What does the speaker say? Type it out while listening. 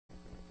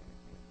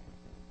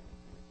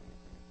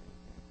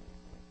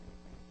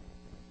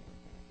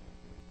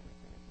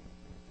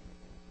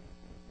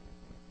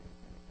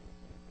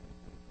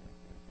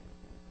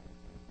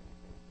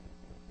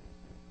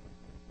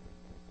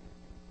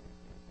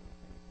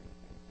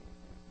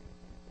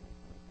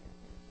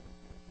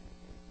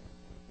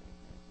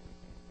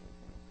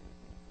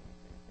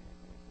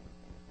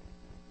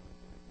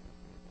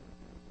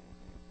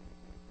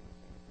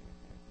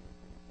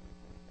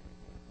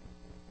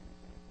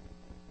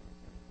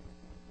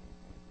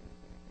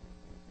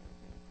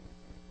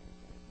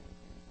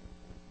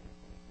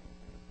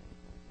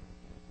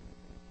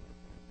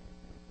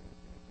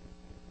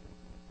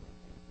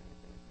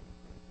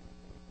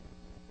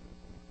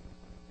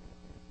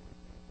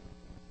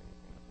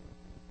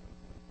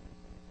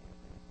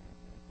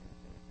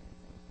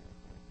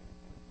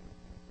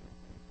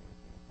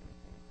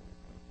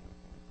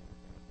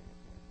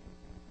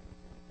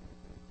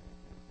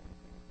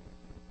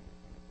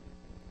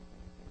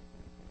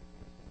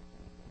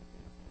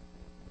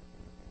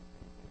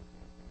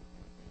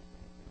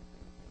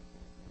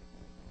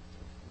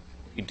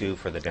you do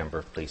for the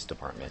Denver Police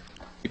Department?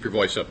 Keep your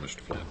voice up, Mr.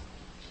 Flynn.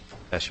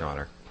 Yes, Your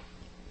Honor.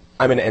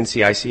 I'm an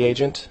NCIC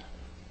agent.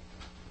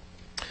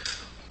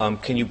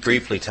 Can you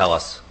briefly tell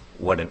us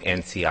what an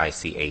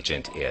NCIC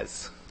agent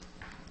is?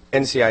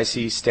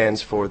 NCIC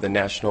stands for the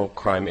National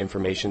Crime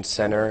Information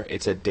Center.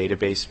 It's a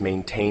database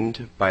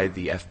maintained by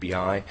the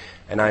FBI,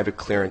 and I have a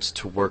clearance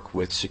to work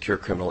with secure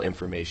criminal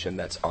information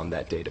that's on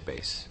that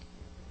database.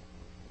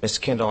 Mr.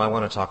 Kendall, I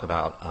want to talk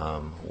about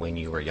when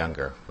you were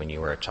younger, when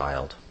you were a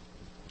child.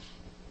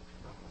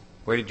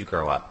 Where did you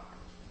grow up?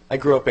 I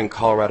grew up in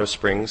Colorado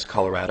Springs,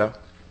 Colorado.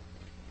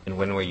 And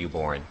when were you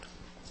born?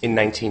 In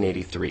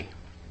 1983.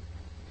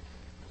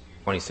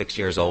 26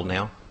 years old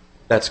now?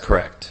 That's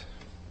correct.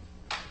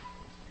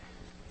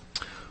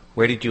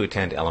 Where did you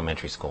attend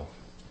elementary school?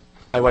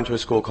 I went to a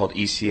school called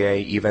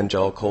ECA,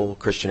 Evangelical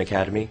Christian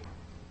Academy.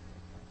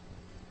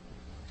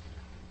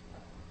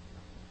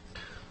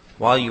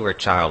 While you were a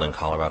child in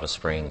Colorado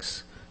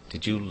Springs,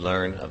 did you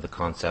learn of the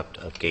concept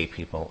of gay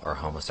people or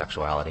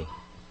homosexuality?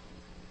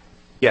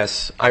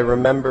 Yes, I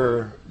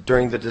remember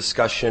during the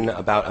discussion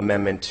about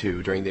Amendment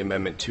 2, during the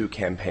Amendment 2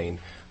 campaign,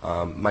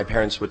 my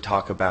parents would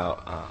talk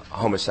about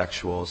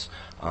homosexuals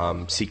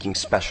seeking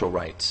special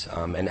rights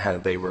and how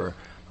they were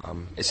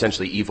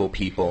essentially evil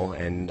people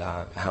and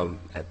how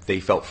they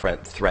felt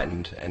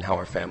threatened and how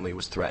our family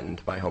was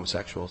threatened by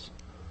homosexuals.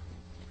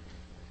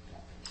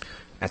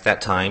 At that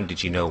time,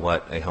 did you know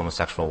what a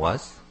homosexual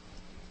was?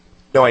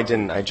 No, I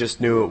didn't. I just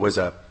knew it was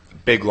a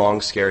big,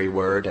 long, scary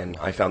word, and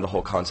I found the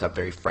whole concept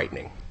very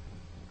frightening.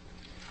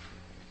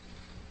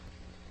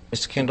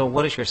 Mr. Kendall,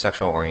 what is your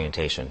sexual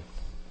orientation?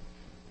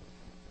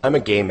 I'm a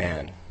gay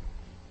man.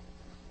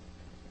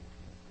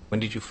 When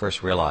did you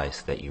first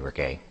realize that you were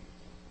gay?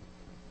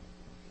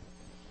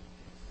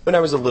 When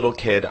I was a little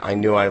kid, I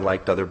knew I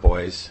liked other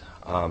boys,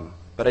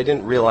 but I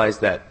didn't realize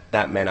that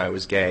that meant I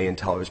was gay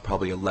until I was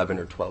probably 11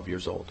 or 12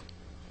 years old.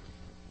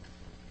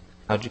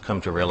 How did you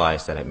come to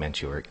realize that that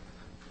meant you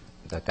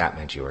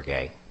were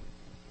gay?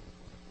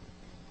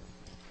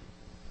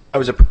 I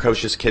was a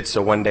precocious kid,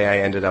 so one day I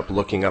ended up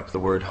looking up the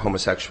word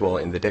homosexual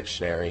in the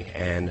dictionary,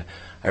 and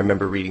I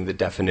remember reading the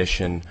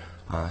definition,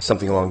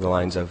 something along the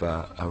lines of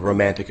a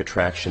romantic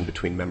attraction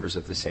between members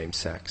of the same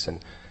sex,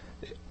 and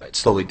it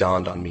slowly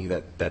dawned on me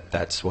that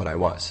that's what I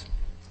was.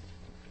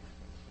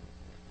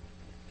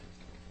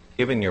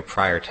 Given your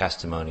prior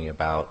testimony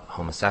about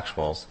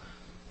homosexuals,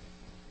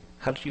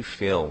 how did you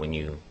feel when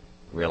you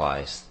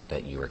realized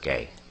that you were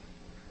gay?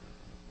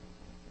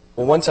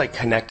 Well, once I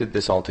connected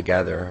this all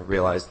together, I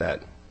realized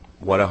that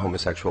what a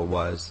homosexual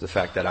was, the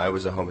fact that I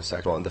was a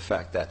homosexual, and the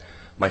fact that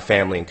my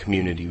family and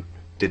community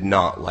did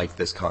not like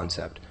this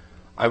concept.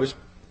 I was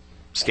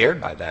scared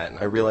by that, and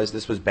I realized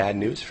this was bad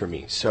news for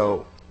me.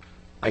 So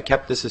I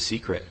kept this a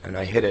secret, and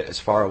I hid it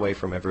as far away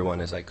from everyone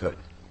as I could.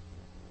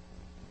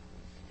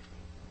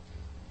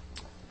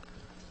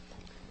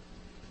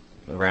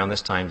 Around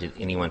this time, did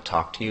anyone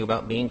talk to you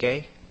about being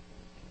gay?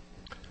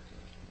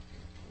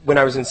 When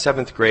I was in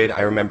 7th grade,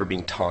 I remember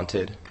being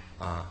taunted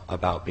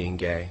about being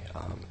gay.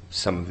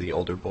 Some of the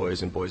older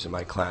boys and boys in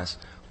my class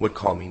would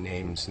call me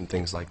names and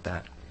things like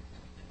that.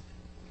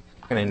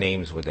 What kind of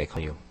names would they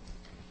call you?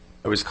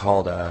 I was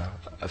called a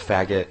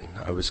faggot,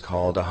 I was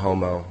called a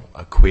homo,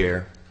 a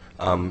queer,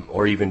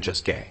 or even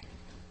just gay.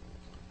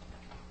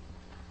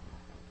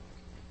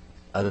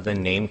 Other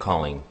than name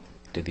calling,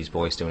 did these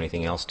boys do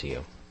anything else to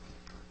you?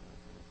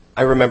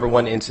 I remember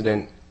one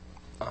incident.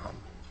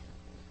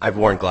 I've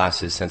worn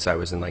glasses since I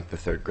was in like the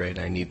 3rd grade.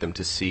 I need them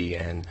to see,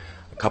 and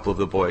a couple of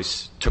the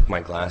boys took my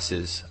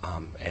glasses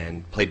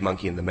and played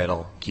monkey in the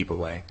middle, keep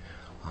away,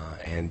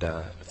 and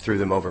threw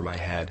them over my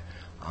head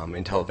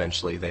until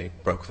eventually they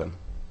broke them.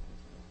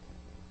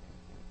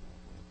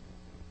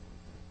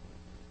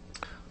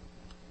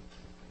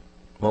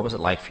 What was it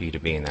like for you to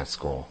be in that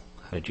school?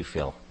 How did you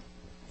feel?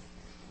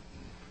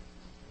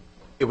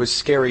 It was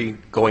scary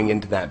going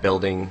into that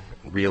building,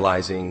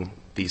 realizing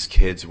these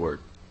kids were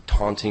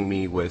taunting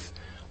me with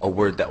a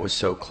word that was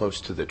so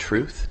close to the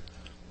truth.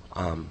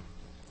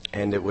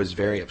 And it was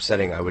very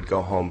upsetting. I would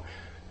go home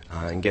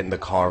and get in the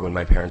car when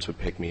my parents would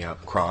pick me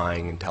up,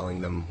 crying and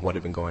telling them what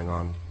had been going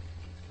on.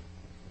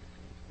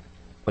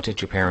 What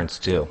did your parents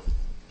do?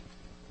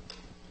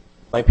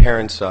 My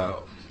parents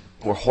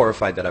were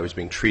horrified that I was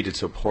being treated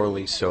so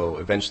poorly, so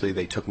eventually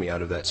they took me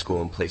out of that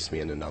school and placed me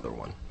in another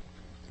one.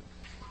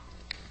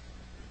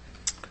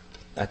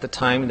 At the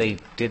time they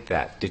did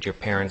that, did your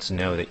parents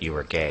know that you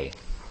were gay?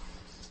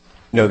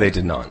 No, they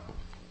did not.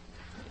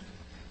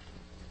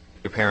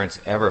 Did your parents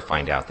ever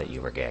find out that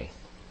you were gay?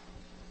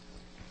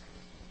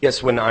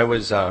 Yes, when I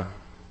was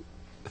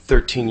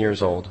 13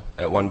 years old,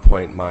 at one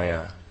point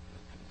my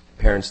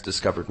parents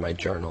discovered my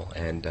journal,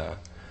 and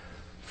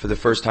for the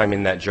first time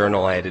in that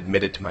journal I had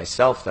admitted to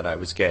myself that I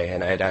was gay,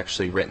 and I had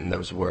actually written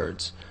those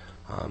words,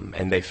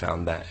 and they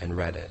found that and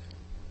read it.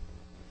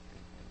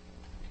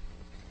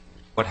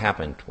 What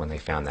happened when they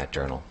found that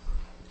journal?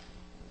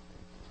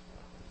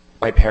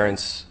 My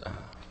parents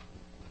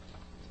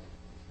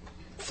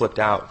flipped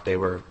out. They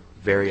were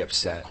very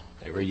upset.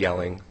 They were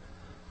yelling.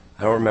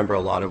 I don't remember a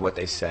lot of what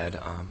they said,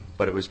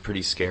 but it was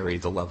pretty scary,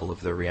 the level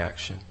of their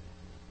reaction.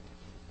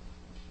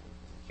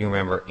 You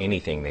remember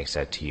anything they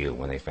said to you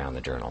when they found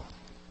the journal?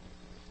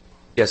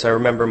 Yes, I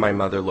remember my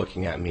mother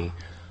looking at me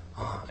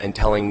and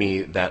telling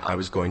me that I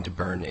was going to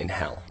burn in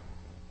hell.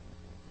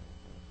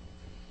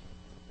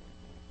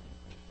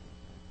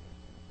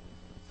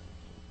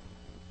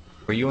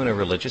 Were you in a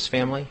religious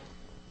family?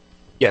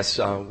 Yes,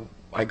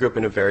 I grew up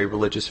in a very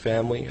religious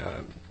family.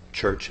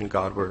 Church and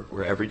God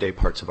were everyday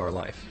parts of our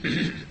life.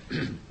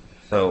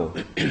 So,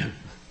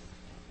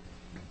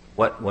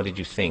 what did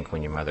you think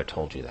when your mother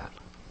told you that?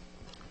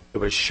 It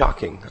was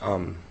shocking.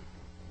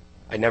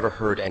 I never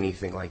heard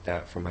anything like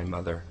that from my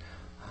mother.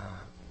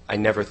 I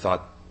never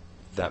thought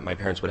that my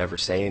parents would ever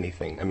say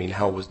anything. I mean,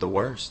 hell was the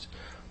worst.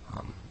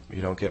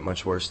 You don't get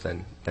much worse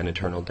than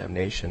eternal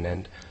damnation,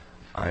 and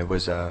I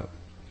was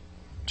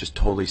just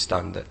totally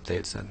stunned that they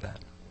had said that.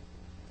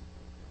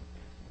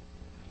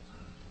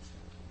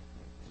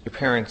 Your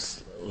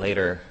parents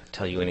later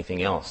tell you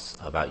anything else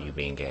about you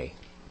being gay?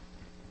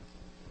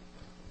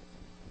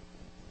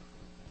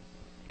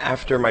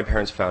 After my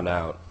parents found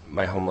out,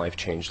 my home life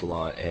changed a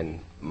lot,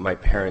 and my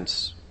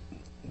parents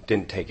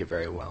didn't take it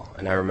very well.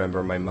 And I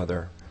remember my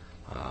mother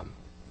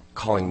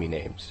calling me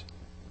names.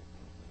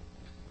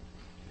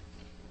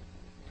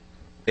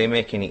 Did they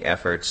make any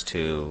efforts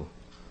to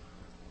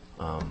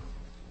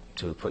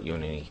put you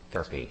in any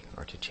therapy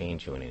or to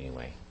change you in any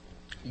way?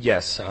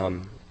 Yes.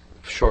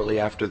 Shortly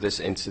after this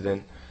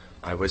incident,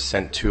 I was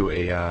sent to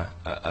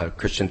a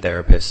Christian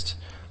therapist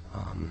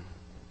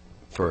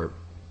for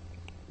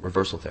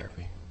reversal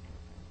therapy.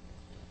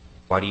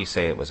 Why do you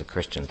say it was a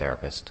Christian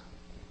therapist?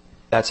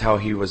 That's how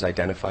he was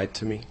identified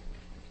to me.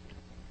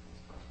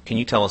 Can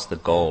you tell us the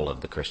goal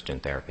of the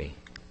Christian therapy?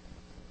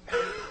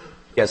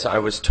 Yes, I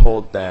was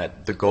told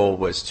that the goal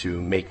was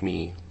to make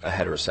me a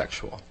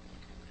heterosexual.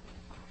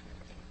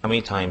 How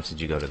many times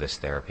did you go to this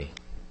therapy?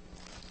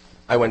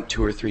 I went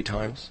 2 or 3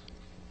 times.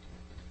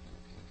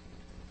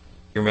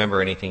 You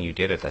remember anything you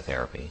did at the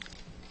therapy?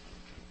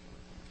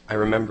 I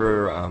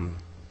remember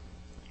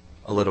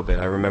a little bit.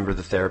 I remember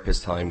the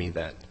therapist telling me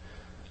that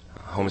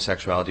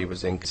homosexuality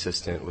was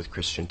inconsistent with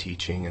Christian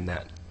teaching, and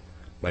that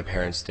my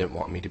parents didn't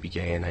want me to be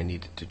gay and I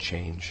needed to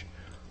change,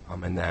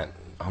 and that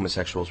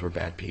homosexuals were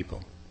bad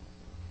people.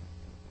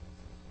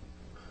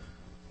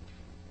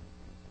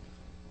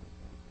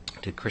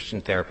 Did Christian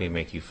therapy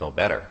make you feel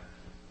better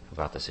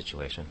about the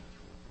situation?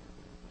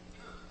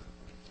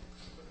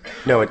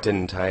 No, it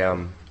didn't.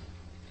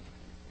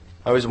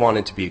 I always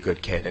wanted to be a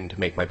good kid and to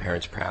make my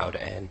parents proud,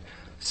 and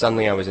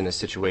suddenly I was in a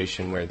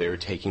situation where they were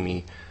taking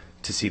me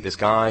to see this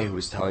guy who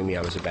was telling me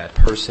I was a bad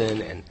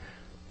person,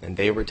 and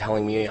they were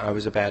telling me I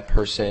was a bad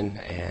person,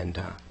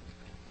 and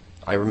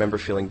I remember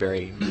feeling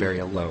very, very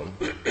alone.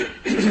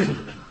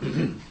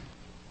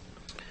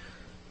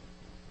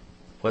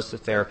 Was the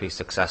therapy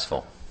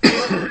successful?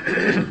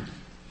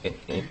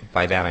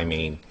 By that I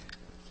mean,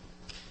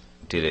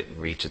 did it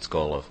reach its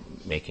goal of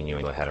making you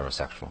a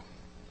heterosexual?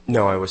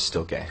 No, I was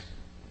still gay.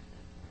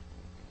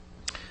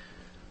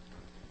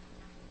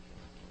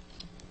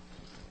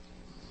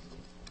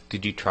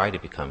 Did you try to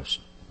become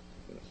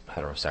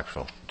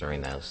heterosexual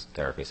during those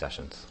therapy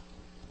sessions?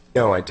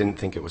 No, I didn't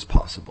think it was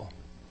possible.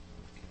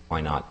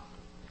 Why not?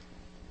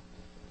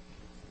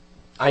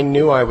 I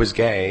knew I was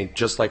gay,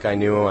 just like I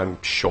knew I'm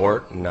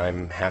short and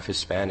I'm half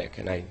Hispanic,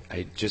 and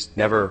I just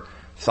never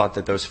thought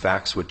that those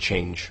facts would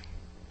change.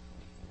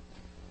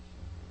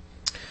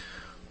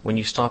 When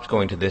you stopped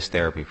going to this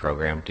therapy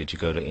program, did you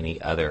go to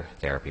any other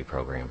therapy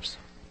programs?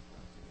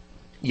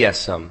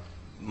 Yes,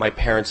 my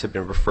parents had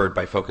been referred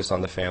by Focus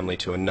on the Family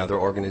to another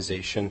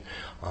organization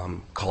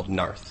called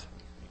NARTH.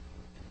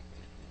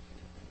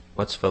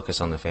 What's Focus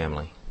on the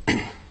Family?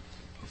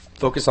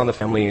 Focus on the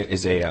Family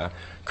is a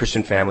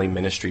Christian family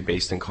ministry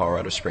based in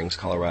Colorado Springs,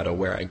 Colorado,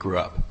 where I grew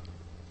up.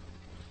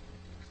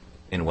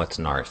 And what's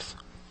NARTH?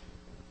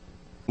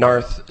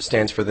 NARTH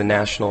stands for the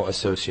National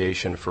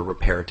Association for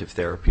Reparative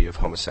Therapy of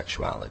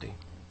Homosexuality.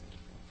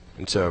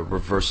 It's a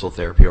reversal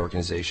therapy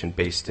organization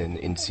based in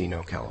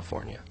Encino,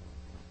 California.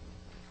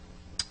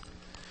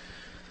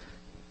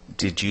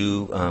 Did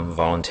you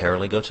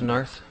voluntarily go to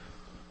NARTH?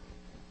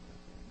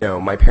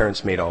 No, my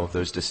parents made all of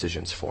those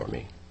decisions for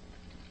me.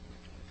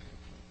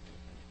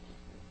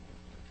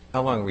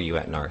 How long were you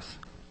at NARTH?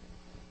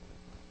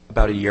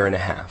 About 1.5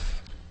 years.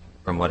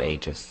 From what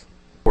ages?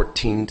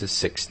 14 to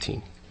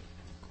 16.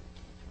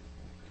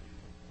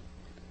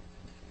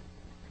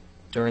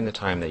 During the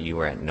time that you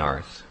were at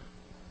NARTH,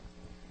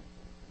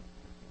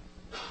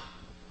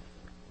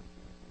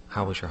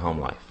 how was your home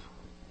life?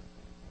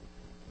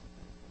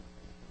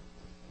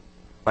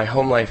 My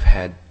home life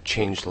had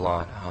changed a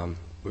lot.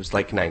 It was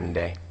like night and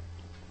day.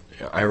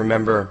 I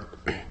remember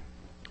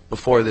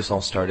before this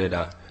all started,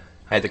 I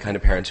had the kind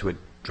of parents who would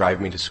drive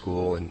me to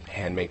school and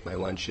hand make my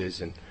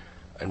lunches and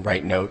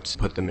write notes,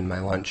 put them in my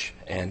lunch.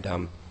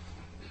 And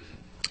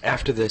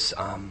after this,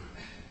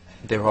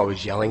 they were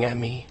always yelling at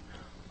me.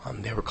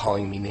 They were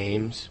calling me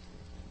names.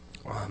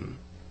 And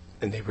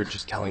they were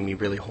just telling me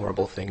really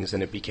horrible things.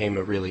 And it became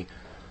a really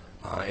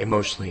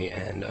emotionally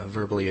and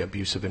verbally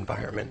abusive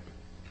environment.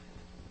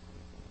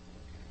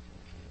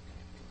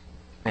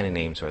 What kind of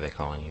names were they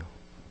calling you?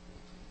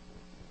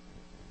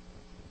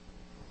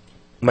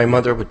 My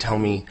mother would tell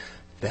me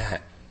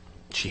that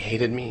she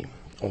hated me,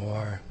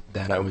 or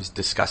that I was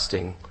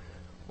disgusting,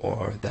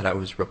 or that I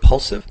was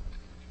repulsive.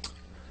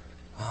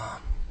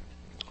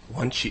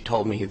 Once she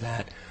told me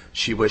that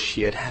she wished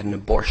she had had an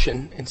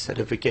abortion instead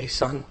of a gay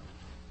son.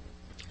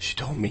 She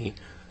told me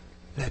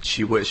that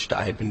she wished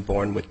I had been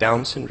born with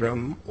Down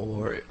syndrome,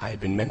 or I had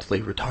been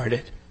mentally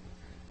retarded.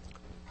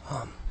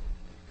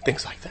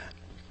 Things like that.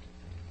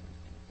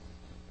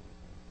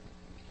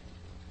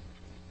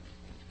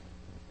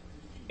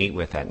 Meet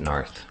with at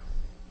Narth.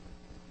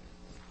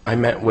 I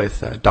met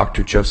with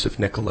Dr. Joseph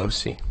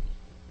Nicolosi.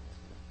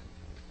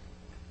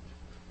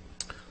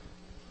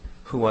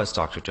 Who was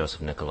Dr. Joseph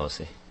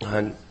Nicolosi?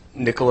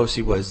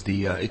 Nicolosi was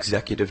the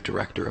executive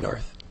director of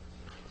Narth.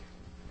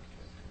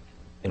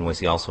 And was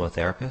he also a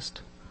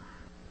therapist?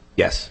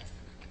 Yes.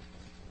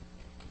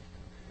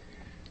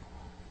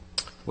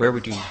 Where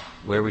would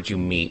you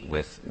meet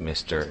with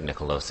Mr.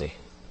 Nicolosi?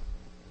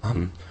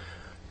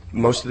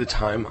 Most of the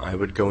time I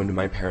would go into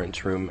my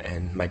parents' room,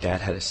 and my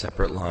dad had a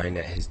separate line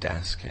at his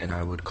desk, and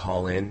I would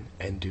call in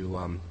and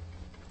do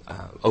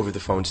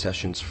over-the-phone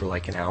sessions for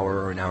like an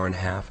hour or an hour and a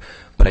half.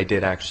 But I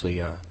did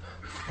actually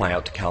fly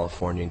out to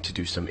California to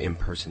do some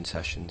in-person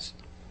sessions.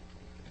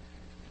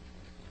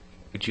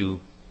 What did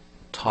you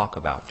talk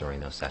about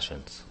during those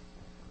sessions?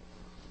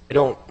 I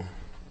don't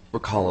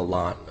recall a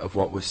lot of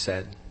what was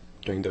said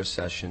during those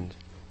sessions.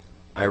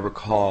 I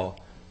recall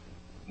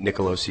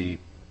Nicolosi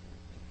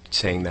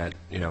saying that,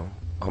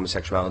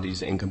 homosexuality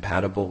is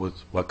incompatible with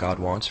what God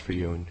wants for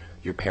you, and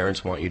your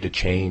parents want you to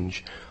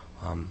change,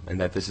 and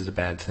that this is a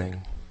bad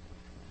thing.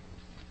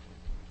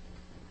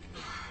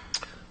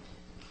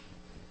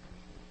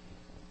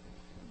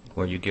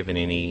 Were you given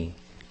any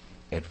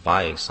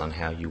advice on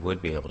how you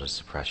would be able to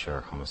suppress your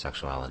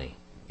homosexuality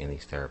in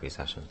these therapy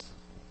sessions?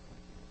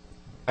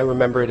 I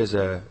remember it as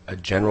a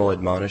general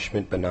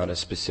admonishment, but not a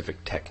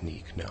specific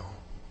technique, no.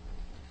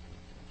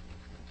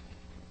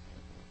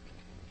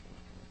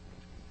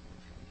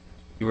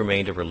 You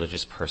remained a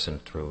religious person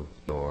through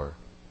your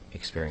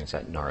experience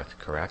at Narth,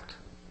 correct?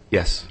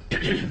 Yes.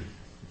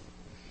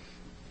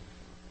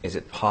 Is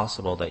it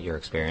possible that your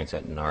experience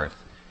at Narth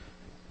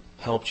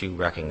helped you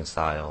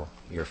reconcile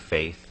your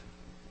faith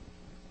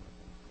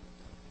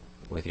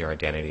with your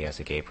identity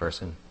as a gay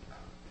person?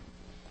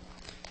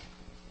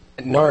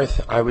 At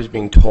Narth, I was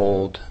being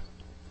told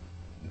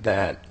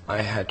that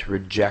I had to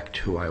reject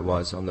who I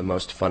was on the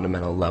most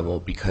fundamental level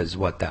because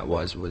what that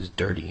was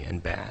dirty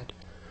and bad.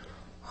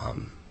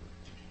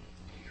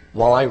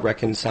 While I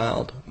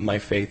reconciled my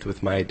faith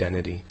with my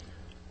identity,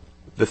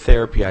 the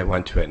therapy I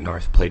went to at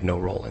Narth played no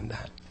role in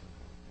that.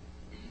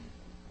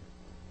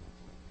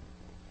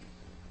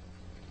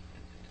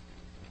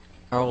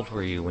 How old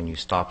were you when you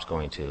stopped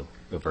going to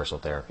reversal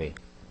therapy?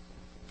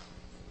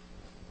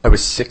 I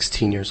was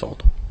 16 years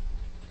old.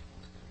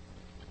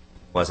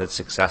 Was it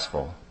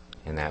successful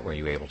in that? Were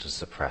you able to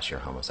suppress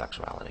your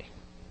homosexuality?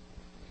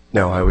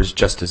 No, I was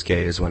just as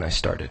gay as when I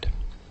started.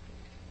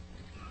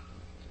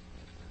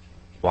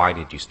 Why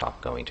did you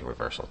stop going to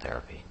reversal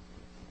therapy?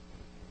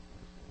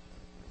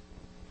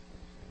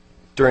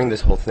 During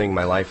this whole thing,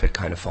 my life had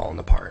kind of fallen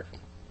apart.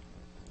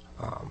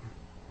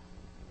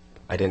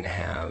 I didn't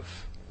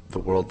have the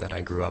world that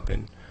I grew up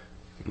in,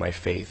 my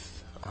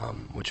faith,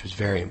 which was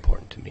very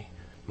important to me,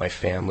 my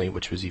family,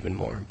 which was even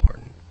more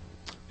important.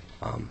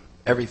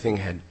 Everything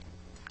had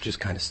just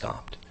kind of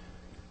stopped.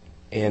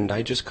 And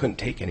I just couldn't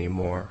take any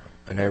more.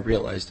 And I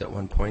realized at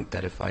one point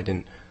that if I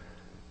didn't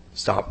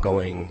stop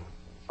going,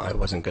 I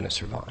wasn't going to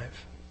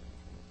survive.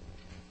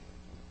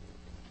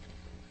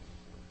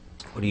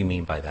 What do you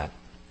mean by that?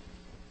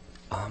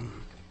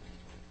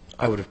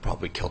 I would have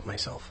probably killed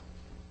myself.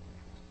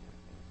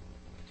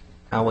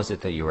 How was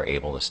it that you were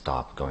able to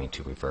stop going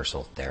to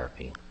reversal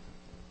therapy?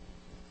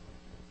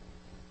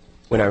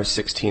 When I was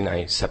 16,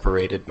 I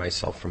separated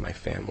myself from my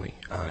family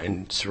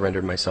and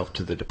surrendered myself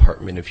to the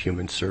Department of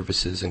Human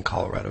Services in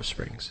Colorado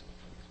Springs.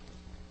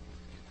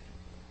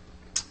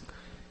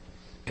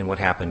 And what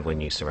happened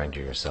when you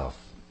surrendered yourself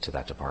to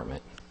that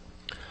department?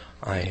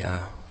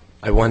 I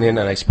went in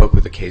and I spoke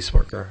with a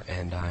caseworker,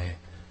 and I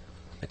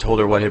told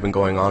her what had been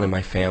going on in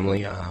my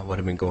family, what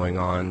had been going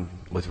on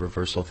with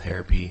reversal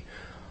therapy,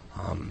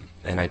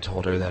 and I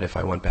told her that if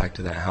I went back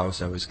to that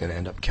house, I was going to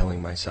end up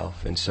killing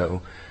myself. And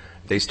so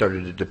they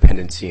started a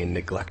dependency and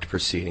neglect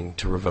proceeding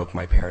to revoke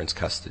my parents'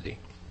 custody.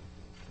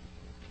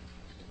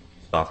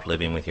 Stopped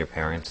living with your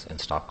parents and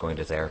stopped going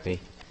to therapy?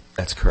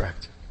 That's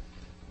correct.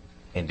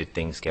 And did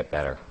things get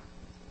better?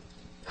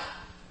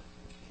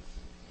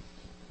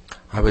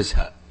 I was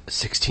a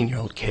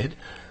 16-year-old kid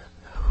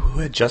who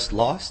had just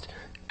lost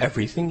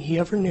everything he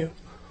ever knew.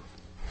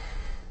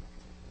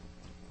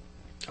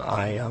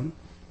 I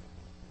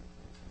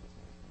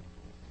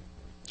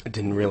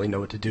didn't really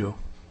know what to do.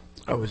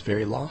 I was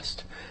very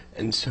lost.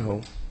 And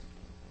so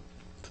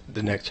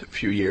the next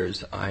few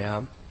years,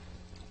 I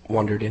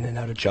wandered in and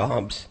out of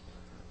jobs.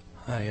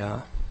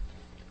 I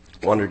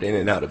wandered in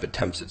and out of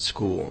attempts at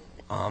school.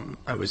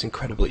 I was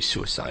incredibly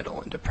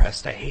suicidal and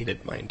depressed. I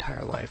hated my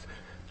entire life.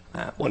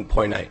 At one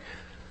point, I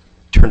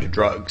turned to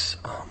drugs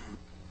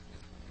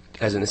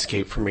as an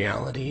escape from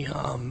reality,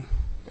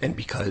 and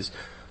because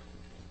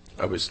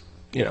I was,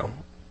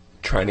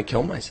 trying to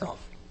kill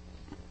myself.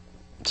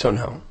 So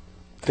no,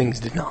 things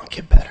did not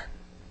get better.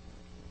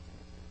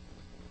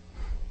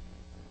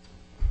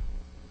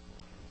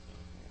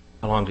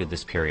 How long did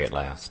this period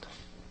last?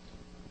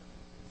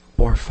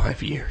 4 or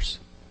 5 years.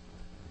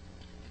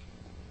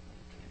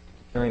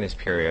 During this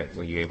period,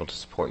 were you able to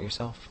support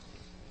yourself?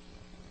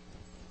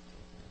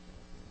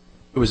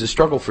 It was a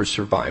struggle for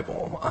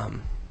survival.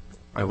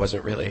 I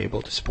wasn't really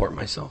able to support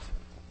myself.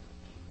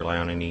 Rely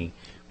on any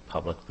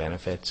public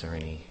benefits or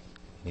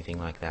anything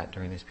like that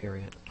during this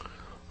period?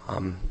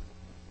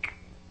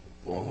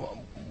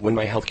 Well, when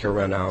my health care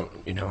ran out,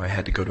 I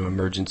had to go to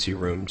emergency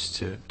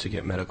rooms to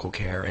get medical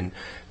care, and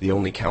the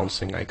only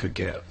counseling I could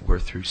get were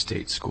through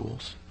state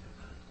schools,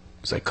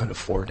 because I couldn't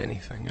afford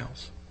anything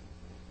else.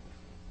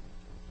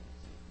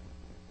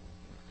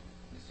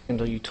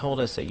 Kendall, you told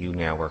us that you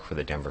now work for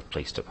the Denver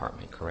Police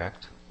Department,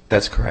 correct?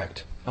 That's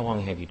correct. How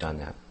long have you done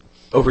that?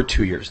 Over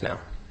 2 years now.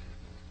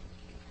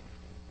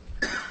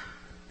 So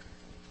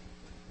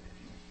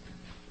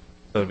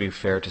it would be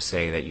fair to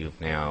say that you're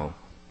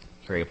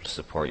able to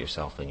support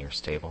yourself and you're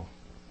stable?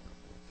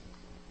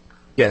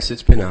 Yes,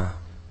 it's been a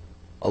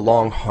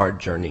long, hard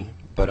journey,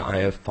 but I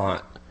have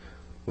fought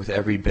with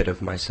every bit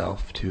of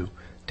myself to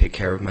take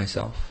care of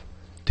myself,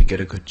 to get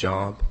a good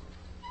job,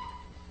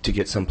 to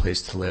get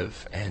someplace to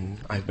live, and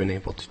I've been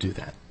able to do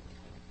that.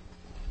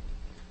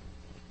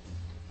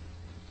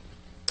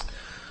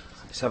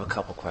 I just have a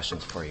couple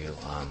questions for you,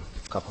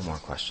 a couple more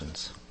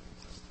questions.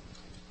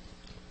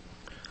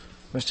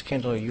 Mr.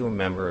 Kendall, are you a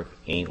member of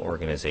any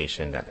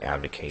organization that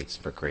advocates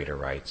for greater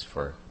rights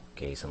for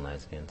gays and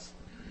lesbians?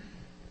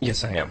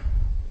 Yes, I am.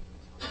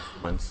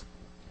 Once?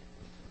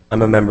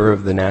 I'm a member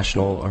of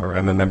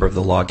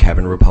the Log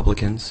Cabin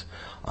Republicans,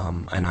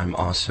 and I'm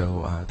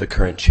also the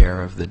current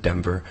chair of the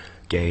Denver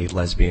Gay,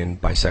 Lesbian,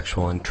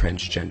 Bisexual, and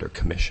Transgender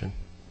Commission.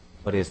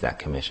 What is that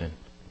commission?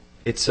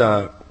 It's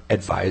an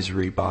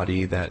advisory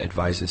body that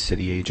advises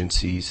city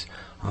agencies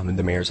and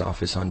the mayor's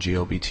office on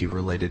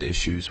GLBT-related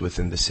issues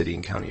within the city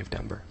and county of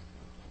Denver.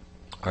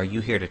 Are you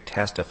here to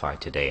testify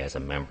today as a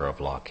member of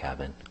Log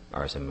Cabin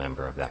or as a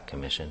member of that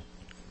commission?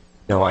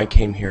 No, I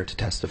came here to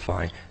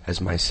testify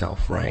as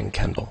myself, Ryan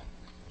Kendall.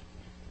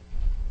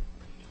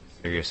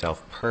 Consider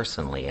yourself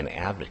personally an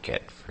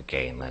advocate for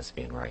gay and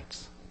lesbian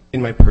rights?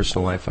 In my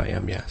personal life, I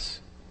am, yes.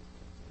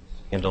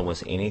 Kendall,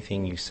 was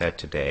anything you said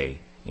today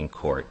in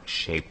court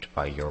shaped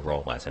by your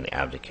role as an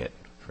advocate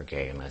for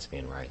gay and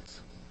lesbian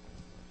rights?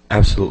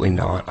 Absolutely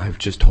not. I've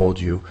just told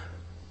you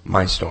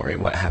my story,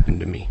 what happened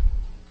to me.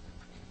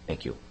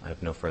 Thank you. I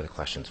have no further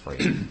questions for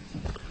you.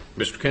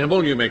 Mr.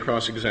 Campbell, you may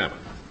cross-examine.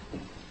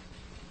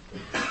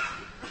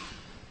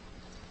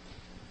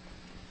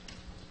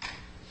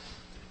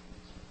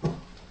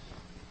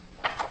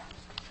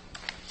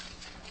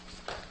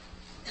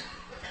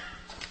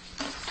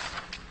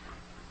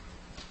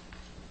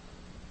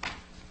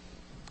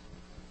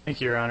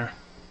 Thank you, Your Honor.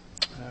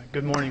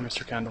 Good morning,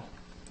 Mr. Kendall.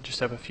 I just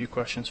have a few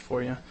questions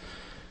for you.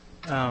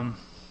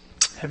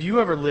 Have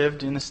you ever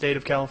lived in the state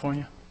of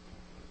California?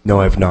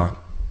 No, I've not.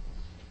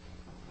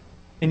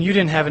 And you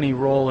didn't have any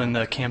role in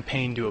the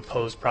campaign to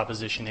oppose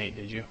Proposition 8,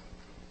 did you?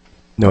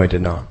 No, I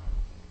did not.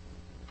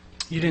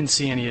 You didn't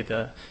see any of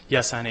the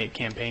Yes on 8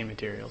 campaign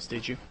materials,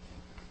 did you?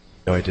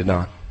 No, I did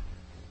not.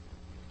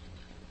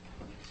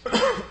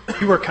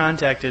 You were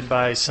contacted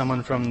by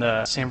someone from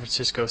the San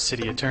Francisco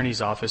City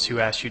Attorney's Office who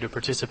asked you to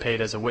participate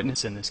as a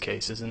witness in this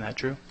case. Isn't that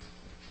true?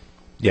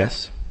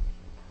 Yes.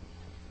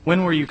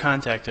 When were you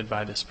contacted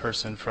by this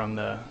person from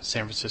the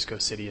San Francisco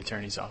City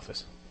Attorney's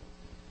Office?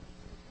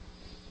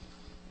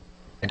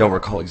 I don't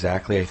recall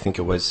exactly. I think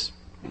it was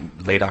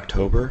late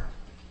October.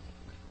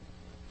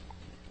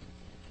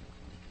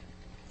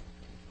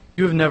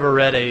 You have never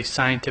read a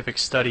scientific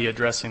study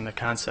addressing the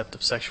concept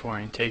of sexual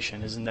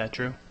orientation. Isn't that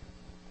true?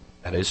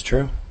 That is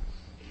true.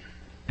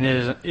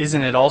 And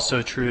isn't it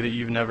also true that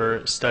you've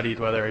never studied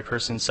whether a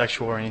person's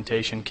sexual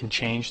orientation can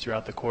change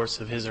throughout the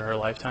course of his or her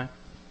lifetime?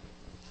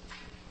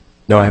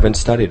 No, I haven't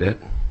studied it.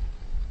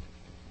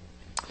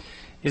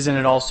 Isn't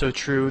it also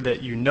true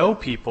that you know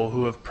people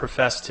who have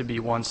professed to be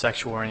one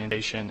sexual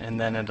orientation and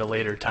then at a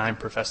later time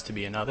professed to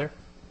be another?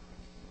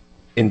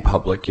 In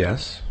public,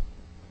 yes.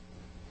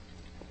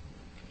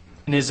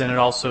 And isn't it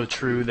also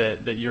true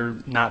that you're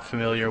not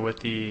familiar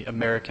with the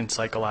American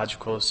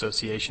Psychological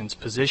Association's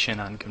position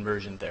on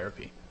conversion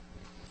therapy?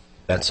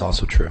 That's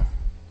also true.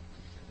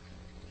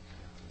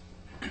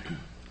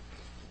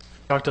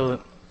 Talked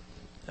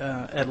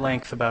at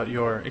length about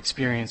your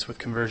experience with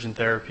conversion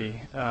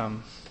therapy.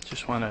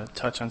 Just want to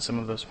touch on some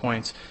of those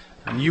points.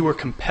 You were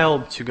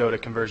compelled to go to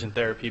conversion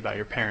therapy by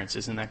your parents,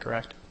 isn't that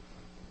correct?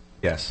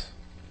 Yes.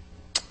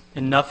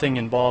 And nothing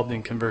involved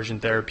in conversion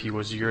therapy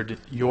was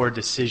your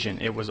decision.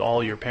 It was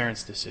all your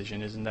parents'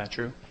 decision. Isn't that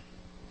true?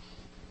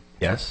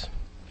 Yes.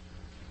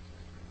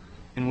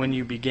 And when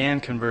you began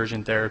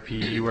conversion therapy,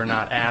 you were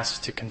not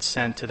asked to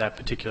consent to that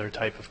particular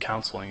type of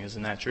counseling.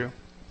 Isn't that true?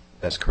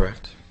 That's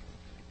correct.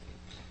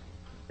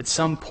 At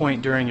some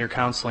point during your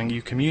counseling,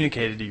 you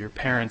communicated to your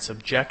parents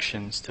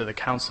objections to the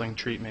counseling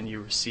treatment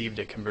you received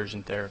at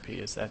conversion therapy.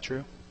 Is that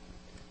true?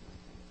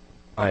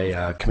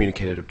 I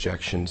communicated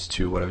objections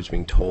to what I was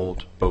being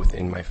told, both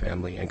in my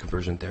family and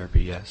conversion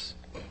therapy, yes.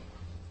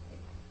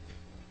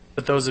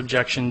 But those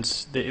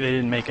objections, they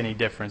didn't make any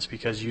difference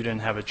because you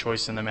didn't have a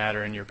choice in the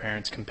matter and your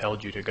parents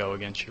compelled you to go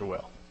against your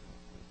will.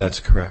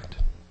 That's correct.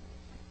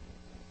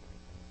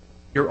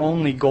 Your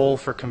only goal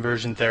for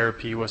conversion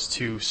therapy was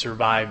to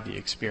survive the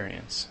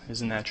experience.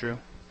 Isn't that true?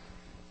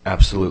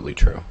 Absolutely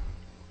true.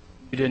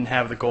 You didn't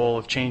have the goal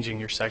of changing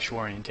your sexual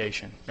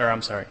orientation. Or,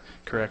 I'm sorry,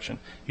 correction.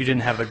 You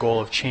didn't have the goal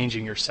of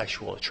changing your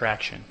sexual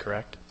attraction,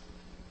 correct?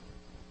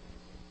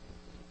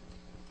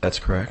 That's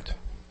correct.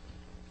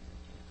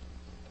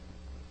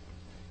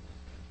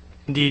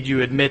 Indeed,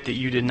 you admit that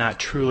you did not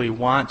truly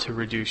want to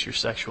reduce your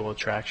sexual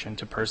attraction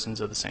to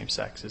persons of the same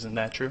sex. Isn't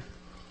that true?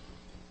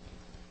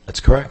 That's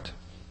correct.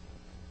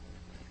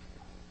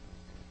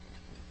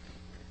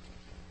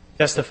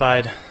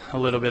 Testified a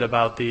little bit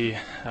about the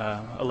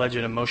alleged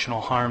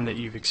emotional harm that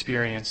you've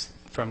experienced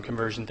from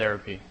conversion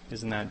therapy.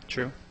 Isn't that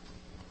true?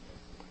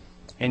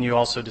 And you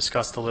also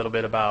discussed a little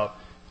bit about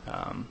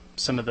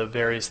some of the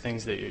various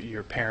things that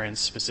your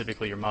parents,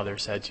 specifically your mother,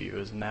 said to you.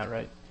 Isn't that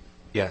right?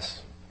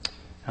 Yes.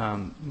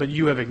 But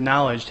you have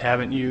acknowledged,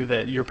 haven't you,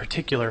 that your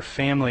particular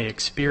family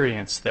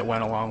experience that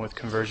went along with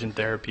conversion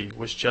therapy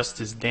was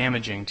just as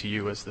damaging to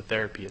you as the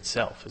therapy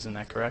itself. Isn't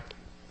that correct?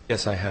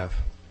 Yes, I have.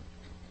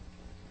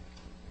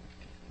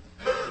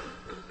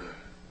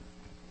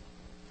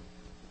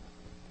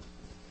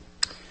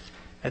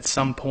 At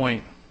some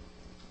point,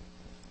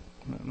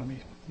 let me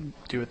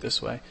do it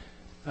this way.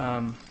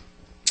 At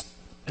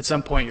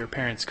some point, your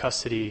parents'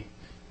 custody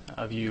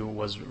of you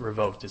was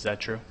revoked. Is that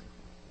true?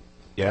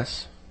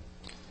 Yes.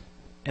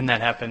 And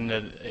that happened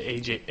at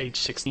age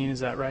 16, is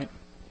that right?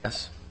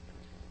 Yes.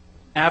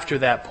 After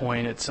that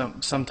point, at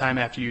some time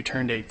after you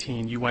turned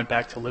 18, you went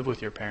back to live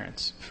with your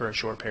parents for a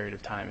short period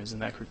of time. Isn't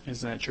that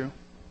true?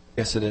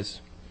 Yes, it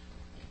is.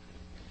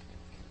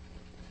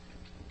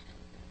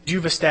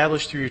 You've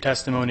established through your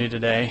testimony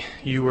today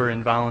you were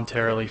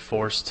involuntarily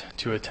forced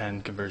to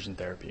attend conversion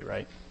therapy,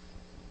 right?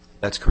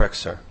 That's correct,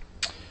 sir.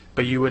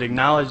 But you would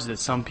acknowledge that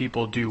some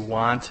people do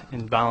want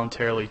and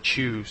voluntarily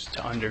choose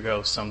to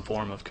undergo some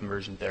form of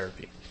conversion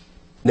therapy.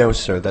 No,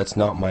 sir, that's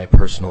not my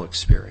personal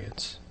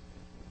experience.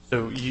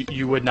 So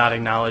you would not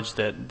acknowledge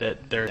that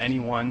there's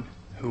anyone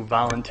who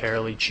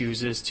voluntarily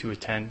chooses to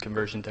attend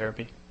conversion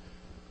therapy?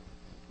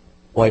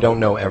 Well, I don't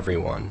know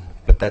everyone,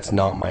 but that's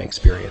not my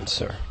experience,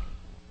 sir.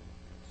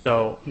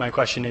 So my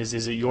question is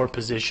it your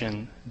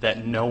position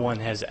that no one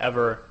has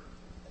ever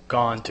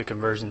gone to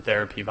conversion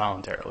therapy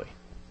voluntarily?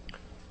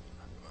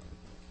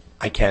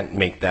 I can't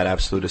make that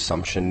absolute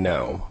assumption,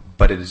 no,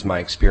 but it is my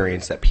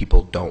experience that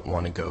people don't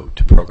want to go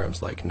to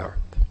programs like NARP.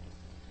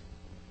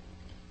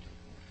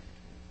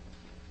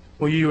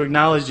 Well, you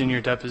acknowledged in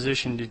your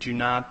deposition, did you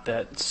not,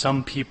 that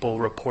some people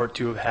report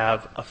to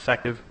have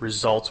effective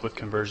results with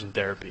conversion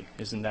therapy.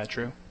 Isn't that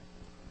true?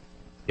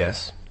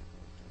 Yes.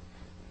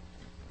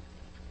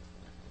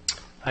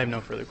 I have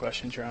no further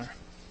questions, Your Honor.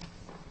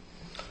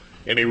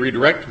 Any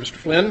redirect, Mr.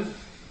 Flynn?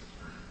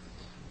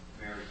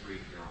 Very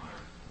brief, Your Honor.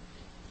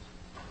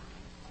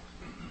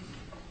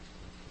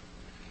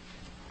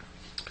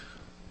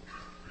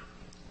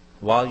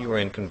 While you were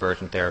in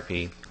conversion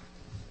therapy,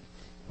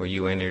 were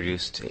you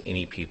introduced to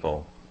any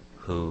people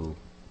who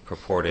were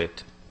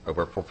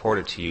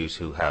purported to you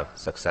to have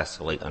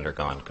successfully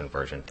undergone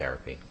conversion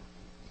therapy?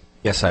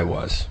 Yes, I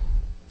was.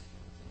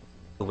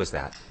 Who was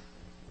that?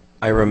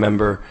 I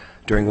remember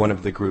during one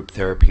of the group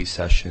therapy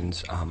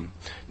sessions,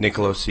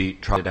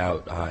 Nicolosi trotted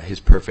out his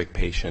perfect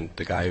patient,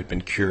 the guy who'd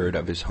been cured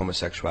of his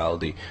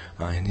homosexuality,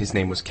 and his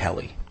name was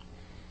Kelly.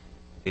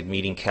 Did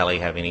meeting Kelly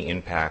have any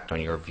impact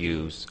on your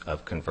views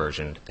of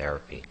conversion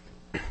therapy?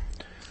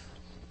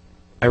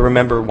 I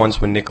remember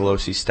once when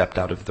Nicolosi stepped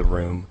out of the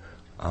room,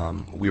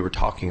 we were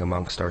talking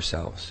amongst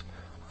ourselves,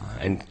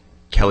 and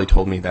Kelly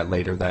told me that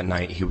later that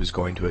night he was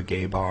going to a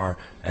gay bar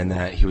and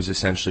that he was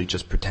essentially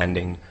just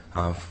pretending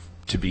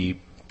to be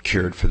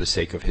cured for the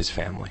sake of his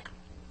family.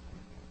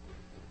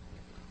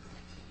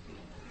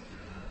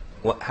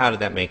 How did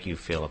that make you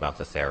feel about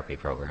the therapy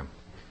program?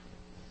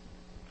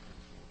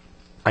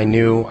 I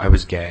knew I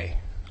was gay.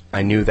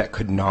 I knew that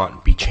could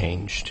not be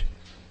changed.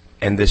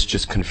 And this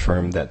just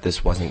confirmed that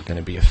this wasn't going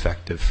to be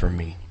effective for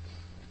me.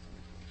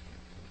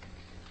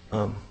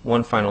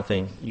 One final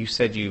thing. You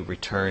said you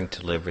returned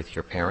to live with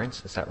your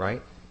parents. Is that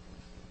right?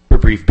 For a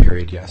brief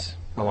period, yes.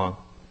 How long?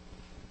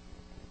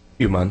 A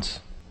few months.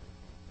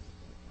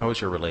 How is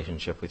your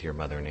relationship with your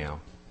mother now?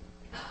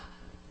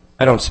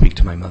 I don't speak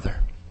to my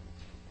mother.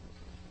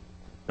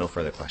 No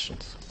further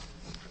questions.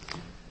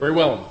 Very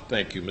well.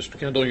 Thank you, Mr.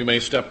 Kendall. You may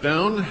step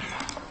down.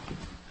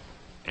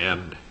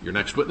 And your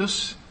next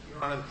witness?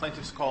 Your Honor, the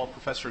plaintiffs call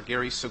Professor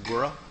Gary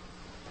Segura.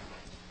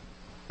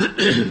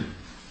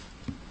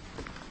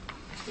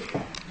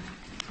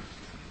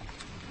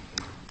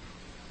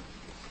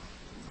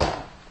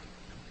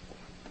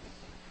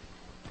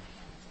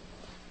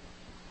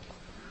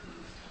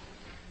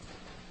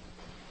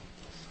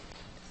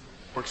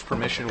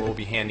 permission, we'll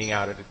be handing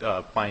out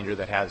a binder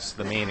that has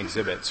the main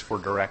exhibits for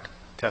direct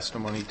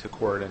testimony to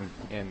court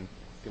and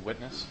the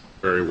witness.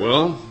 Very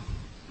well.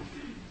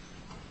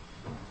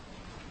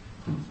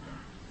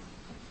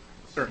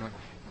 Certainly.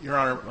 Your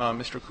Honor,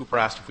 Mr. Cooper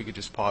asked if we could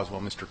just pause while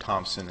Mr.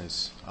 Thompson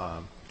is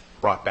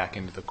brought back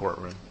into the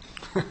courtroom.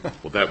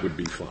 Well, that would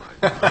be fine.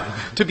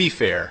 To be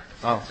fair.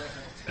 Oh.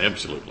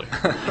 Absolutely.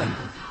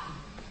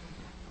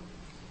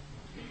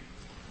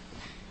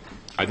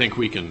 I think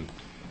we can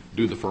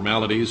do the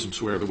formalities and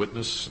swear the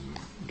witness and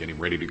get him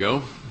ready to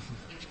go.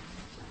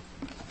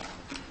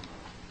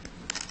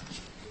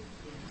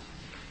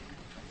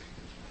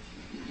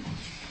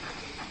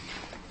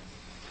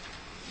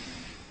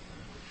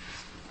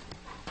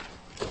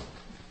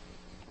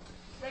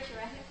 Raise your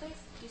right hand, please.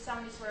 Do you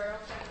solemnly swear or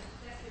affirm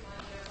that the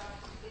testimony you're about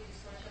to give this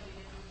court shall be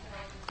the truth, the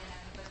whole truth, and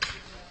nothing but the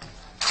truth?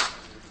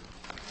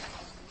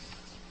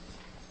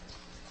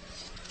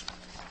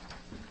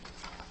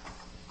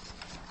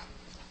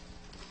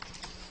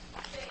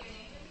 Say your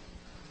name,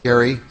 please.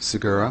 Gary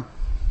Segura,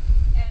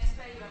 And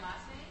spell your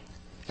last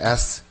name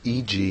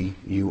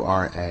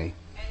Segura. and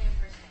your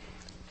first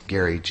name.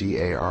 Gary,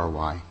 Gary.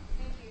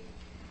 Thank you.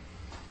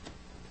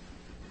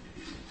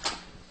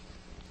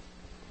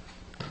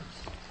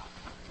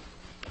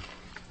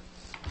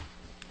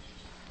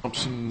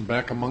 Thompson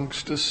back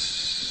amongst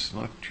us?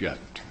 Not yet.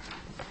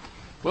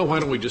 Well, why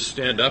don't we just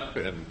stand up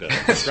and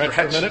stretch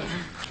for a minute?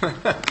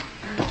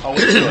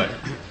 Always good.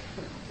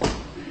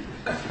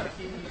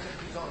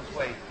 He's on his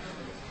way.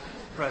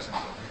 Present.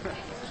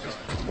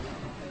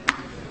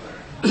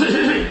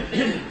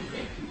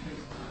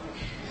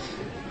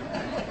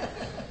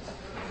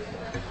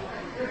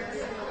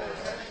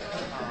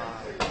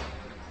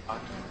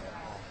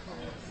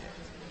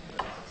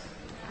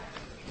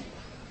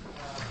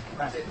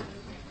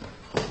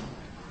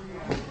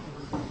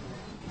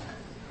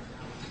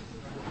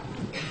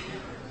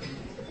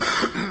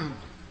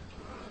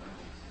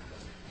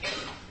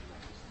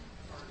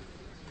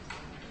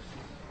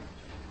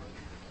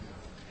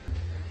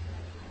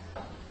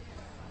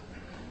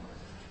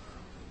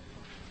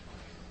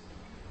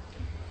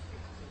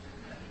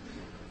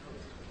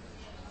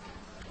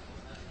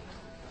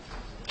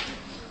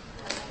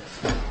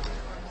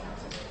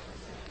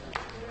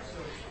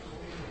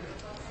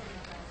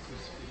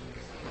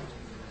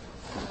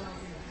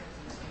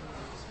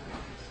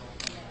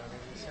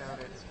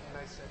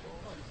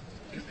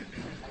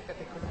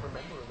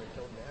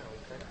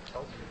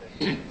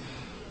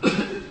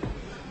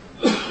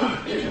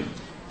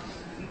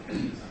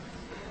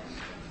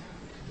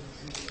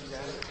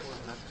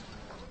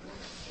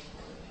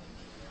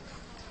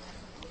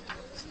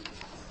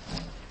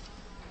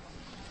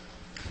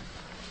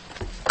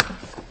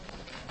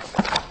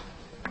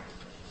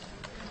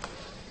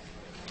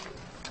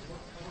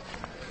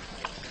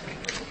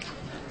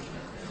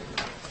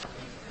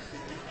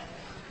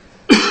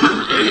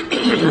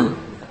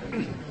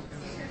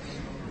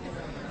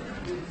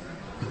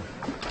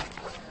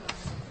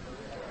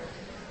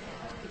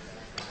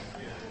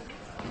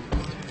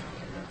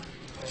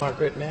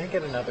 Margaret, may I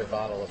get another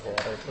bottle of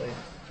water, please?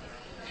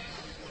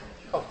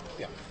 Oh,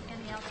 yeah. And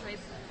the Altoids,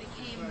 they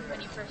came when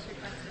you first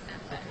requested them,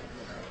 but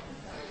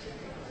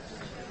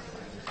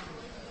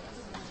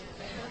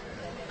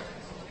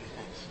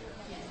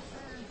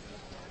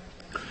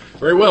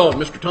Very well,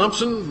 Mr.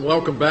 Thompson,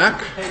 welcome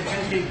back.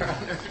 Thank you, Your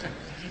Honor.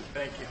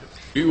 Thank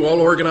you. You all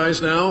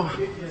organized now?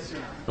 Yes,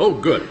 sir. Oh,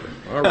 good.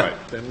 All right,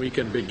 then we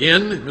can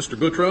begin. Mr.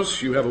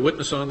 Boutros, you have a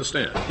witness on the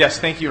stand. Yes,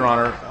 thank you, Your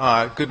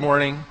Honor. Good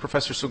morning,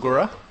 Professor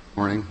Segura.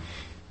 Morning.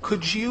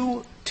 Could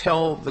you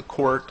tell the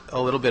court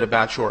a little bit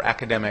about your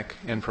academic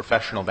and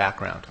professional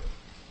background?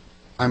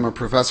 I'm a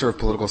professor of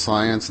political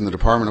science in the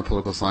Department of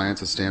Political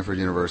Science at Stanford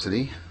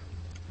University.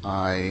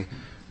 I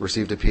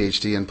received a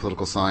PhD in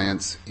political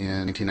science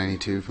in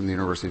 1992 from the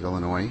University of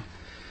Illinois.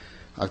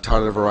 I've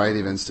taught at a variety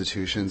of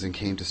institutions and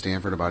came to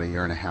Stanford about a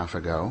year and a half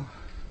ago.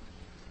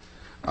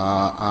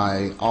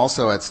 I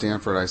also at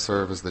Stanford, I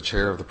serve as the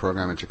chair of the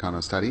program in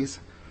Chicano Studies.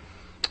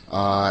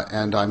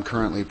 And I'm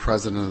currently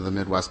president of the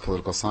Midwest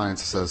Political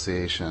Science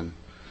Association,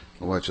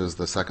 which is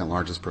the second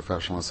largest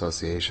professional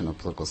association of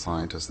political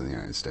scientists in the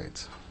United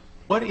States.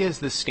 What is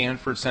the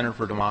Stanford Center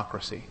for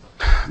Democracy?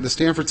 The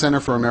Stanford Center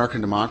for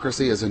American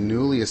Democracy is a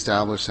newly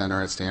established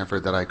center at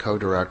Stanford that I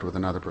co-direct with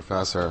another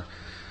professor,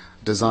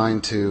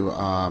 designed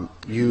to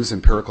use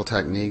empirical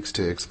techniques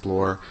to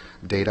explore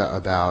data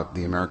about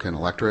the American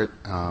electorate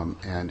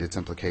and its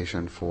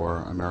implication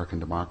for American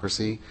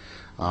democracy.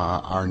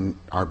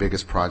 Our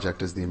biggest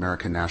project is the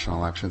American National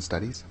Election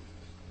Studies.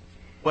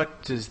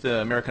 What does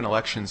the American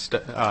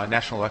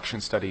National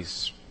Election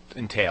Studies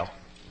entail,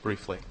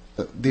 briefly?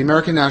 The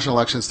American National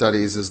Election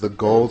Studies is the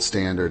gold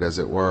standard, as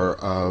it were,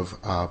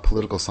 of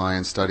political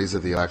science studies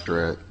of the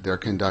electorate. They're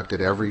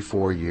conducted every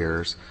 4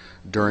 years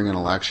during an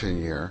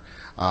election year,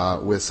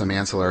 with some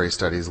ancillary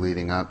studies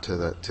leading up to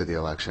the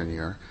election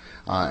year.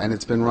 And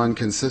it's been run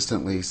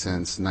consistently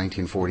since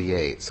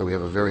 1948, so we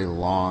have a very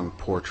long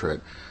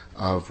portrait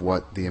of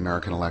what the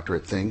American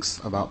electorate thinks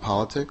about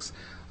politics.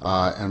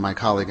 and my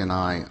colleague and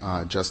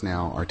I just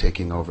now are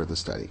taking over the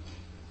study.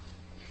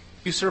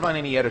 Do you serve on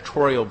any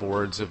editorial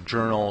boards of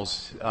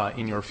journals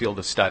in your field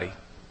of study?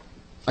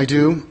 I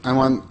do.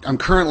 I'm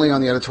currently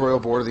on the editorial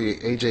board of the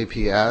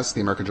AJPS,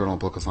 the American Journal of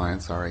Political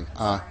Science,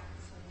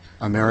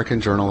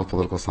 American Journal of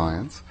Political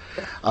Science,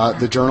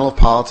 the Journal of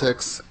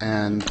Politics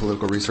and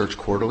Political Research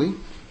Quarterly.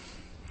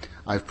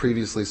 I've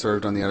previously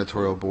served on the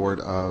editorial board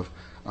of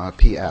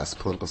PS,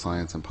 Political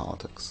Science and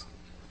Politics.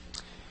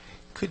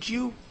 Could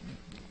you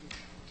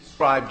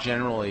describe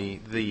generally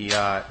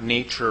the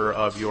nature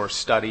of your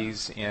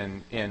studies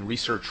and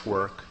research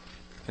work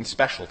and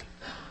specialty?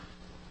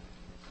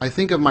 I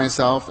think of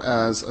myself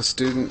as a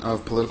student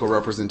of political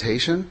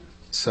representation.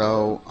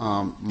 So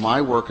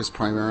my work is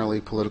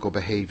primarily political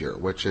behavior,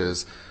 which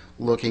is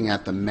looking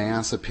at the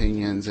mass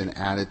opinions and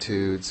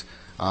attitudes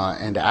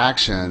and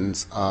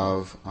actions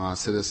of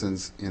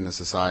citizens in the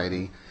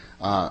society.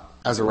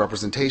 As a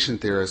representation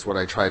theorist, what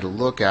I try to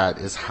look at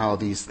is how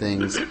these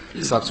things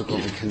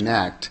subsequently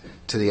connect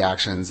to the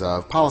actions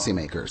of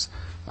policymakers,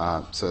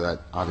 so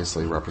that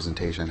obviously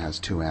representation has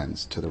two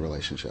ends to the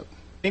relationship.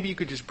 Maybe you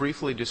could just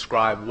briefly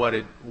describe what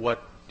it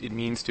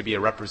means to be a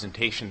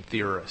representation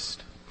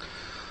theorist.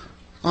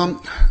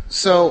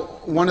 So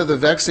one of the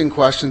vexing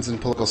questions in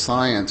political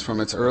science from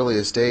its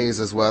earliest days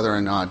is whether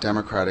or not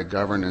democratic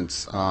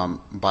governance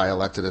by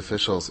elected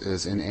officials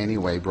is in any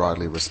way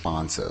broadly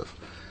responsive.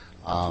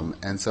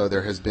 And so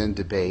there has been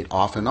debate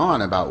off and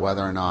on about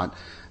whether or not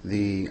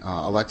the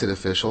elected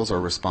officials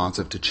are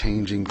responsive to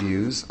changing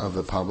views of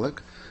the public,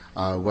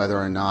 whether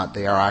or not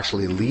they are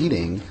actually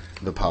leading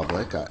the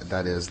public,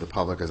 that is, the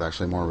public is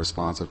actually more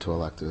responsive to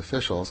elected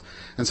officials.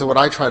 And so what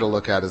I try to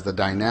look at is the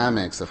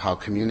dynamics of how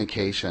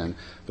communication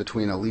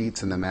between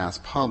elites and the mass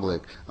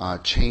public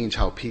change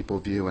how people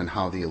view and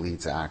how the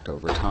elites act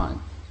over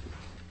time.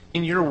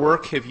 In your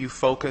work, have you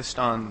focused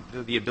on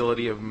the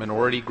ability of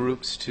minority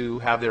groups to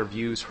have their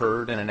views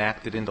heard and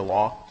enacted into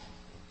law?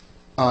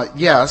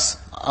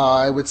 Yes,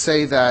 I would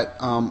say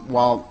that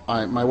while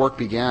my work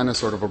began as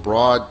sort of a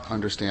broad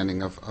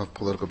understanding of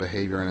political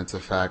behavior and its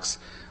effects,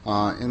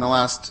 in the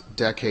last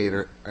decade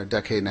or a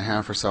decade and a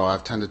half or so,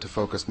 I've tended to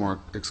focus more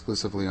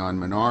exclusively on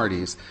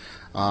minorities.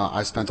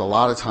 I spent a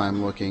lot of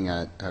time looking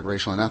at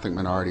racial and ethnic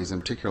minorities,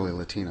 and particularly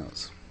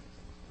Latinos.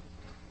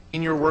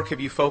 In your work, have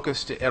you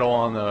focused at all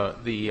on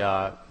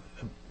the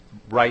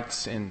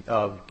rights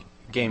of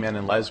gay men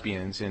and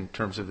lesbians in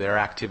terms of their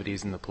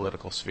activities in the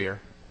political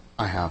sphere?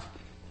 I have.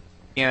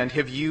 And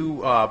have you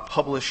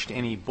published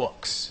any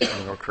books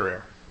in your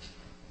career?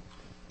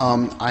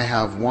 I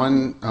have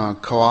one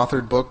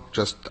co-authored book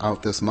just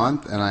out this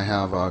month, and I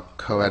have a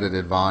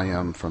co-edited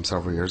volume from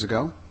several years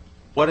ago.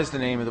 What is the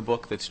name of the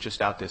book that's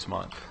just out this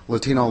month?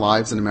 Latino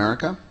Lives in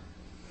America.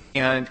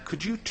 And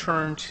could you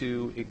turn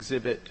to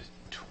Exhibit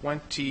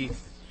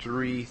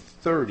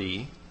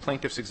 2330,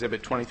 Plaintiff's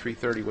Exhibit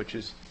 2330, which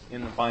is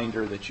in the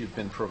binder that you've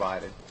been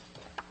provided.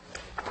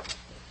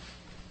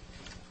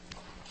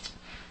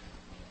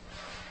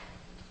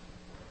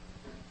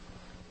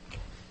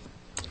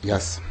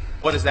 Yes.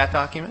 What is that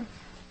document?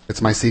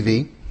 It's my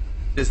CV.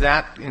 Does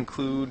that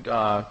include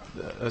a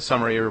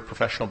summary of your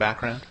professional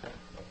background?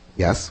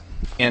 Yes.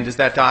 And does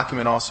that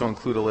document also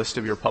include a list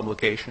of your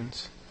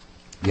publications?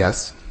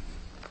 Yes.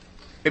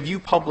 Have you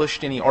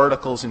published any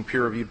articles in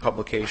peer-reviewed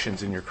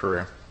publications in your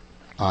career?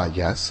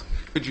 Yes.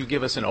 Could you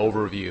give us an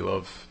overview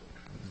of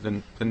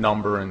the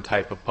number and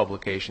type of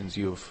publications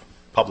you've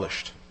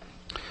published?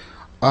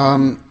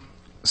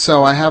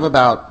 So I have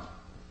about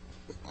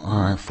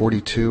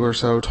 42 or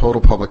so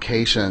total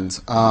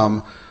publications.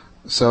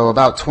 So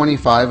about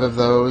 25 of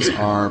those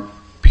are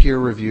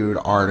peer-reviewed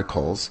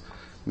articles,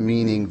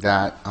 meaning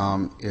that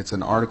it's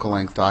an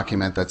article-length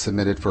document that's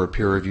submitted for a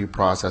peer review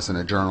process in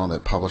a journal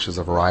that publishes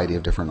a variety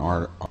of different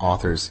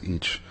authors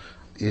each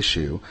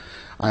issue.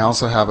 I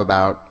also have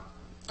about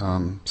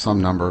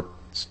some number,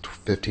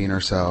 15 or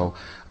so,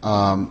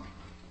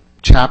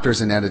 chapters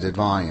in edited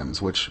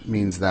volumes, which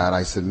means that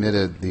I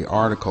submitted the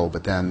article,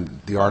 but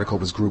then the article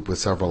was grouped with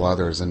several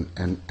others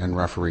and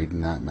refereed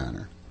in that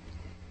manner.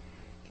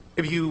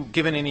 Have you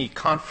given any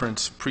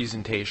conference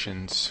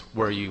presentations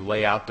where you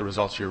lay out the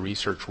results of your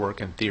research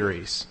work and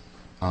theories?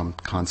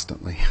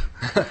 Constantly.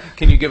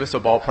 Can you give us a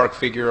ballpark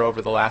figure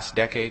over the last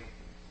decade?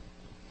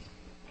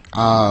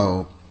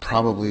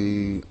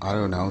 Probably, I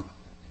don't know,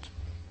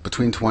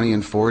 between 20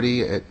 and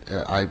 40.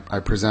 I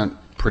present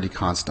pretty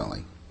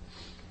constantly.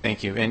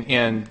 Thank you.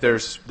 And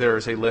there's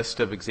a list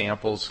of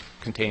examples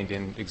contained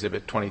in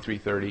Exhibit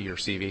 2330, your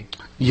CV?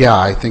 Yeah,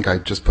 I think I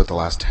just put the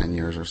last 10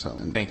 years or so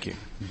in. Thank you.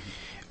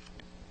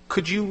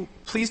 Could you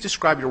please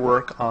describe your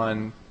work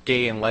on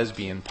gay and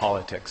lesbian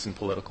politics and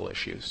political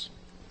issues?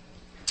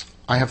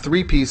 I have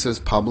 3 pieces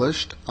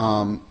published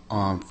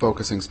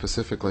focusing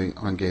specifically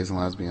on gays and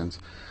lesbians.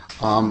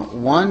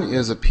 One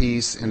is a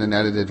piece in an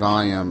edited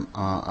volume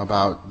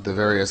about the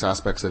various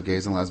aspects of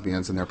gays and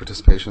lesbians and their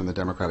participation in the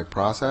democratic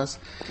process.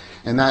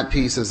 And that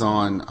piece is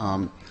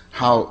on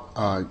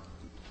how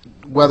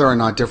whether or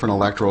not different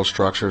electoral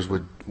structures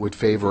would would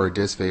favor or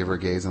disfavor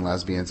gays and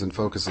lesbians and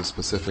focuses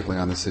specifically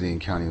on the city and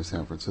county of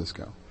San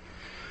Francisco.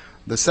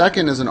 The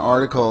second is an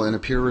article in a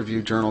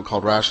peer-reviewed journal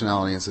called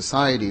Rationality and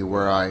Society,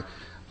 where I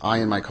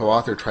and my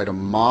co-author try to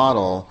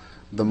model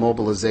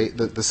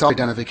the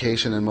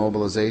self-identification and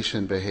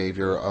mobilization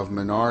behavior of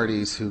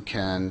minorities who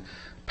can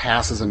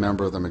pass as a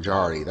member of the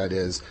majority. That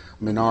is,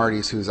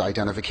 minorities whose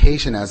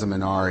identification as a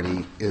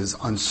minority is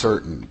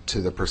uncertain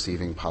to the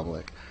perceiving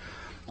public.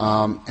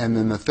 And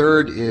then the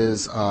third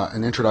is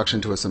an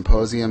introduction to a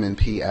symposium in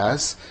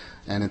PS,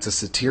 and it's a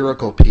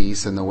satirical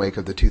piece in the wake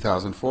of the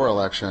 2004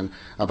 election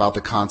about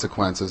the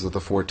consequences of the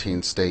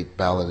 14 state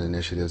ballot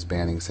initiatives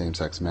banning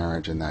same-sex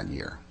marriage in that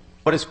year.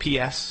 What is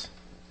PS?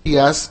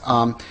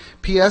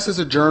 PS is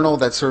a journal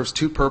that serves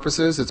two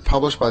purposes. It's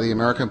published by the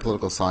American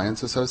Political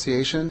Science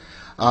Association.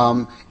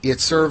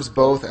 It serves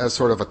both as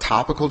sort of a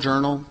topical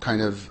journal,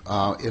 kind of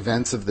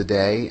events of the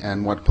day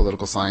and what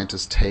political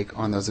scientists' take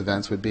on those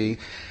events would be,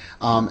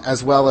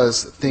 as well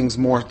as things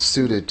more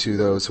suited to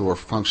those who are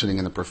functioning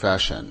in the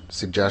profession,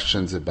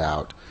 suggestions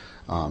about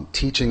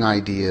teaching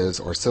ideas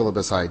or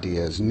syllabus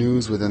ideas,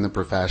 news within the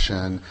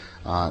profession.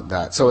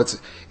 So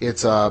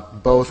it's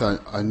both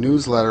a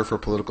newsletter for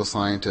political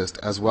scientists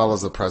as well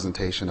as a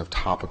presentation of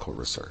topical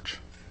research.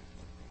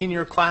 In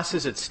your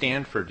classes at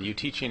Stanford, do you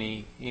teach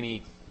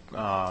any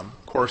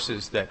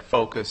courses that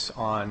focus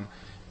on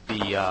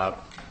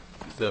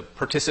the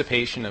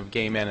participation of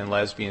gay men and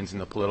lesbians in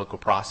the political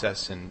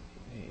process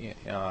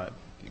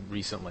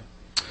recently?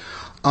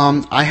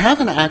 I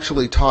haven't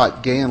actually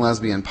taught gay and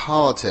lesbian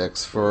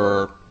politics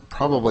for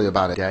probably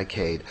about a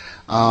decade.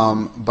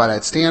 But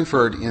at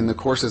Stanford, in the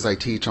courses I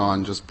teach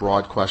on just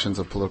broad questions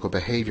of political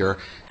behavior,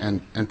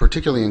 and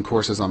particularly in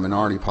courses on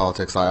minority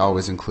politics, I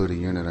always include a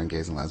unit on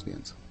gays and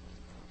lesbians.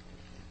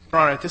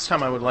 Your Honor, at this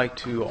time I would like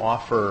to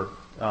offer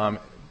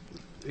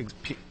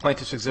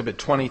Plaintiff's Exhibit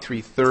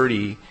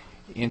 2330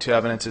 into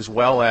evidence, as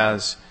well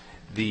as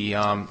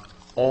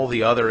all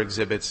the other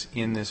exhibits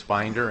in this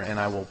binder, and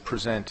I will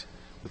present,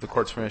 with the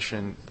Court's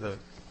permission, the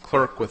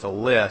clerk with a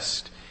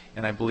list.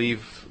 And I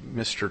believe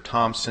Mr.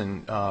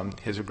 Thompson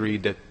has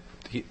agreed that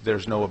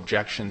there's no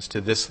objections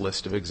to this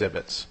list of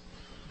exhibits.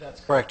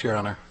 That's correct, Your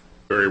Honor.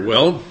 Very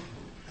well.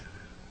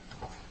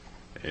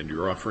 And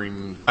you're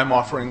offering? I'm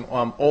offering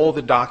all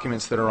the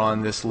documents that are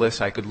on this list.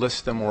 I could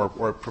list them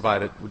or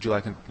provide it. Would you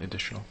like an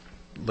additional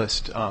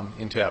list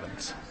into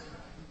evidence?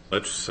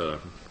 Let's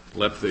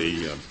let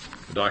the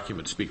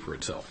document speak for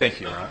itself.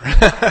 Thank you, Your Honor.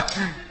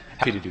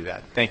 Happy to do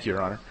that. Thank you,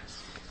 Your Honor.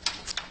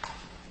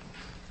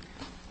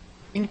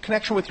 In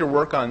connection with your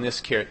work on this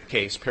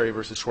case, Perry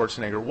versus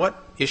Schwarzenegger,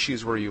 what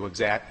issues were you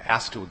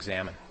asked to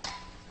examine?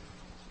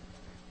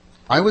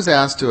 I was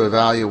asked to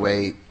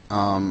evaluate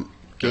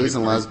gays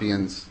and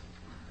lesbians.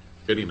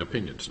 Getting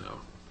opinions now.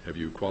 Have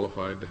you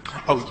qualified?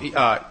 Oh,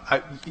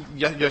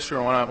 yes,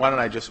 Your Honor. Why don't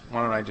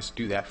I just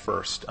do that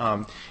first?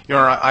 Your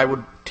Honor,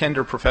 I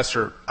tender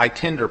Professor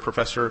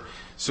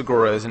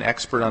Segura as an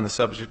expert on the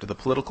subject of the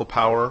political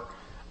power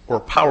or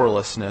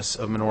powerlessness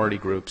of minority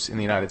groups in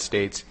the United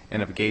States,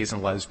 and of gays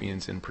and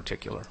lesbians in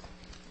particular.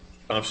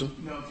 Thompson?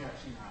 No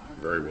objection, Your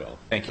Honor. Very well.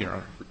 Thank you, Your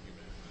Honor.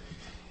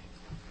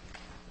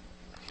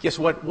 Yes,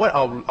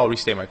 I'll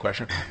restate my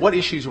question. What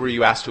issues were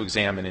you asked to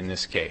examine in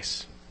this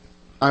case?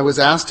 I was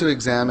asked to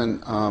examine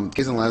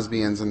gays and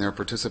lesbians and their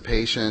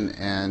participation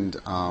and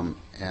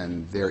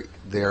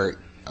their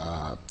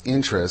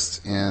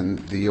interests in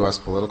the U.S.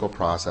 political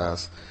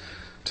process,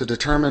 to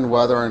determine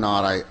whether or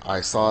not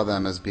I saw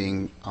them as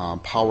being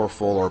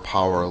powerful or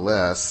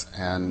powerless,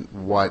 and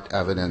what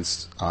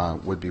evidence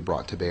would be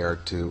brought to bear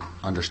to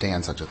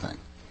understand such a thing.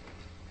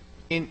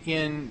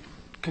 In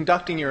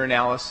conducting your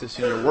analysis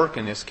and your work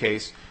in this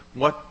case,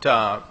 what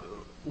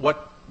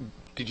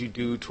did you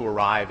do to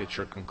arrive at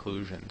your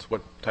conclusions?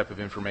 What type of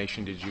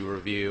information did you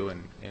review,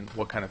 and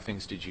what kind of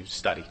things did you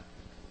study?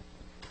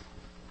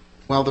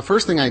 Well, the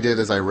first thing I did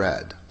is I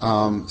read.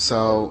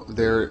 So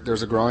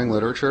there's a growing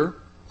literature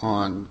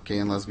on gay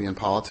and lesbian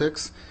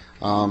politics,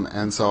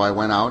 and so I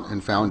went out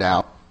and found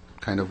out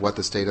kind of what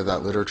the state of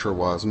that literature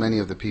was. Many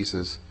of the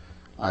pieces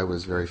I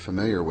was very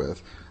familiar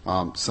with.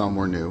 Some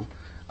were new.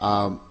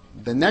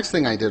 The next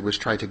thing I did was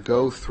try to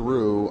go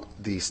through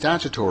the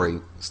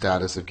statutory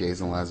status of gays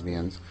and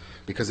lesbians,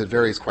 because it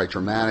varies quite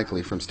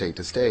dramatically from state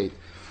to state,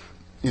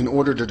 in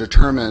order to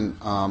determine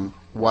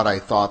what I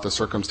thought the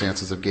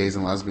circumstances of gays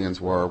and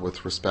lesbians were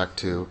with respect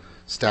to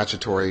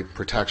statutory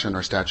protection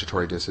or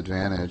statutory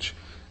disadvantage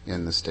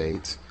in the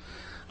states.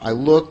 I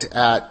looked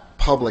at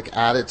public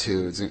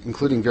attitudes,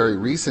 including very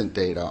recent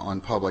data on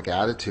public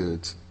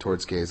attitudes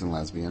towards gays and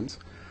lesbians.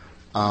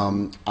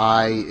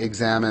 I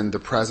examined the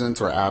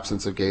presence or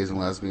absence of gays and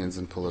lesbians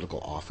in political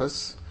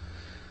office.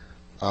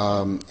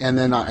 And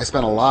then I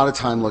spent a lot of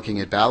time looking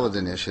at ballot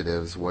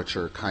initiatives, which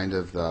are kind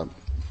of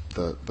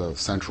the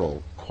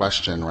central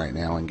question right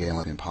now in gay and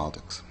lesbian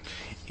politics.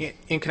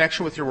 In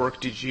connection with your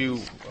work, did you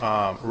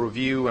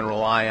review and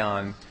rely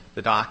on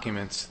the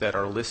documents that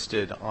are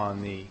listed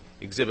on the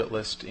exhibit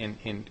list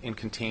and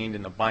contained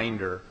in the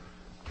binder,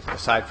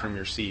 aside from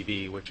your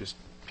CV, which is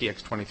PX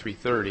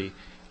 2330,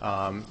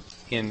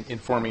 in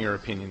forming your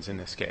opinions in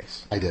this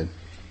case. I did.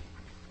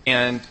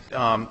 And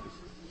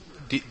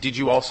did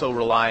you also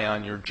rely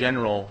on your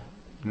general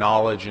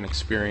knowledge and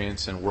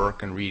experience and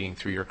work and reading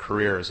through your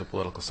career as a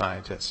political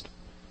scientist?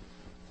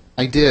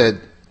 I did.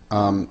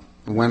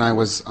 When I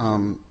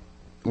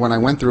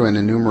went through and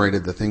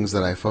enumerated the things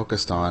that I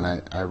focused on,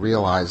 I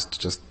realized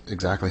just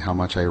exactly how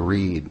much I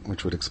read,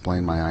 which would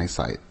explain my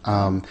eyesight.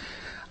 I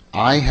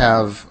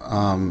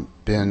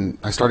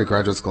started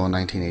graduate school in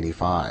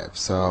 1985,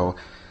 so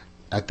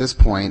at this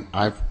point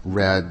I've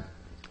read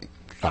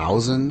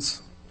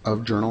thousands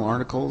of journal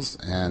articles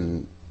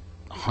and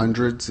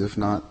hundreds, if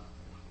not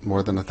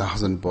more than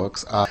 1,000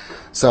 books.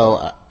 So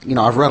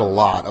I've read a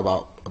lot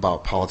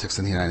about politics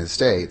in the United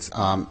States.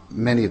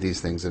 Many of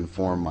these things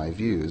inform my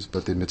views,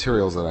 but the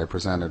materials that I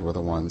presented were the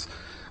ones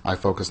I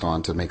focused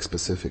on to make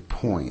specific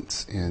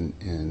points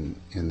in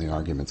the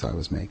arguments I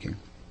was making.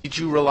 Did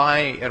you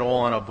rely at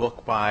all on a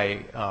book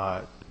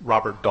by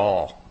Robert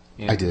Dahl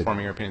in I did.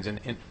 forming your opinions?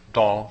 And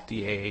Dahl,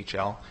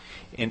 D-A-H-L.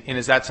 And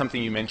is that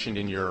something you mentioned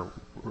in your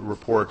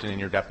report and in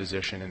your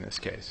deposition in this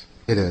case?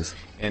 It is.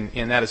 And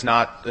that is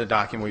not a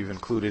document we've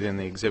included in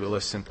the exhibit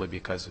list simply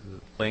because of the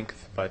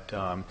length, but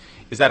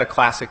is that a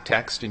classic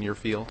text in your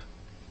field?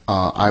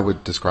 I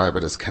would describe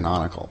it as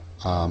canonical.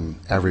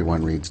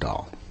 Everyone reads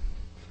Dahl.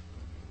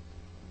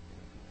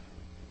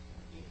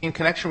 In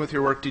connection with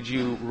your work, did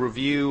you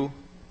review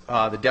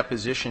the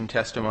deposition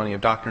testimony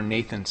of Dr.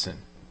 Nathanson?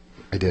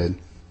 I did.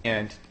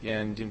 And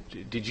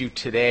did you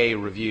today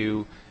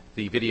review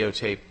the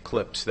videotape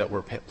clips that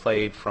were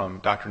played from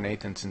Dr.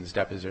 Nathanson's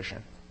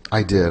deposition?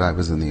 I did. I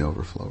was in the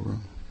overflow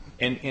room.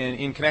 And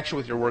in connection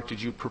with your work,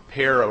 did you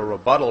prepare a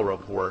rebuttal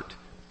report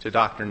to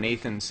Dr.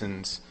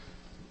 Nathanson's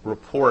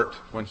report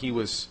when he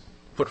was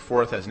put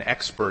forth as an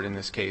expert in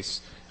this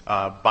case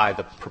by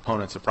the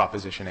proponents of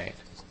Proposition 8?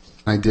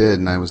 I did,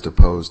 and I was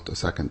deposed a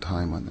second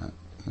time on that.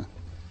 Yeah.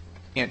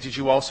 And did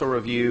you also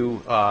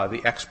review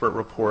the expert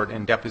report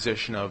and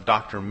deposition of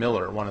Dr.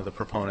 Miller, one of the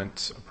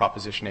proponents of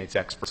Proposition 8's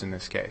experts in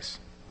this case?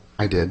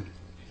 I did. Did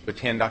you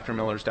attend Dr.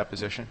 Miller's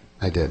deposition?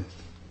 I did.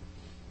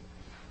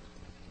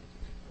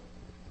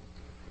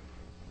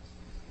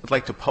 I'd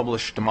like to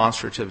publish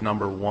demonstrative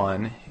number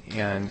 1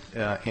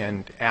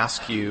 and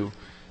ask you,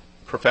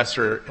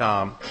 Professor,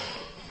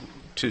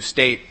 to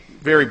state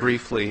very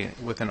briefly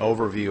with an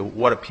overview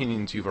what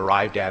opinions you've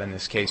arrived at in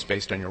this case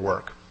based on your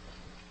work.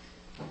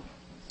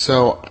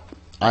 So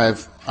I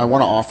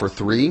want to offer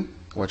 3,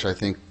 which I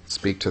think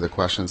speak to the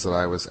questions that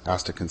I was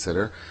asked to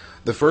consider.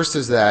 The first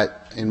is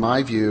that, in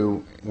my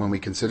view, when we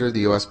consider the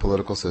U.S.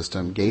 political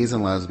system, gays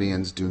and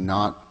lesbians do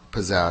not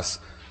possess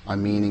a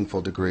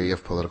meaningful degree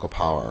of political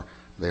power.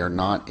 They are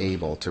not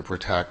able to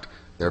protect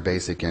their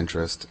basic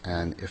interest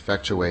and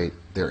effectuate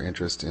their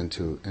interest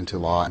into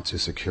law and to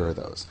secure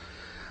those.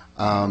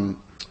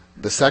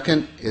 The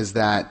second is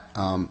that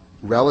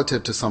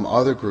relative to some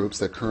other groups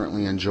that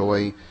currently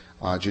enjoy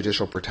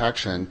judicial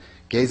protection,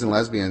 gays and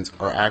lesbians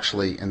are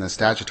actually, in the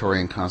statutory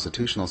and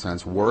constitutional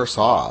sense, worse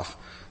off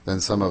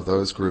than some of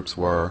those groups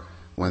were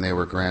when they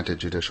were granted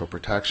judicial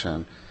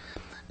protection.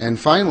 And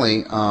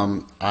finally,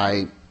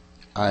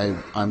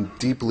 I'm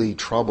deeply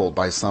troubled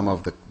by some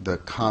of the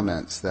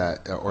comments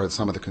that, or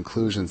some of the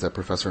conclusions that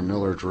Professor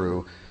Miller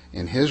drew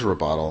in his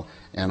rebuttal,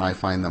 and I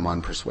find them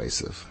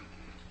unpersuasive.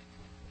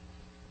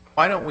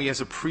 Why don't we,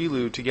 as a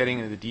prelude to getting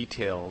into the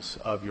details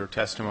of your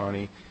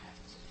testimony,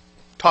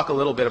 talk a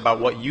little bit about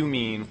what you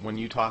mean when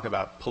you talk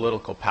about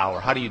political power.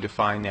 How do you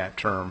define that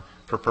term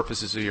for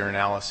purposes of your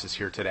analysis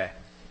here today?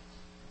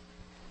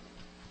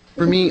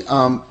 For me,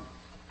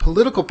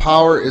 political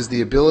power is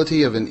the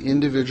ability of an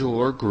individual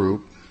or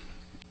group,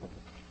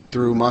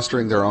 through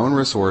mustering their own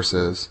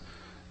resources,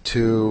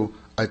 to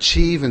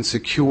achieve and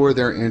secure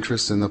their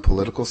interests in the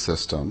political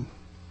system,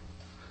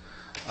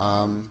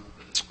 and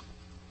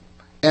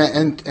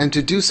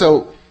to do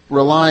so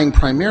relying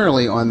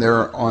primarily on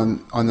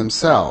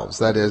themselves.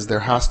 That is,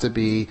 there has to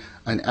be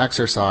an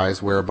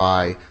exercise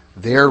whereby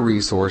their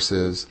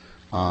resources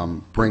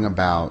bring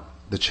about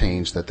the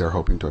change that they're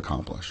hoping to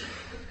accomplish.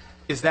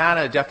 Is that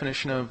a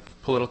definition of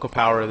political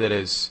power that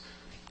is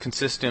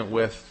consistent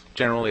with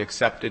generally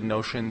accepted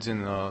notions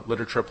in the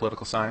literature of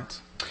political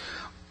science?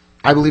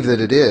 I believe that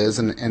it is,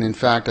 and in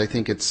fact I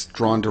think it's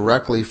drawn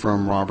directly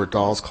from Robert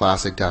Dahl's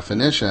classic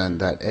definition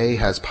that A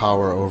has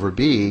power over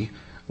B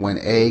when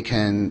A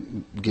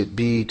can get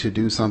B to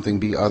do something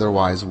B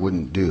otherwise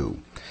wouldn't do.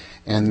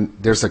 And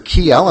there's a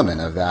key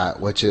element of that,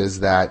 which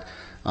is that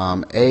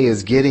A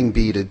is getting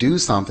B to do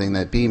something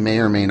that B may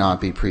or may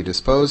not be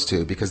predisposed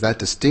to, because that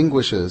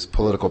distinguishes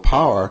political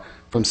power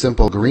from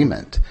simple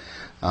agreement.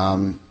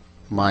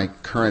 My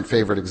current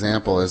favorite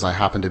example is I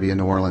happen to be a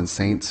New Orleans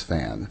Saints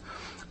fan.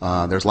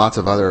 There's lots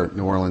of other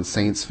New Orleans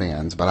Saints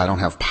fans, but I don't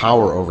have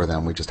power over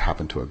them. We just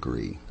happen to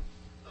agree.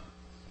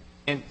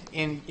 And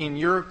in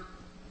your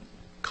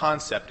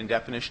concept and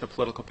definition of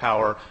political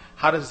power,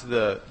 how does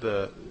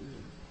the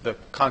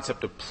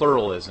concept of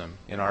pluralism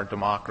in our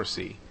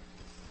democracy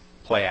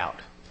play out?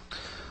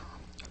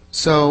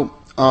 So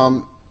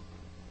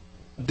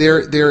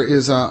There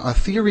is a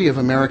theory of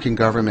American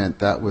government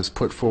that was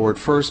put forward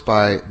first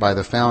by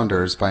the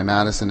founders, by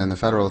Madison and the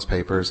Federalist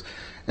Papers,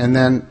 and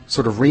then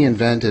sort of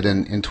reinvented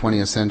in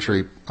 20th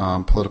century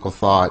political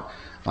thought,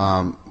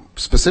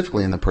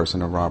 specifically in the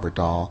person of Robert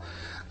Dahl,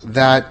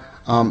 that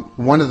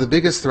one of the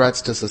biggest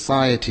threats to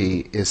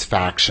society is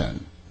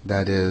faction.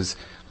 That is,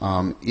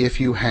 if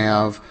you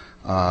have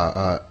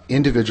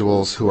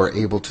individuals who are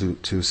able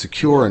to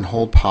secure and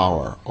hold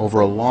power over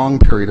a long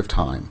period of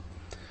time,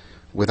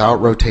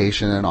 without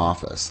rotation in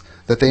office,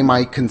 that they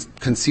might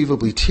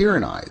conceivably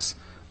tyrannize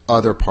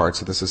other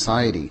parts of the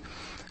society.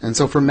 And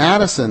so for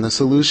Madison, the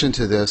solution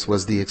to this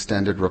was the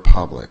extended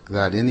republic,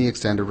 that in the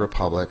extended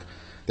republic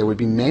there would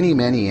be many,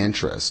 many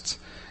interests,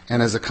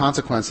 and as a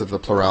consequence of the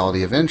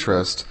plurality of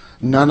interests,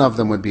 none of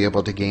them would be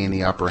able to gain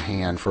the upper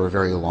hand for a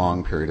very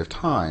long period of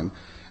time,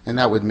 and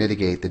that would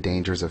mitigate the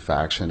dangers of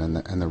faction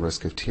and the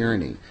risk of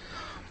tyranny.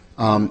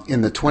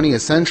 In the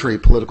 20th century,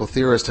 political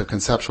theorists have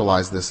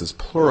conceptualized this as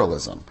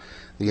pluralism,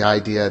 the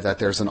idea that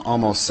there's an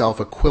almost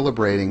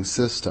self-equilibrating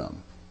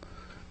system.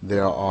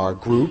 There are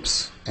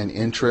groups and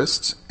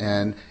interests,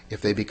 and if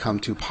they become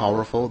too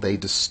powerful, they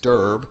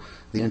disturb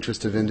the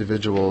interest of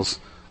individuals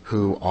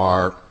who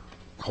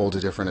hold a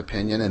different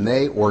opinion, and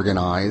they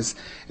organize.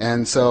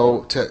 And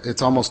so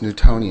it's almost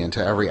Newtonian.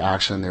 To every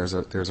action, there's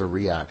a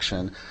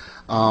reaction.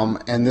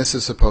 And this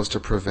is supposed to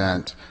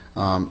prevent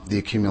the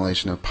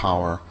accumulation of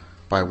power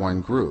by one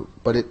group.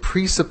 But it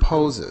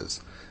presupposes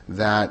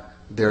that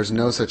there's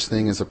no such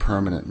thing as a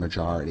permanent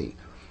majority.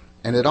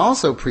 And it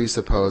also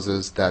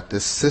presupposes that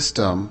this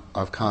system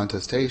of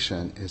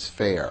contestation is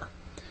fair.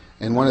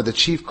 And one of the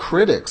chief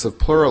critics of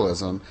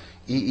pluralism,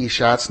 E.E.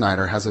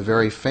 Schatzsnyder, has a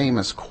very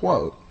famous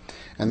quote.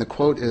 And the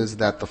quote is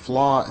that the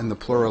flaw in the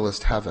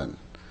pluralist heaven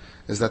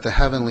is that the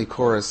heavenly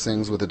chorus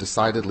sings with a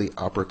decidedly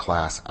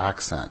upper-class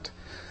accent.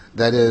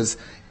 That is,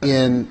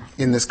 in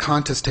this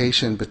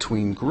contestation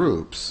between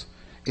groups,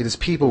 it is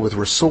people with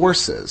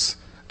resources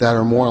that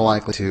are more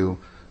likely to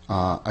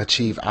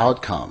achieve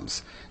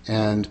outcomes.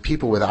 And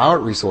people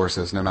without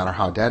resources, no matter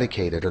how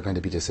dedicated, are going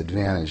to be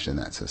disadvantaged in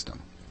that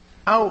system.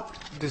 How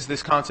does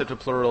this concept of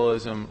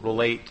pluralism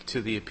relate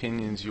to the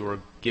opinions you are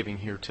giving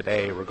here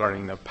today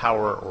regarding the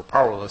power or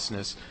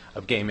powerlessness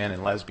of gay men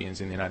and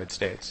lesbians in the United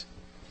States?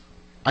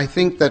 I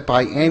think that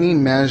by any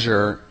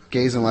measure,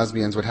 gays and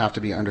lesbians would have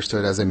to be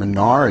understood as a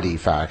minority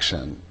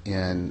faction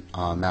in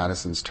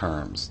Madison's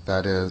terms.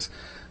 That is,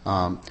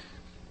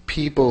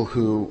 people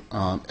who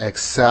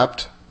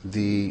accept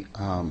the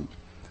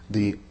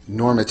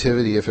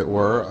normativity, if it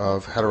were,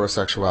 of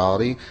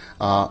heterosexuality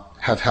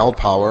have held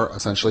power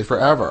essentially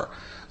forever.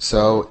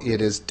 So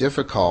it is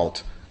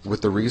difficult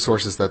with the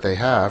resources that they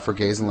have for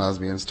gays and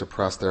lesbians to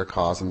press their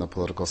cause in the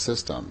political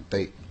system.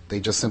 They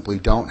just simply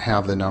don't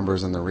have the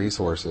numbers and the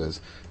resources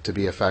to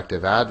be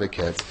effective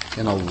advocates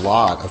in a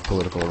lot of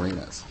political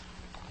arenas.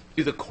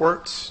 Do the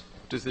courts,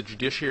 does the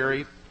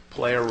judiciary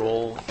play a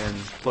role in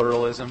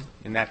pluralism,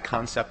 in that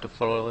concept of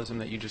pluralism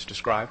that you just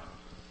described?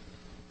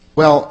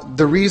 Well,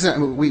 the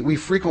reason we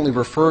frequently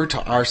refer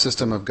to our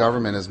system of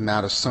government as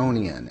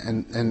Madisonian,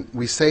 and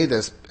we say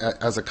this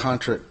as a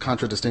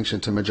contradistinction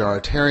to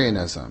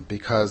majoritarianism,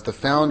 because the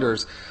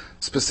founders,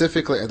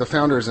 specifically the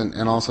founders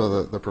and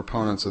also the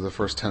proponents of the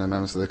first 10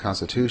 amendments of the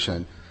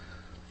Constitution,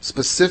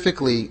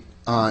 specifically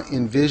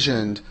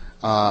envisioned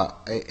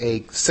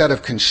a set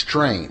of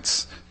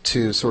constraints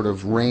to sort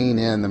of rein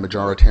in the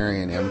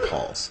majoritarian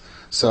impulse.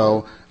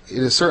 So it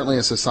is certainly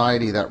a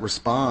society that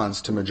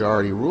responds to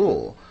majority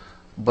rule,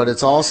 but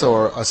it's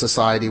also a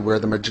society where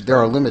there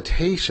are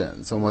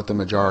limitations on what the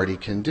majority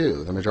can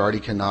do. The majority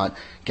cannot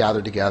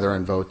gather together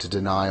and vote to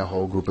deny a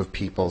whole group of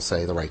people,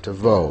 say, the right to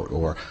vote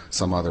or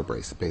some other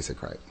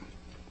basic right.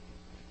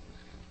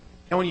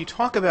 Now, when you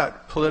talk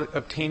about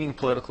obtaining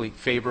politically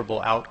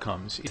favorable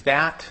outcomes, is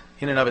that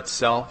in and of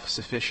itself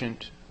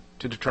sufficient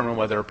to determine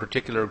whether a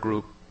particular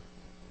group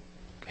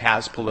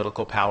has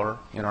political power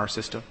in our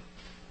system?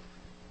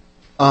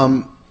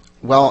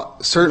 Well,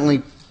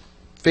 certainly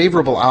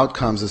favorable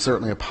outcomes is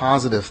certainly a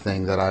positive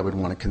thing that I would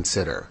want to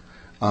consider.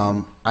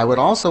 I would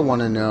also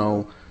want to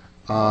know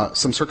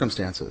some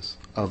circumstances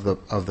of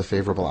the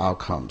favorable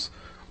outcomes.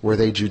 Were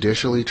they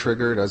judicially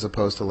triggered as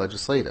opposed to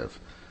legislative?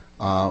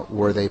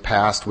 Were they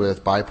passed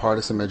with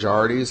bipartisan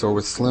majorities or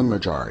with slim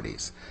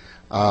majorities?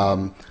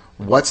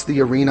 What's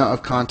the arena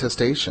of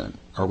contestation?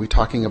 Are we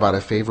talking about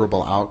a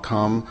favorable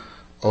outcome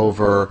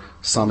over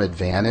some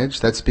advantage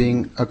that's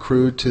being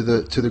accrued to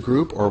the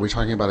group, or are we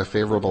talking about a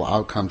favorable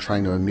outcome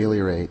trying to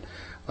ameliorate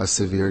a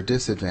severe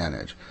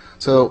disadvantage?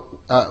 So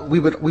we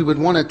would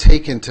want to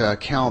take into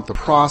account the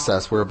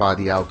process whereby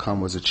the outcome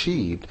was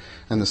achieved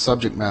and the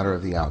subject matter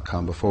of the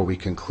outcome before we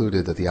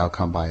concluded that the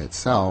outcome by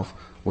itself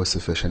was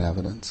sufficient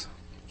evidence.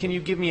 Can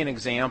you give me an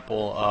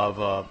example of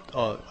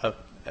a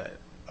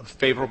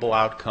favorable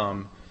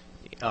outcome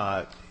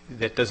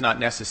that does not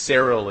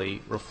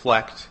necessarily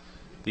reflect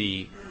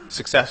the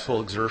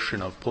successful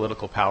exertion of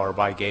political power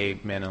by gay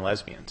men and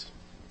lesbians?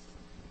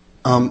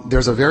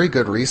 There's a very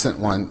good recent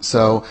one.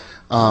 So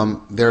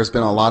there's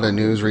been a lot of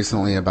news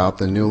recently about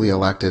the newly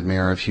elected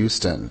mayor of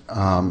Houston,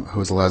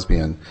 who's a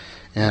lesbian,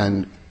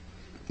 and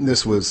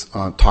this was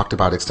talked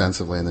about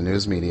extensively in the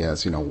news media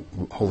as, you know,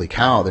 holy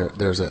cow,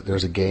 there's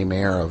a gay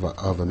mayor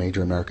of a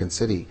major American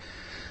city.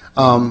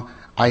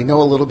 I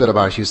know a little bit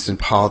about Houston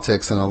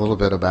politics and a little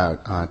bit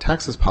about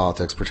Texas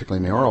politics,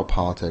 particularly mayoral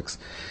politics,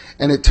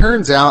 and it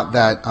turns out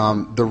that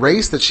the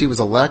race that she was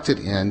elected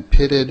in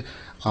pitted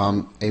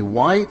a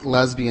white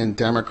lesbian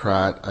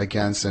Democrat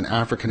against an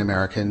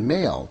African-American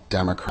male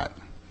Democrat.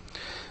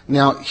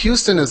 Now,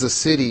 Houston is a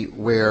city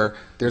where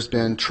there's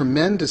been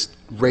tremendous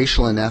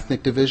racial and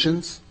ethnic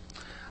divisions.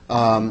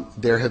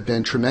 There have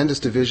been tremendous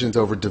divisions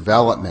over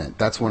development.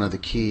 That's one of the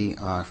key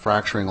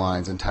fracturing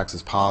lines in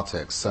Texas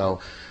politics. So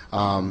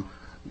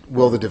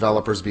will the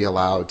developers be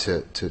allowed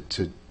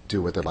to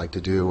do what they'd like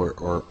to do,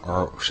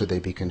 or should they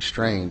be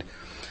constrained?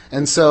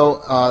 And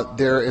so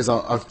there is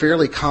a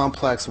fairly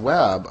complex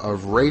web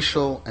of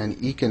racial and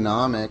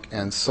economic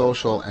and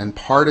social and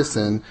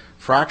partisan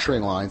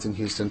fracturing lines in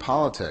Houston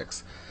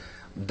politics.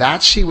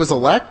 That she was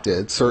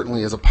elected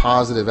certainly is a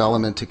positive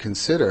element to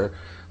consider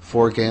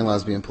for gay and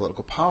lesbian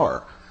political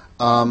power.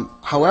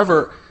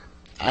 However,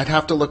 I'd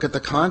have to look at the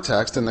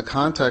context, and the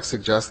context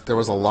suggests there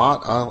was a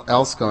lot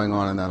else going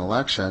on in that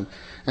election.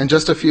 And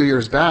just a few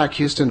years back,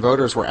 Houston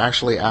voters were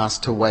actually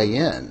asked to weigh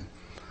in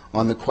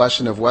on the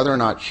question of whether or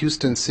not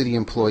Houston city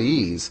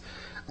employees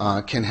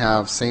can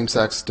have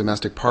same-sex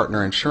domestic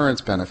partner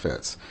insurance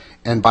benefits.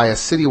 And by a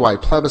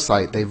citywide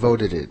plebiscite, they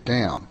voted it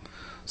down.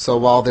 So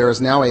while there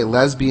is now a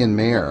lesbian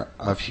mayor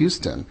of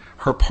Houston,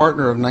 her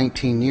partner of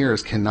 19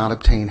 years cannot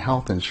obtain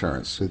health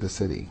insurance through the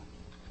city.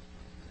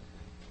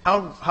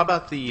 How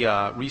about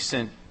the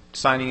recent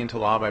signing into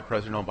law by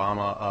President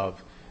Obama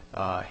of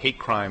hate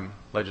crime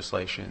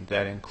legislation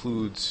that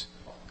includes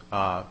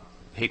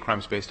hate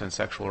crimes based on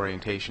sexual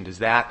orientation?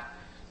 Does it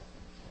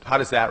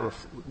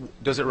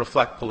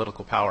reflect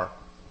political power?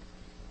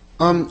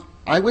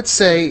 I would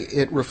say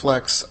it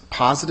reflects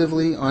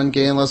positively on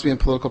gay and lesbian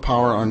political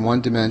power on one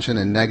dimension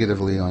and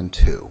negatively on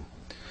two.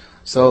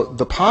 So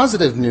the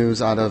positive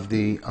news out of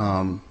the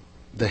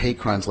hate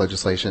crimes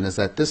legislation is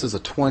that this is a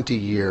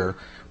 20-year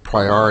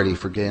priority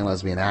for gay and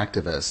lesbian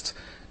activists,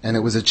 and it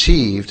was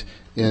achieved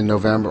in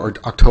November or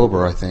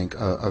October, I think,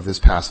 of this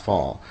past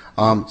fall.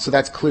 So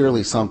that's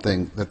clearly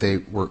something that they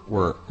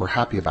were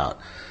happy about.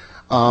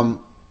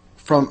 From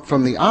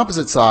the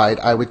opposite side,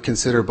 I would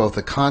consider both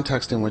the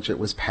context in which it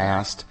was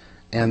passed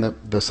and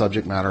the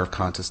subject matter of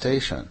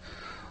contestation.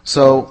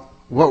 So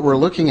what we're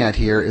looking at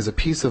here is a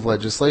piece of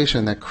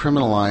legislation that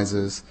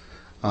criminalizes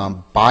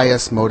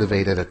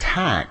bias-motivated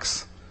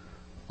attacks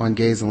on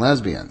gays and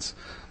lesbians.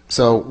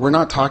 So we're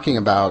not talking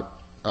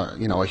about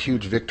a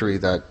huge victory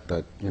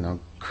that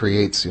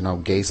creates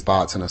gay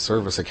spots in a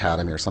service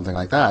academy or something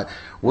like that.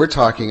 We're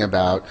talking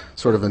about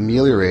sort of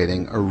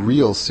ameliorating a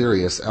real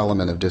serious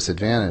element of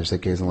disadvantage that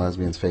gays and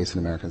lesbians face in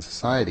American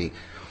society.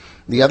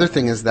 The other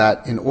thing is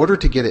that in order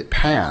to get it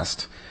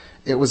passed,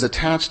 it was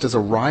attached as a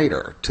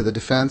rider to the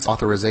Defense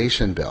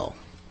Authorization Bill.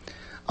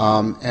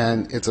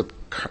 And it's a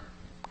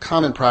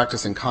common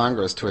practice in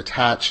Congress to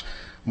attach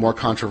more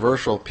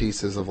controversial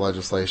pieces of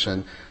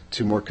legislation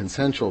to more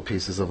consensual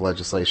pieces of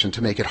legislation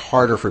to make it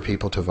harder for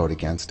people to vote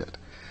against it.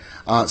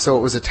 So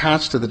it was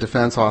attached to the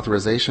Defense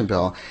Authorization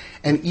Bill,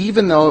 and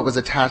even though it was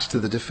attached to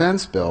the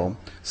Defense Bill,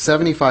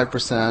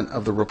 75%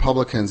 of the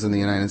Republicans in the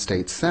United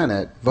States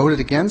Senate voted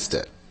against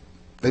it.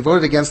 They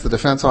voted against the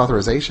Defense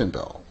Authorization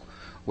Bill,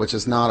 which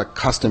is not a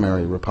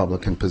customary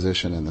Republican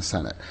position in the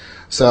Senate.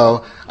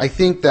 So I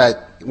think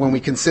that when we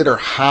consider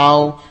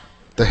how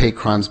the hate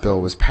crimes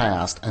bill was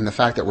passed and the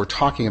fact that we're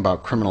talking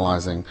about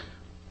criminalizing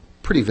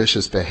pretty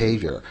vicious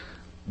behavior,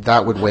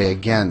 that would weigh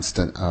against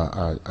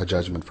a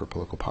judgment for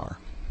political power.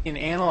 In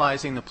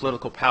analyzing the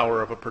political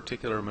power of a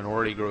particular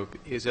minority group,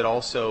 is it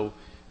also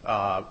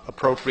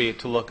appropriate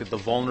to look at the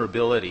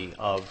vulnerability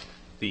of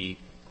the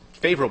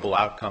favorable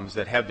outcomes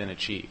that have been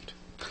achieved?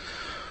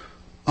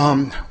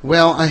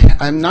 Well,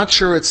 I'm not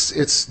sure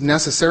it's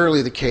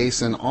necessarily the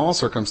case in all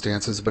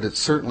circumstances, but it's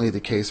certainly the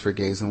case for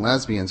gays and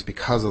lesbians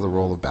because of the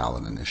role of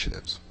ballot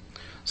initiatives.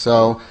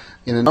 So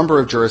in a number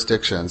of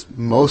jurisdictions,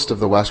 most of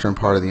the western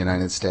part of the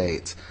United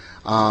States,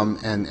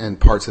 and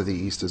parts of the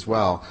east as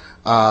well,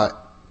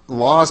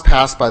 laws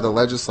passed by the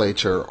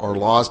legislature or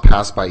laws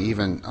passed by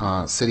even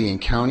city and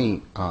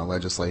county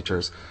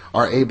legislatures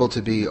are able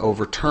to be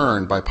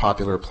overturned by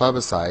popular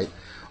plebiscite,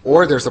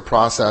 or there's a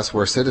process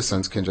where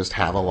citizens can just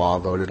have a law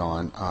voted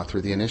on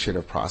through the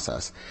initiative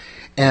process.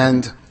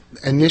 And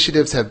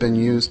initiatives have been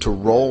used to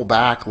roll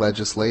back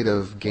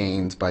legislative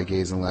gains by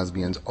gays and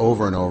lesbians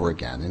over and over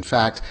again. In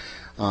fact,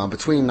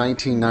 between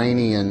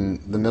 1990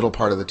 and the middle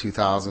part of the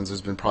 2000s, there's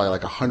been probably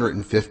like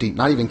 150,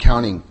 not even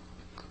counting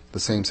the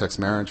same-sex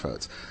marriage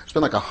votes. There's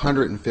been like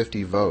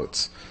 150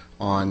 votes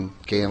on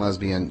gay and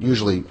lesbian,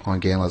 usually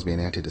on gay and lesbian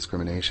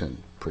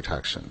anti-discrimination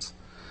protections.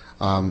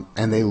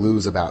 And they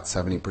lose about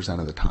 70%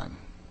 of the time.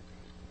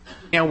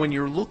 Now, when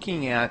you're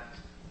looking at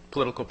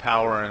political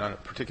power and on a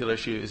particular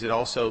issue, is it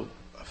also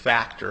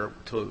factor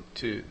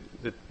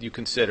that you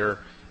consider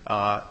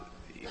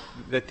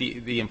that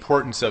the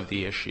importance of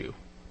the issue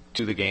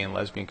to the gay and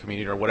lesbian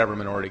community or whatever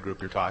minority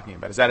group you're talking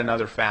about? Is that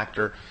another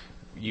factor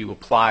you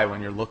apply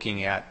when you're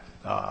looking at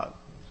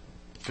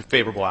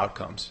favorable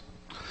outcomes?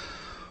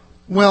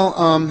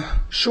 Well,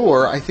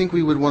 sure. I think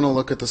we would want to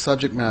look at the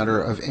subject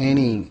matter of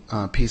any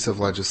piece of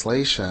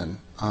legislation.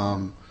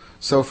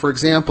 So, for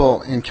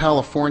example, in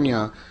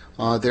California,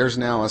 there's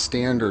now a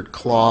standard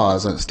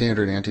clause, a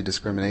standard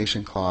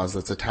anti-discrimination clause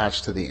that's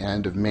attached to the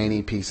end of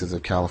many pieces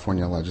of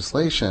California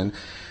legislation.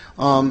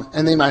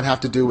 And they might have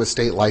to do with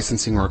state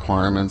licensing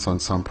requirements on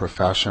some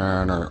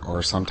profession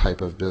or some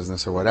type of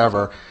business or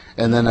whatever.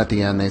 And then at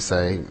the end they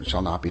say, it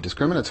shall not be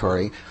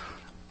discriminatory.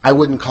 I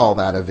wouldn't call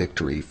that a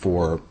victory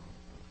for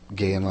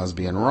gay and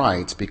lesbian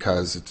rights,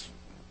 because it's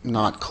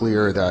not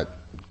clear that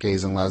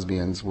gays and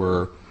lesbians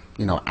were,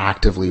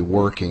 actively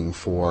working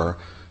for,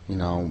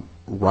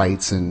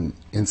 rights in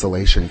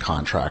insulation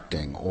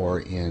contracting or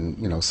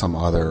in, some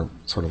other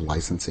sort of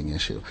licensing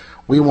issue.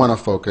 We want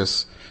to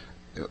focus,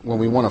 when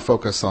we want to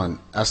focus on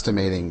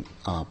estimating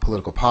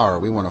political power,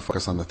 we want to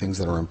focus on the things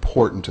that are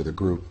important to the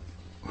group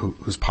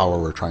whose power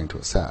we're trying to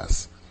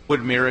assess.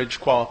 Would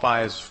marriage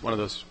qualify as one of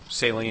those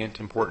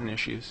salient, important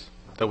issues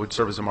that would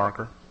serve as a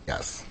marker?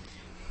 Yes.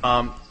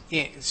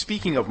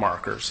 Speaking of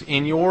markers,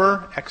 in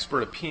your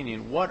expert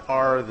opinion, what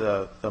are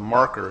the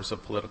markers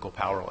of political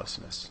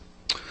powerlessness?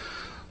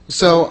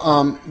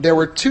 So there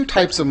were two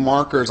types of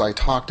markers I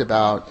talked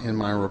about in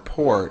my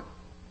report.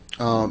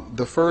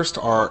 The first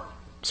are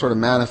sort of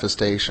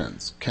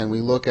manifestations. Can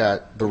we look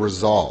at the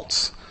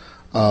results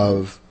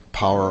of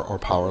power or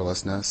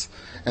powerlessness?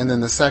 And then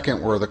the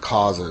second were the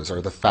causes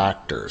or the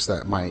factors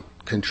that might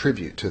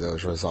contribute to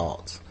those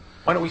results.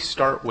 Why don't we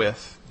start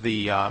with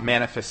the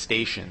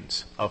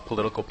manifestations of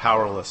political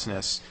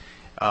powerlessness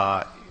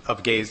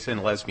of gays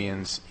and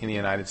lesbians in the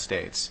United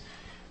States.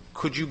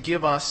 Could you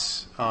give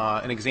us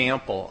an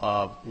example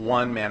of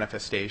one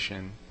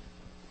manifestation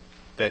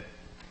that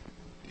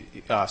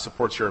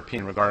supports your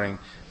opinion regarding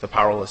the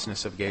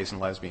powerlessness of gays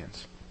and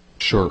lesbians?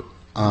 Sure.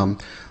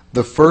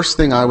 The first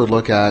thing I would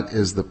look at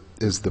is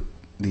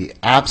the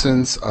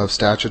absence of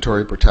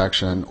statutory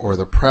protection or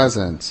the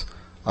presence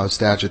of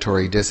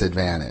statutory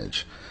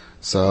disadvantage.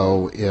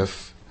 So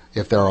if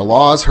there are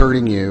laws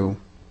hurting you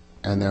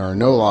and there are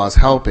no laws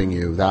helping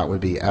you, that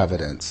would be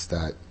evidence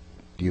that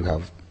you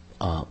have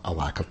a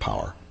lack of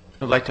power.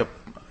 I'd like to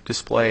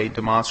display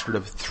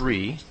demonstrative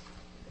 3,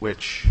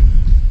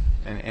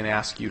 and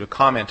ask you to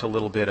comment a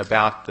little bit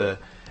about the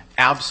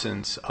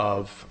absence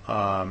of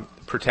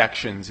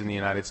protections in the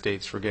United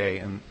States for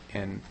gays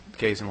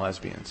and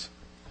lesbians.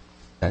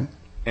 Okay.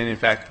 And in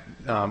fact,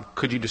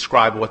 could you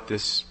describe what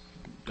this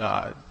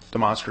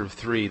demonstrative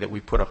 3 that we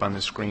put up on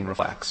the screen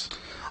reflects?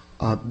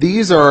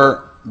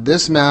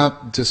 This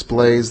map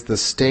displays the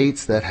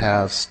states that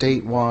have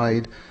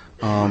statewide,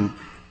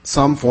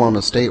 some form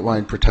of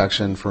statewide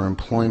protection for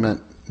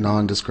employment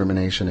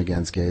non-discrimination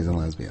against gays and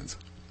lesbians.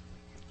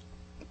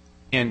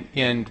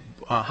 And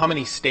how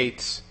many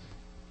states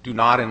do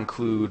not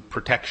include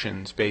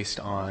protections based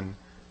on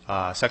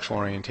sexual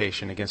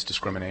orientation against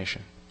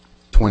discrimination?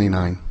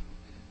 29.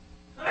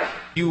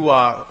 You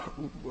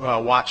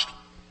watched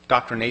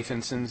Dr.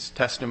 Nathanson's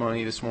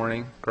testimony this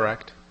morning,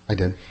 correct? I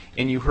did.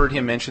 And you heard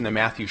him mention the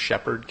Matthew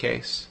Shepard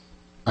case?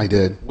 I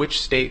did.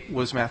 Which state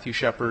was Matthew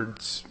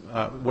Shepard's,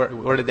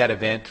 where did that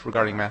event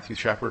regarding Matthew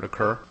Shepard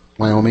occur?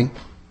 Wyoming.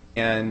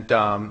 And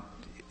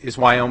is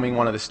Wyoming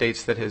one of the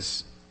states that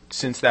has,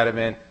 since that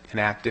event,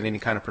 enacted any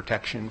kind of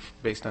protection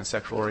based on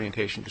sexual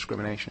orientation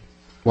discrimination?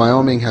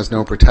 Wyoming has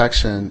no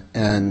protection,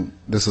 and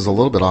this is a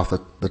little bit off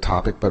the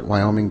topic, but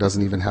Wyoming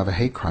doesn't even have a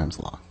hate crimes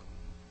law.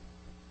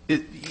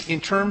 In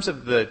terms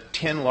of the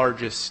 10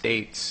 largest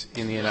states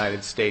in the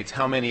United States,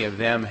 how many of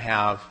them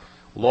have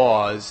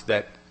laws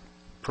that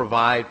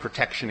provide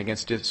protection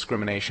against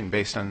discrimination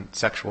based on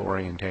sexual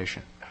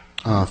orientation?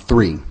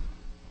 3.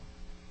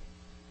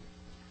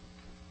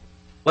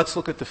 Let's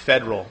look at the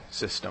federal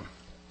system.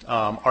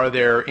 Are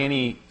there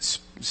any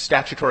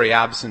statutory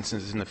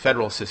absences in the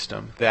federal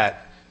system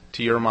that,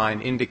 to your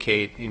mind,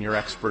 indicate, in your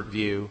expert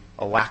view,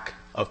 a lack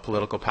of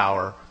political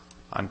power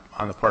on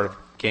the part of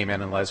gay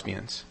men and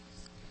lesbians?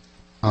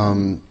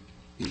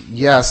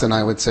 Yes, and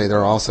I would say there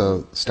are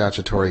also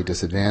statutory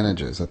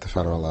disadvantages at the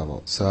federal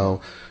level. So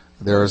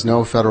there is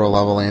no federal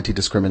level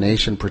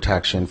anti-discrimination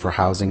protection for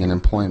housing and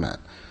employment.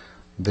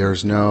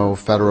 There's no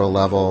federal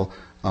level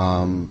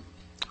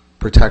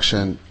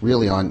protection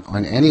really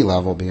on any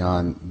level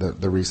beyond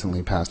the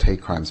recently passed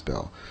hate crimes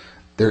bill.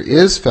 There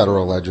is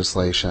federal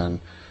legislation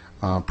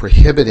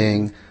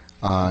prohibiting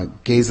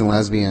gays and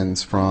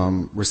lesbians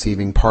from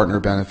receiving partner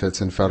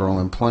benefits in federal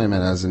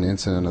employment as an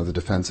incident of the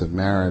Defense of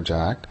Marriage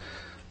Act.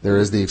 There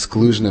is the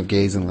exclusion of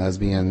gays and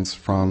lesbians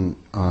from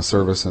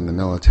service in the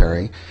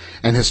military.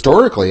 And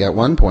historically, at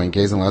one point,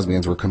 gays and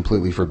lesbians were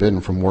completely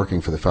forbidden from working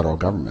for the federal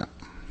government.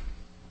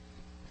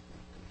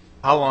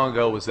 How long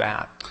ago was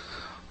that?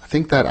 I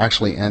think that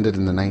actually ended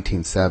in the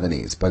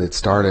 1970s, but it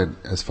started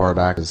as far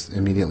back as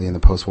immediately in the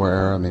post-war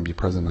era, maybe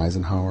President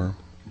Eisenhower.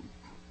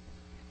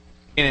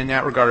 And in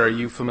that regard, are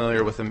you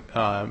familiar with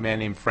a man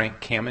named Frank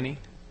Kameny?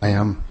 I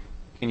am.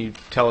 Can you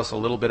tell us a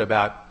little bit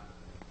about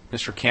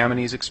Mr.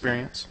 Kameny's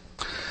experience?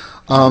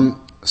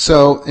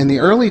 So in the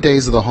early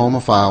days of the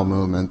homophile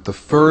movement, the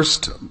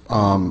first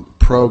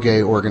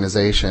pro-gay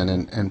organization,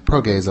 and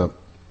pro-gay is a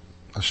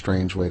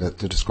strange way to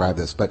describe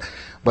this,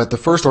 but the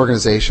first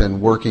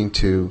organization working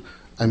to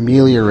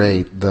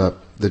ameliorate the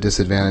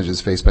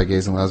disadvantages faced by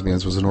gays and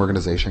lesbians was an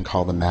organization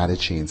called the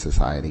Mattachine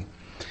Society.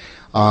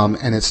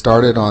 And it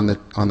started on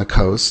the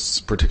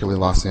coasts, particularly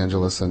Los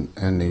Angeles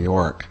and New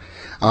York.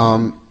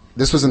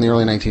 This was in the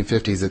early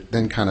 1950s. It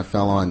then kind of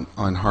fell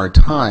on hard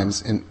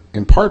times,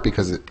 in part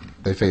because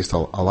they faced a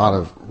lot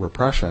of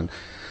repression.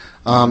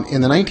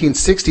 In the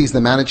 1960s, the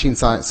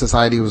Mattachine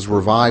Society was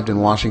revived in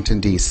Washington,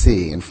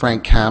 D.C., and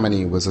Frank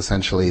Kameny was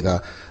essentially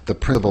the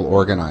principal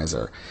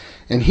organizer.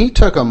 And he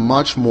took a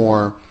much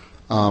more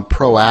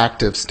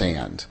proactive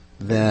stand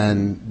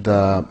than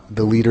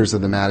the leaders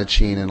of the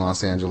Mattachine in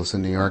Los Angeles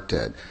and New York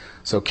did.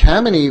 So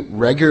Kameny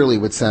regularly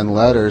would send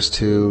letters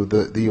to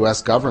the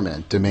U.S.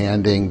 government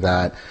demanding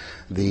that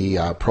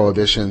the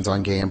prohibitions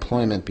on gay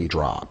employment be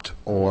dropped,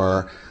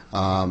 or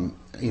asking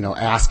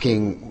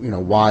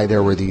why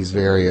there were these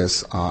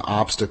various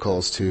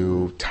obstacles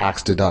to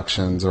tax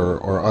deductions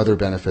or other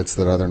benefits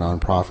that other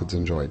nonprofits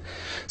enjoyed.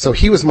 So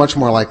he was much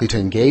more likely to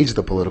engage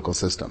the political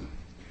system.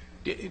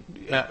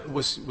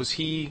 Was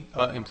he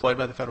employed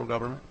by the federal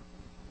government?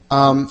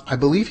 I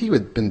believe he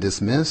had been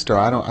dismissed, or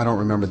I don't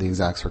remember the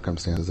exact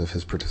circumstances of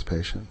his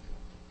participation.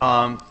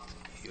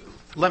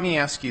 Let me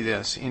ask you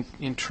this: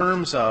 in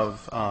terms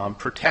of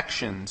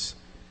protections,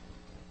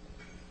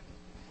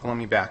 let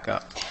me back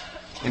up.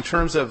 In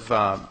terms of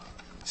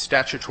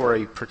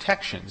statutory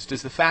protections,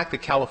 does the fact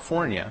that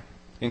California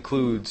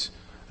includes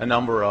a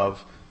number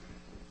of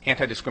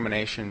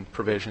anti-discrimination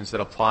provisions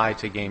that apply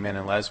to gay men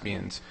and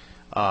lesbians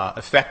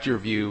affect your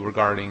view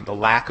regarding the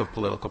lack of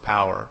political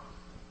power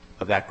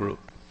of that group?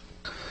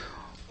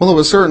 Well, it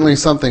was certainly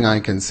something I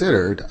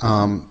considered.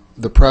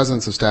 The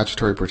presence of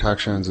statutory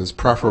protections is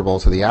preferable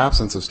to the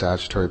absence of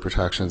statutory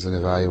protections in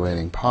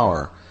evaluating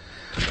power.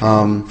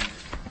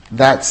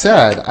 That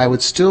said, I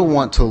would still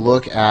want to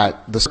look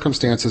at the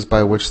circumstances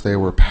by which they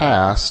were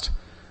passed,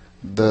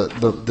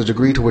 the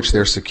degree to which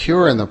they're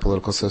secure in the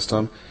political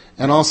system,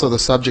 and also the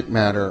subject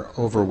matter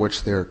over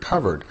which they're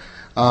covered.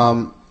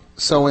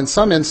 So in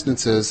some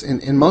instances,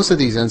 in most of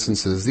these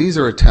instances, these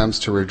are attempts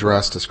to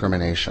redress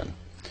discrimination.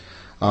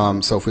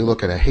 So if we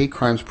look at a hate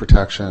crimes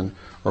protection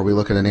or we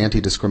look at an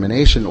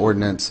anti-discrimination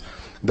ordinance,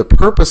 the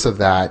purpose of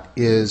that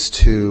is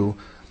to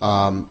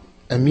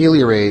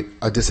ameliorate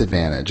a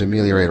disadvantage,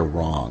 ameliorate a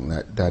wrong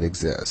that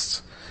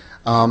exists.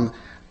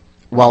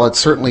 While it's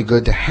certainly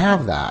good to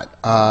have that,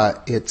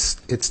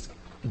 it's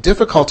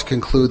difficult to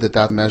conclude that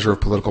that's a measure of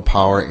political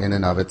power in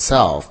and of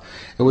itself.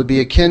 It would be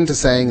akin to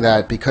saying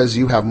that because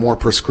you have more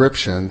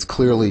prescriptions,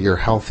 clearly you're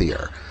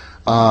healthier.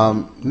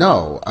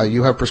 No,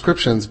 you have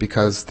prescriptions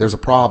because there's a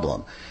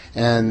problem.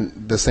 And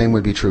the same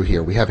would be true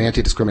here. We have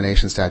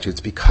anti-discrimination statutes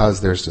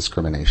because there's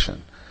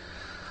discrimination.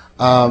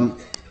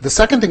 The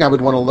second thing I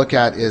would want to look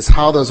at is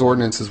how those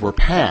ordinances were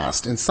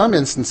passed. In some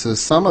instances,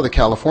 some of the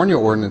California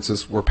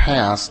ordinances were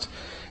passed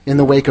in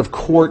the wake of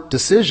court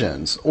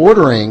decisions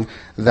ordering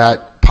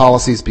that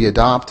policies be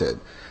adopted.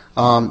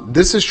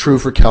 This is true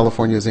for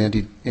California's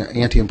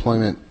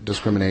anti-employment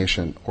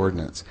discrimination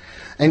ordinance.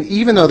 And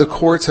even though the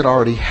courts had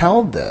already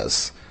held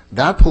this,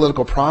 that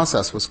political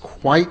process was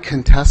quite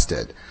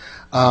contested.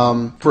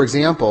 For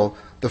example,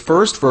 the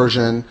first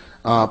version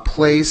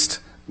placed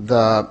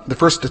the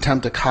first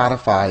attempt to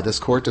codify this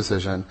court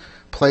decision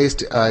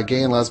placed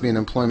gay and lesbian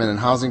employment and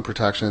housing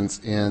protections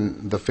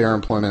in the Fair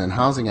Employment and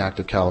Housing Act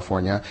of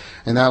California,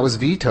 and that was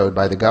vetoed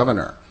by the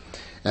governor.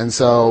 And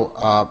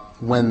so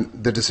when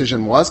the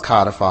decision was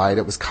codified,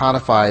 it was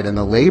codified in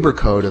the labor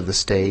code of the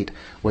state,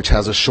 which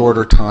has a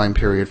shorter time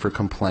period for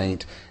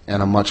complaint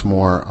and a much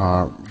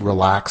more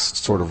relaxed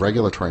sort of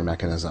regulatory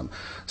mechanism.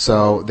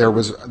 So there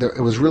was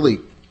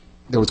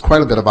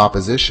quite a bit of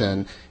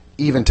opposition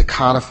even to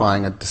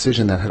codifying a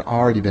decision that had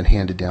already been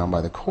handed down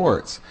by the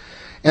courts.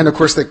 And of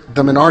course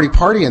the minority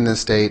party in this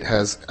state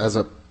has, as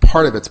a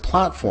part of its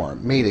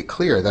platform, made it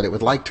clear that it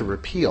would like to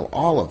repeal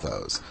all of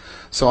those.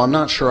 So I'm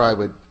not sure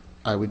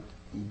I would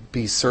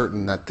be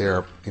certain that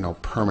they're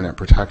permanent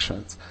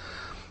protections.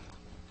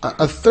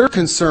 A third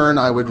concern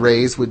I would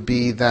raise would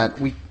be that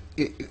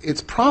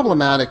it's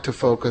problematic to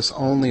focus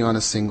only on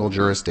a single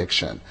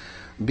jurisdiction,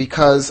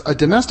 because a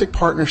domestic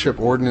partnership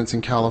ordinance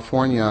in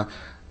California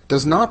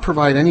does not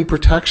provide any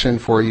protection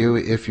for you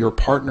if your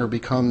partner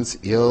becomes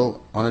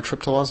ill on a trip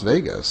to Las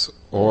Vegas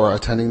or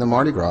attending the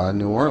Mardi Gras in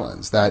New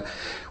Orleans. That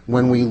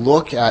when we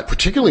look at,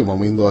 particularly when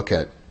we look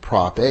at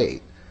Prop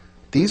 8,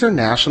 these are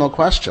national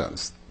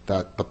questions.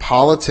 That the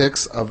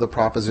politics of the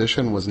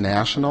proposition was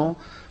national.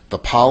 The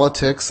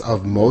politics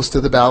of most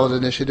of the ballot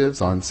initiatives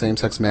on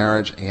same-sex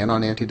marriage and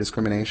on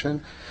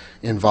anti-discrimination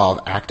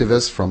involve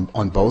activists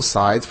on both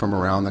sides from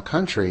around the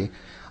country.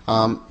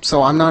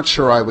 So I'm not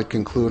sure I would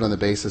conclude on the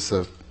basis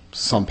of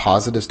some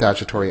positive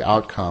statutory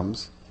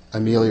outcomes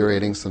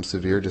ameliorating some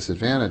severe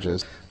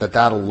disadvantages,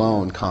 that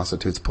alone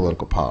constitutes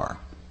political power.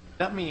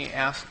 Let me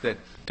ask that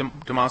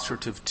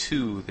demonstrative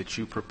 2 that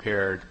you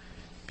prepared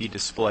be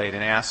displayed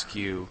and ask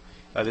you,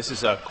 this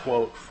is a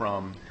quote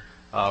from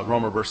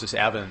Romer versus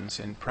Evans,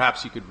 and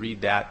perhaps you could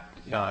read that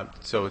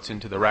so it's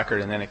into the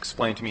record and then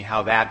explain to me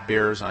how that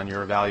bears on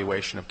your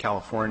evaluation of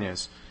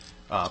California's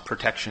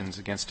protections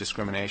against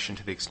discrimination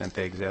to the extent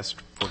they exist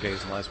for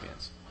gays and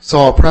lesbians. So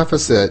I'll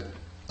preface it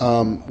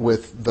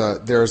with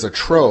there's a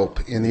trope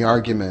in the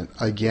argument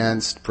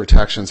against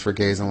protections for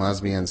gays and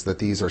lesbians that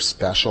these are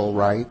special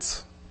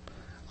rights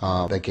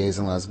that gays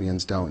and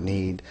lesbians don't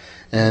need.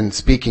 And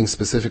speaking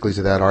specifically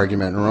to that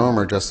argument in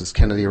Romer, Justice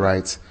Kennedy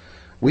writes,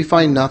 "We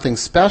find nothing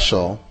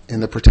special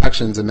in the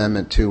protections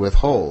Amendment 2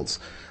 withholds.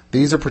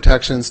 These are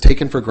protections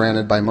taken for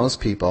granted by most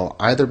people,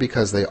 either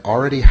because they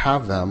already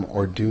have them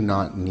or do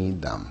not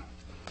need them."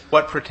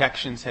 What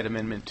protections had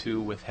Amendment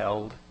 2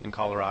 withheld in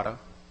Colorado?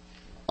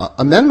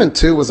 Amendment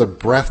 2 was a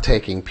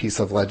breathtaking piece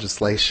of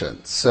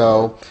legislation.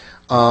 So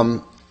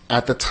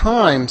at the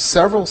time,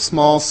 several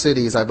small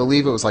cities, I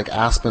believe it was like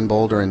Aspen,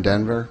 Boulder, and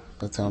Denver,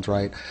 that sounds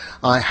right,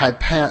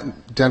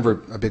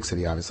 Denver, a big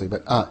city obviously,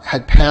 but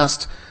had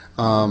passed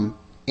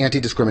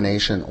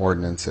anti-discrimination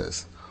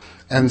ordinances.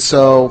 And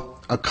so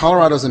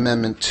Colorado's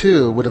Amendment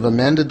 2 would have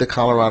amended the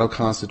Colorado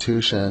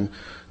Constitution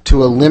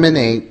to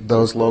eliminate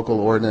those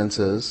local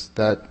ordinances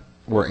that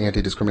were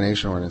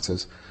anti-discrimination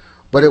ordinances.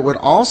 But it would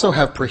also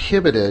have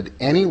prohibited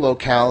any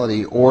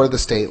locality or the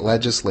state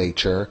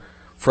legislature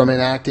from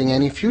enacting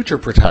any future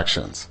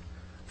protections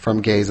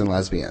from gays and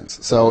lesbians.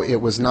 So it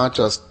was not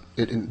just,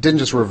 it didn't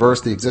just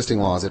reverse the existing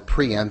laws, it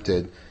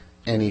preempted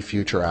any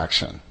future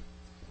action.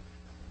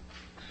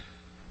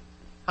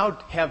 How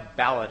have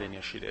ballot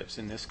initiatives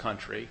in this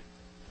country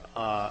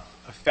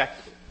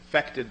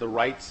affected the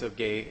rights of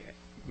gay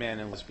men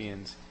and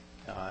lesbians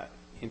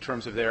in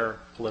terms of their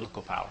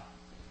political power?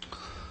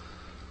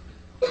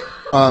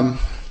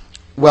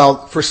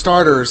 Well, for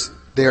starters,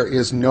 there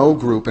is no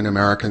group in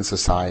American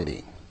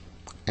society,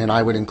 and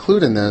I would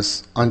include in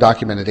this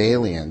undocumented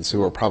aliens,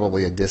 who are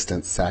probably a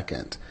distant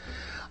second.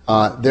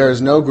 There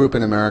is no group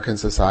in American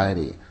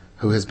society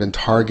who has been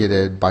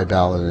targeted by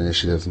ballot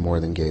initiatives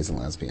more than gays and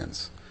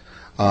lesbians.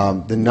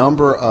 The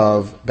number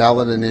of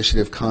ballot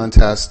initiative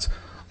contests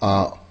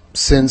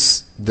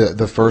since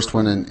the first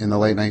one in the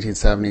late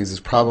 1970s is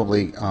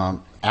probably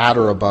at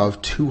or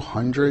above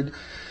 200.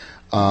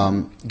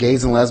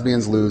 Gays and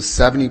lesbians lose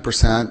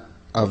 70%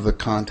 of the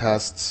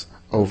contests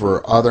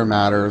over other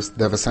matters.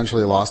 They've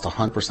essentially lost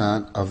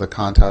 100% of the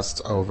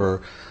contests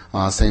over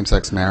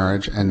same-sex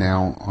marriage and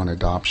now on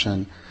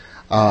adoption.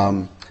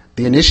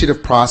 The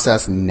initiative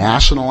process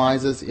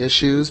nationalizes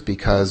issues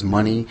because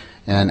money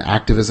and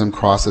activism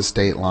crosses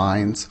state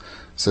lines,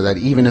 so that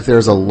even if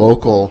there's a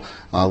local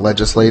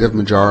legislative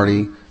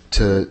majority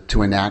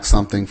to enact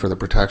something for the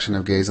protection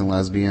of gays and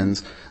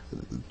lesbians,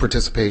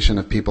 participation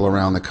of people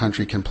around the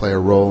country can play a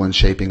role in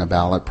shaping a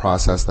ballot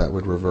process that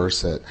would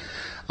reverse it.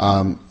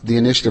 The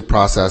initiative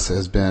process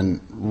has been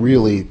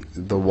really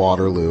the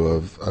Waterloo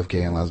of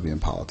gay and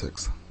lesbian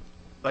politics.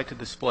 I'd like to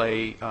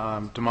display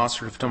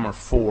demonstrative number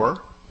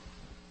 4,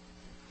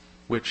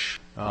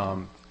 which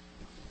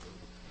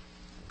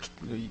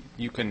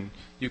you can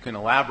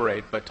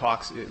elaborate, but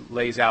it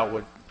lays out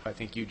what I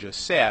think you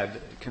just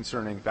said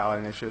concerning ballot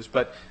initiatives.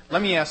 But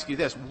let me ask you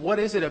this: what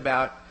is it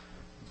about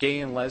gay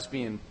and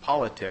lesbian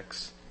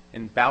politics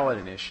and ballot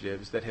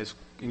initiatives that has,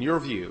 in your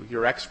view,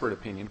 your expert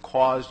opinion,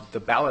 caused the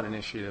ballot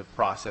initiative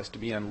process to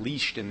be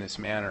unleashed in this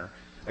manner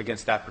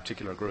against that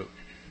particular group?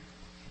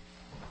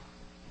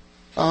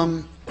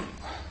 Well,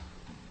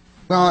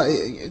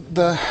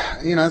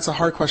 it's a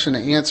hard question to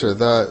answer.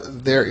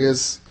 There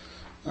is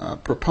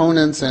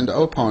proponents and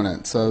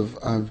opponents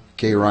of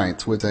gay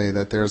rights would say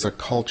that there's a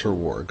culture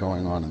war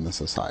going on in the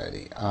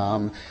society.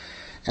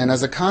 And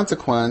as a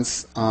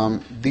consequence,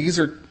 these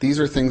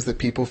are things that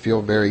people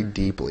feel very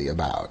deeply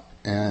about,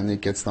 and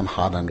it gets them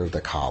hot under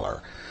the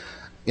collar.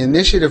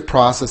 Initiative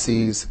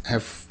processes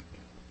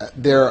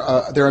they're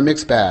a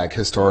mixed bag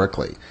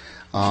historically.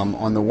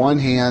 On the one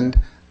hand,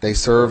 they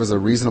serve as a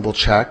reasonable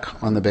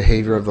check on the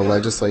behavior of the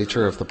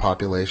legislature if the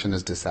population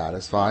is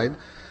dissatisfied.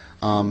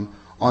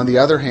 On the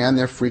other hand,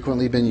 they've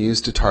frequently been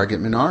used to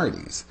target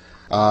minorities.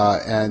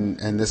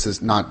 And this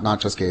is not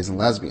just gays and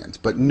lesbians.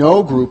 But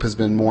no group has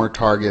been more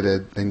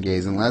targeted than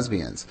gays and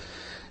lesbians.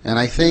 And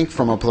I think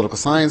from a political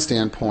science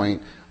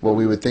standpoint, what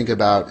we would think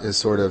about is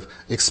sort of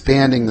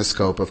expanding the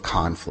scope of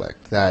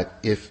conflict. That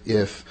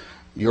if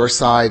your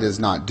side is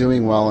not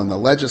doing well in the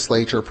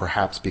legislature,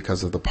 perhaps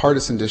because of the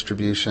partisan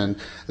distribution,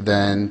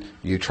 then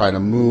you try to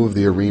move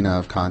the arena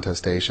of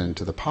contestation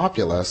to the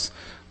populace,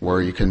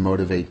 where you can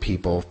motivate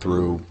people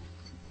through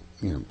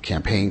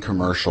campaign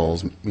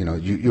commercials.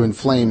 You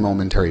inflame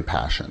momentary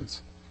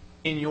passions.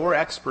 In your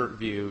expert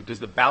view, does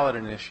the ballot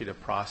initiative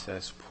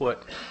process put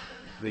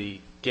the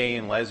gay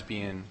and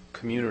lesbian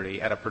community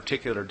at a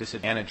particular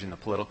disadvantage in the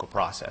political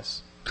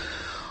process?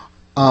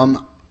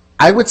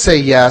 I would say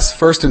yes,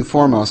 first and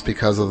foremost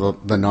because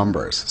of the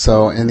numbers.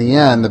 So in the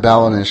end, the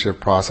ballot initiative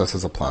process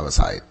is a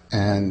plebiscite,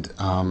 and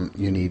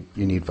you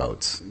need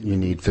votes. You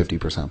need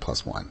 50%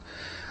 plus one.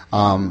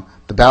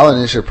 The ballot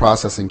initiative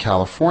process in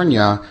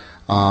California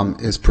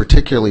is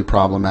particularly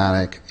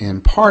problematic in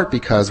part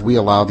because we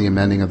allow the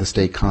amending of the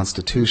state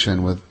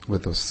constitution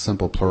with a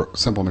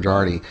simple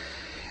majority,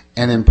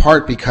 and in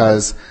part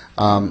because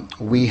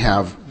we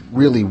have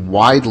really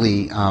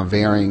widely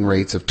varying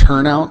rates of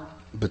turnout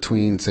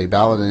between, say,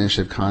 ballot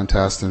initiative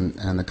contests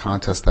and the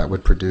contest that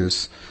would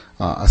produce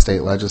a state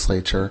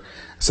legislature,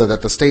 so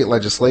that the state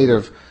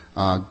legislative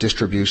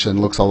distribution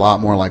looks a lot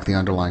more like the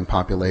underlying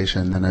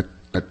population than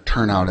a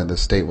turnout in the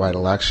statewide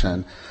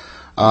election.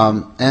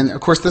 And of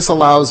course, this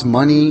allows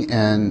money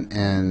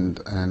and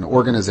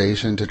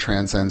organization to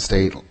transcend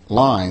state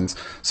lines,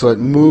 so it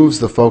moves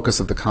the focus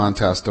of the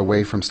contest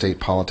away from state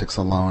politics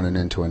alone and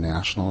into a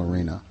national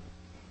arena.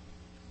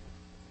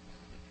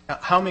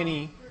 How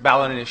many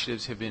ballot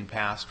initiatives have been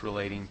passed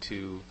relating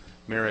to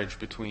marriage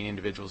between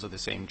individuals of the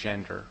same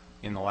gender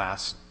in the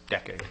last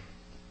decade?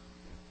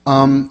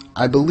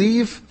 I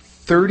believe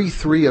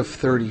 33 of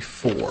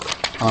 34,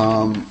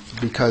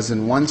 because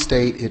in one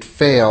state it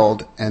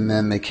failed, and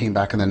then they came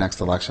back in the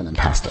next election and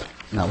passed it,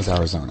 and that was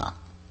Arizona.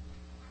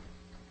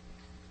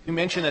 You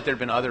mentioned that there have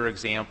been other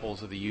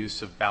examples of the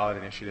use of ballot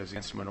initiatives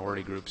against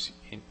minority groups.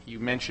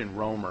 You mentioned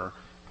Romer.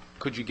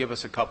 Could you give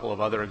us a couple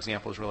of other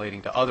examples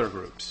relating to other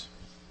groups?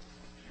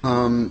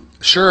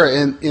 Sure.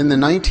 In the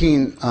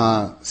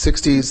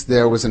 1960s,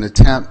 there was an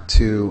attempt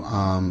to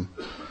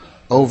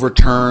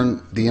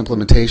overturn the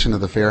implementation of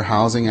the Fair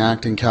Housing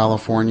Act in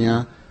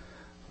California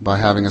by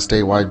having a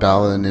statewide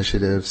ballot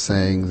initiative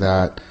saying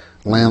that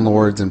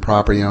landlords and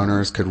property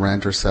owners could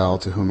rent or sell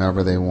to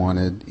whomever they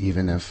wanted,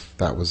 even if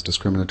that was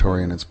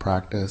discriminatory in its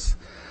practice.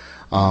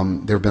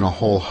 There have been a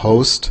whole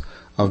host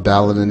of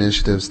ballot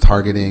initiatives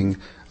targeting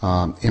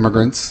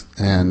immigrants,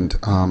 and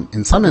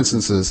in some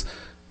instances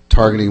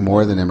targeting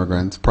more than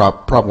immigrants.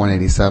 Prop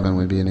 187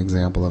 would be an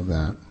example of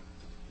that.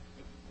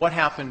 What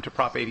happened to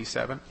Prop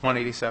 187?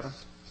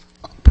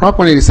 Prop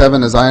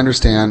 187, as I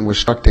understand, was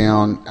struck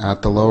down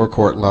at the lower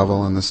court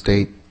level, and the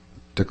state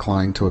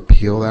declined to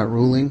appeal that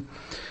ruling.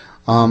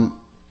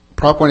 Prop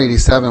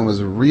 187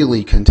 was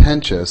really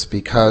contentious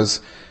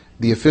because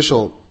the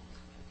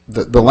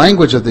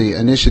language of the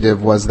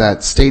initiative was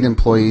that state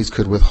employees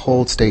could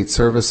withhold state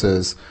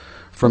services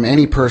from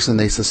any person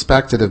they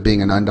suspected of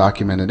being an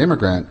undocumented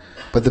immigrant,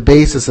 but the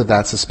basis of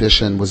that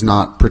suspicion was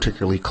not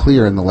particularly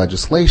clear in the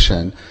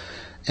legislation.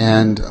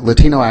 And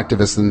Latino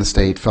activists in the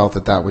state felt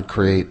that that would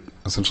create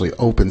essentially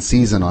open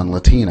season on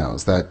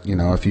Latinos, that, you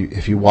know, if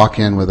you walk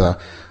in with a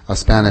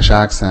Spanish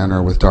accent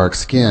or with dark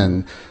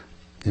skin,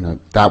 you know,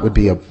 that would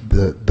be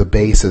the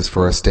basis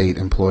for a state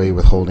employee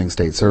withholding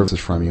state services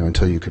from you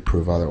until you could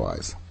prove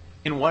otherwise.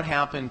 And what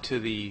happened to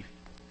the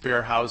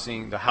fair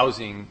housing, the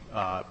housing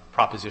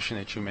proposition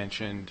that you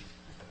mentioned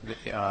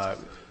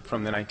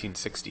from the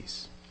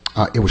 1960s?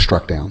 It was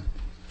struck down.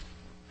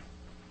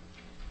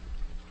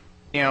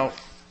 Now,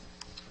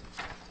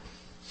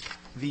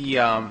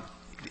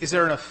 is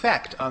there an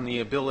effect on the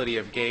ability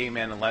of gay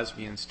men and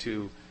lesbians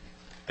to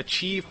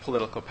achieve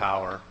political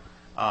power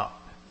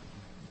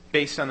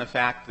based on the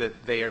fact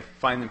that they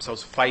find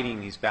themselves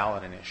fighting these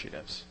ballot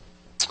initiatives?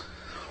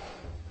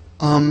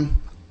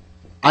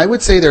 I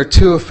would say there are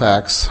two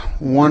effects,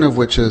 one of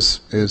which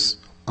is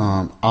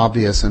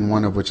obvious and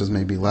one of which is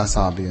maybe less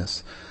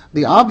obvious.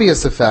 The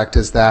obvious effect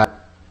is that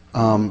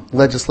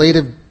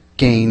legislative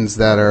gains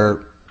that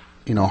are,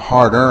 you know,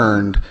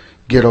 hard-earned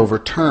get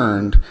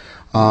overturned,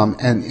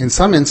 and in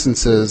some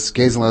instances,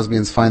 gays and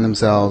lesbians find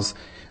themselves,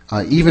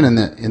 even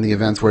in the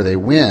events where they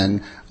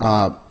win,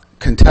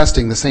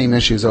 contesting the same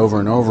issues over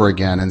and over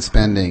again and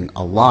spending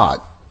a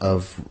lot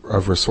of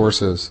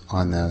resources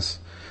on this.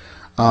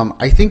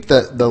 I think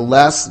that the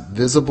less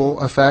visible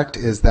effect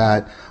is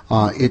that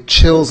it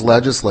chills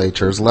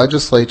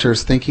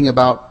legislatures thinking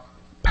about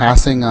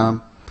passing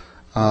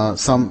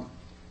some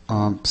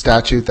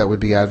statute that would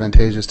be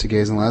advantageous to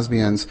gays and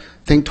lesbians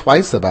think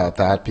twice about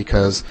that,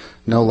 because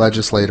no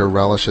legislator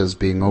relishes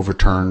being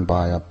overturned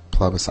by a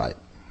plebiscite.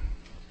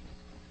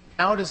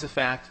 How does the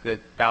fact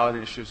that ballot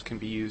initiatives can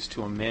be used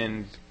to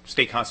amend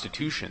state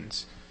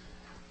constitutions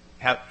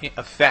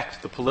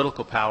affect the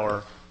political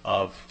power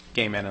of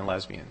gay men and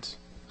lesbians?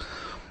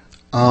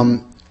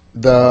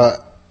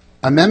 The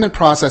amendment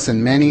process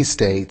in many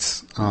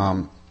states,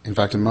 in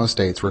fact in most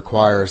states,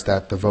 requires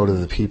that the vote of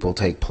the people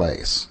take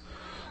place.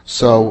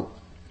 So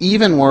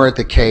even were it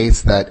the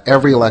case that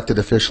every elected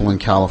official in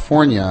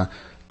California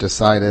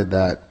decided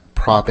that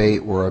Prop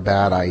 8 were a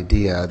bad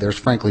idea, there's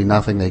frankly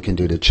nothing they can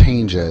do to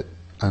change it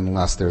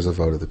unless there's a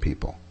vote of the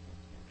people.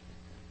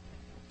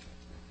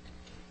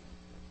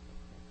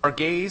 Are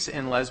gays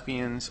and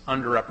lesbians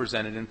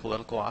underrepresented in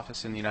political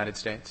office in the United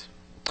States?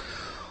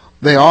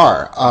 They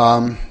are.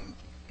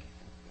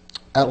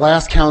 At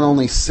last count,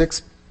 only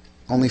six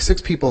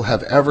people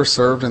have ever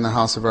served in the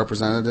House of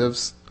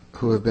Representatives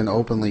who have been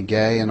openly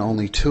gay, and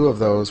only 2 of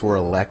those were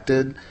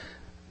elected.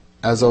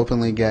 as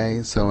openly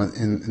gay. So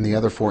in the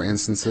other 4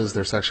 instances,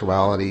 their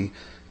sexuality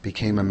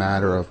became a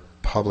matter of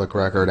public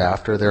record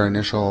after their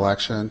initial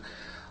election.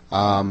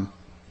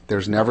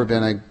 There's never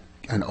been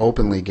an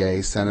openly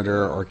gay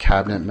senator or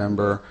cabinet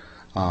member,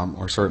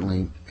 or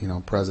certainly,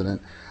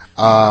 president.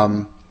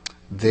 There's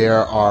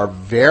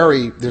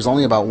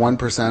only about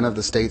 1% of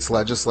the state's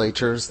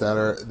legislatures that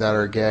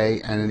are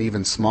gay, and an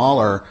even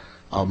smaller,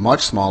 a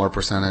much smaller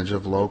percentage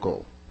of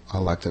local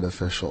elected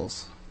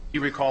officials. Do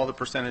you recall the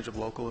percentage of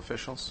local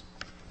officials?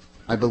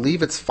 I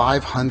believe it's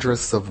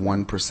 0.05 of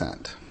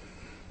 1%.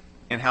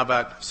 And how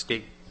about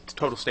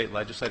total state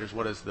legislators?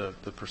 What is the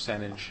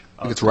percentage?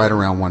 I think it's right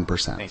around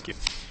 1%. Thank you.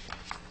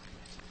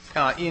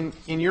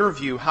 In your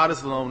view, how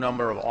does the low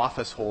number of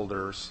office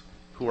holders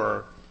who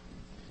are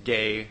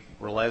gay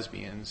or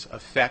lesbians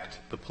affect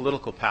the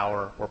political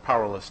power or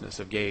powerlessness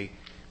of gay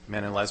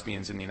men and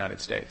lesbians in the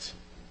United States?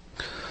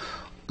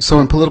 So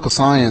in political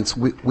science,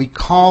 we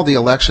call the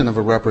election of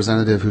a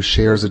representative who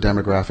shares a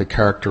demographic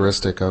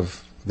characteristic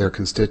of their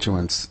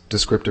constituents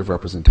descriptive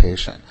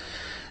representation.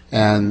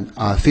 And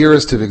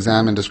theorists who've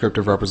examined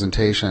descriptive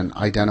representation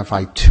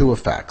identify 2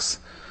 effects.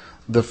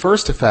 The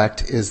first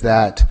effect is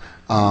that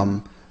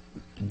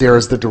there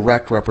is the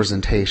direct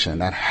representation,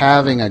 that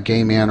having a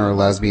gay man or a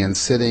lesbian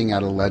sitting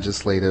at a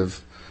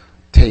legislative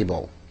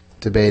table,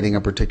 debating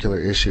a particular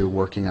issue,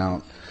 working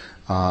out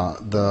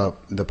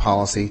the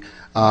policy,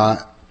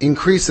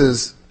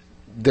 increases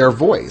their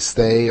voice.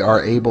 They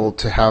are able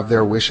to have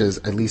their wishes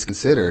at least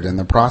considered in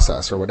the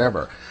process or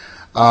whatever.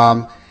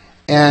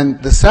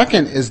 And the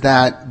second is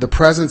that the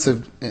presence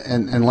of,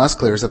 and less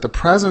clear, is that the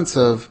presence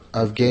of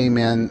gay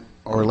men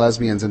or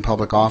lesbians in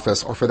public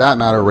office, or for that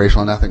matter,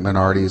 racial and ethnic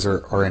minorities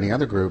or any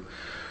other group,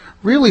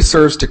 really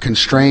serves to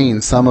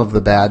constrain some of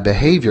the bad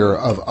behavior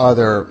of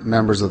other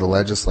members of the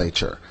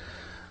legislature.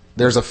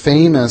 There's a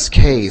famous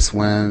case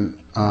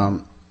when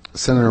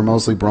Senator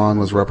Mosley Braun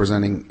was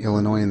representing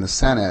Illinois in the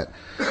Senate,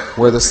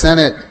 where the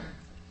Senate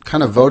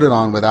kind of voted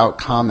on without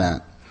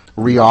comment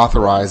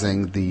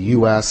reauthorizing the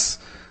U.S.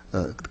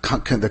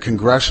 The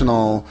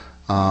congressional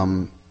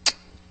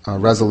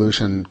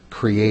resolution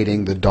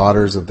creating the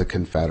Daughters of the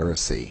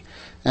Confederacy.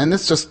 And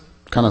this just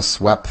kind of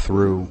swept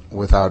through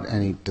without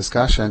any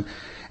discussion.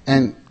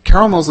 And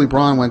Carol Mosley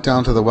Braun went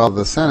down to the well of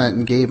the Senate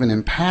and gave an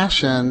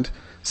impassioned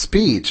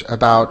speech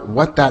about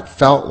what that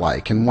felt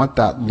like and what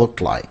that looked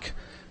like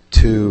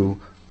to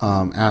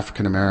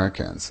African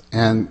Americans.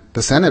 And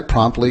the Senate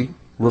promptly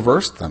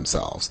reversed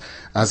themselves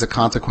as a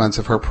consequence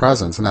of her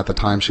presence, and at the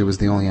time she was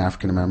the only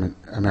African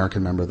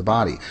American member of the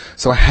body.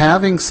 So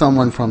having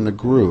someone from the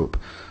group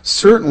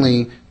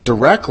certainly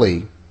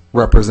directly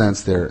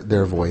represents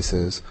their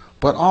voices,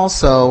 but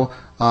also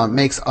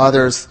makes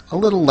others a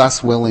little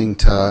less willing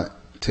to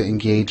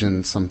engage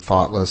in some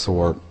thoughtless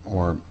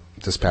or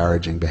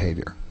disparaging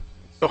behavior.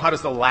 So how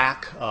does the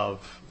lack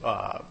of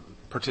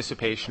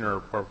participation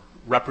or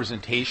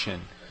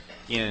representation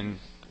in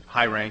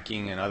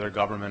high-ranking and other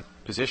government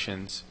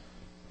positions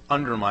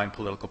undermine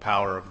political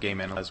power of gay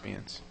men and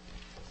lesbians?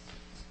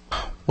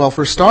 Well,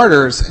 for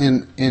starters,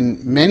 in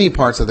many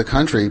parts of the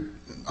country,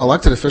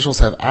 elected officials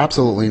have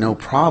absolutely no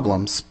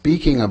problem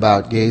speaking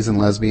about gays and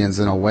lesbians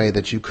in a way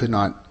that you could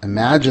not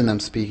imagine them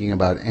speaking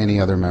about any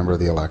other member of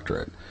the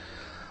electorate.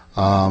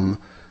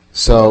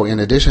 So in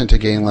addition to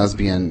gay and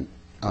lesbian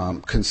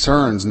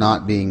concerns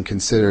not being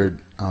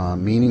considered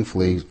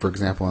meaningfully, for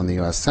example, in the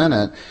U.S.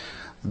 Senate,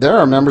 there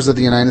are members of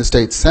the United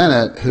States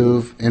Senate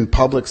who, in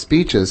public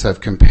speeches,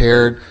 have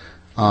compared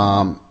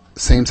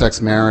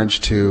same-sex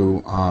marriage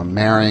to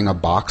marrying a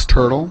box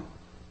turtle.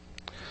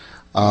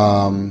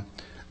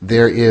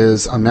 There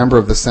is a member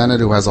of the Senate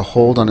who has a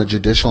hold on a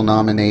judicial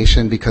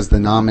nomination because the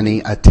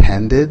nominee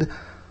attended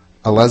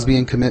a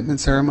lesbian commitment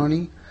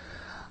ceremony.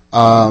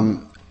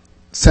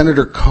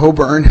 Senator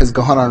Coburn has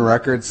gone on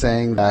record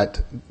saying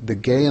that the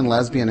gay and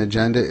lesbian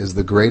agenda is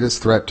the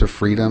greatest threat to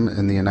freedom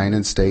in the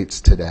United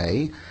States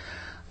today.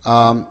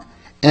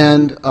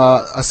 And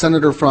a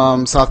senator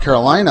from South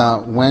Carolina,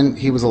 when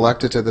he was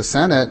elected to the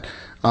Senate,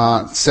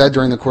 said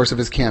during the course of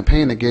his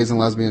campaign that gays and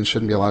lesbians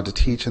shouldn't be allowed to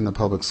teach in the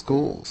public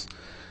schools.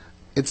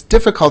 It's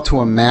difficult to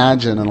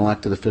imagine an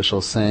elected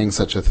official saying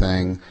such a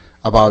thing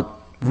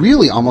about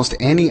really almost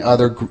any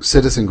other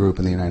citizen group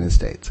in the United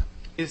States.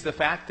 Is the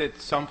fact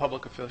that some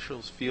public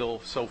officials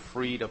feel so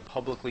free to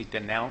publicly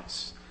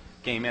denounce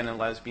gay men and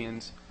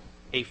lesbians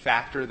a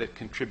factor that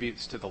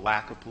contributes to the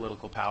lack of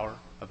political power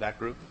of that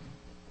group?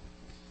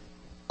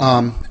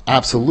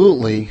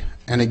 Absolutely.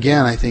 And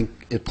again, I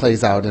think it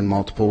plays out in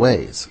multiple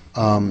ways.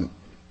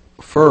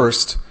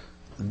 First,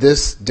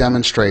 this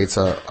demonstrates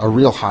a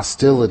real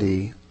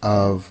hostility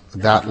of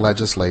that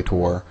legislator,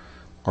 or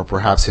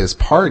perhaps his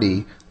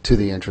party, to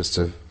the interests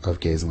of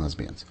gays and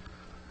lesbians.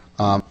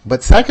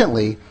 But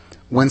secondly,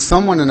 when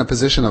someone in a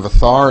position of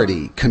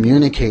authority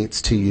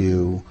communicates to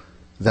you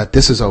that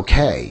this is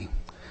okay,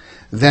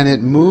 then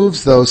it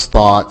moves those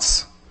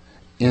thoughts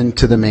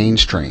into the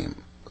mainstream.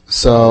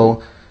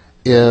 So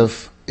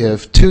if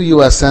two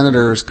U.S.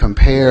 senators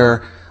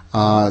compare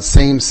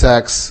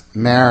same-sex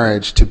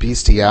marriage to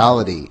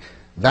bestiality,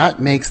 that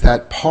makes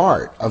that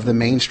part of the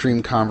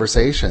mainstream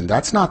conversation.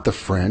 That's not the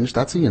fringe,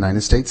 that's a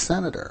United States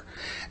senator.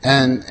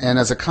 And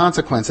as a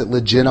consequence, it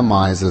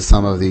legitimizes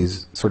some of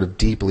these sort of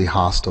deeply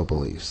hostile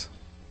beliefs.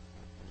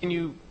 Can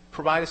you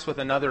provide us with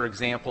another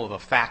example of a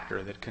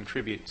factor that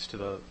contributes to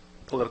the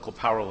political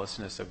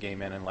powerlessness of gay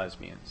men and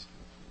lesbians?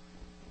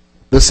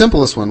 The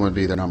simplest one would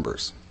be the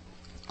numbers.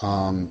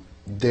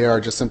 There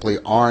just simply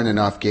aren't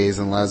enough gays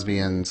and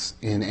lesbians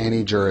in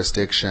any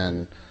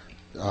jurisdiction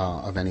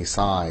of any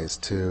size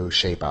to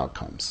shape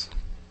outcomes.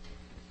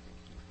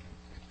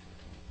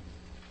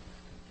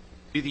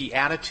 Do the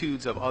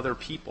attitudes of other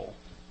people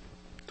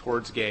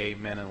towards gay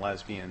men and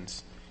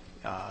lesbians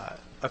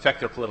affect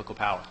their political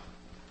power?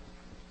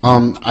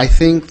 I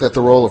think that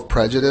the role of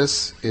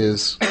prejudice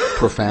is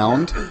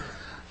profound.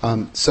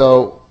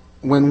 So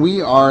when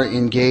we are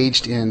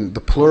engaged in the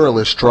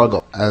pluralist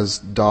struggle, as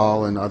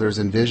Dahl and others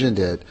envisioned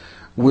it,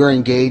 we're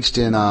engaged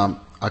in a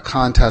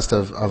contest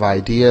of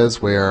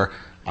ideas where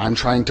I'm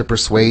trying to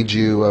persuade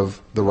you of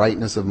the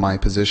rightness of my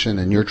position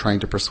and you're trying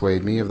to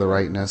persuade me of the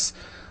rightness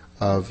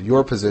of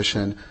your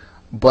position.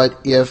 But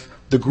if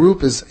the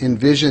group is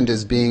envisioned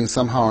as being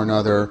somehow or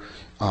another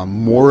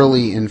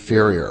morally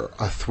inferior,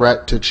 a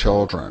threat to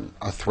children,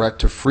 a threat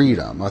to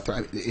freedom,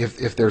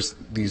 if there's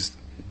these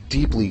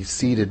deeply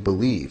seated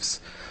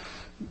beliefs,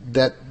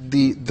 that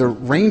the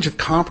range of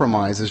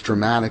compromise is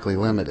dramatically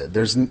limited.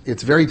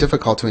 It's very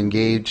difficult to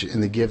engage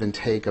in the give and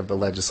take of the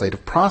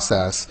legislative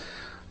process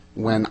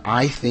when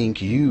I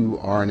think you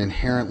are an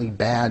inherently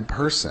bad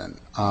person.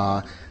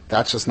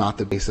 That's just not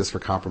the basis for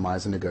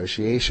compromise and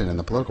negotiation in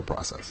the political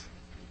process.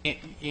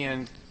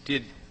 And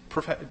did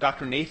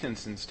Dr.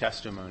 Nathanson's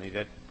testimony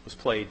that was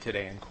played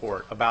today in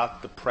court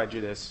about the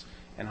prejudice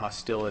and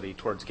hostility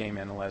towards gay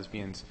men and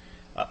lesbians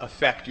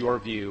affect your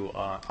view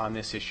on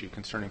this issue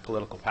concerning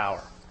political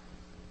power?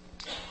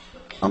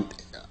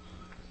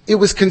 It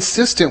was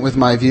consistent with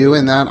my view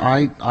in that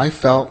I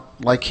felt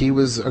like he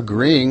was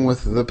agreeing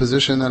with the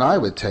position that I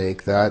would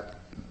take, that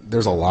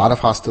there's a lot of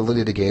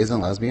hostility to gays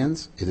and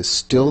lesbians. It is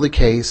still the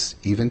case,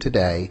 even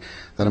today,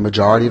 that a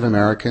majority of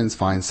Americans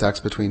find sex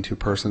between two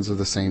persons of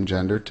the same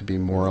gender to be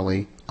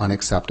morally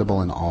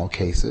unacceptable in all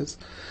cases.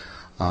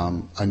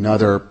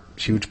 Another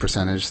huge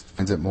percentage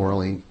finds it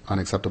morally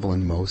unacceptable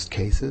in most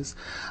cases.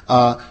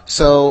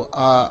 So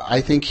I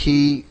think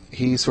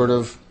he sort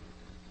of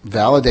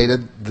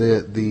validated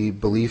the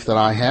belief that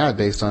I had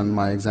based on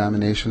my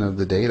examination of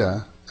the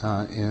data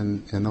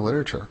in the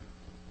literature.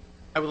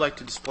 I would like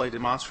to display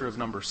demonstrative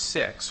number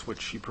 6,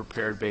 which you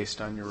prepared based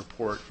on your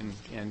report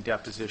and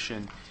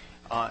deposition,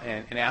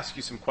 and ask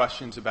you some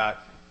questions about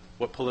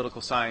what political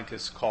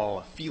scientists call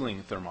a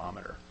feeling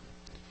thermometer.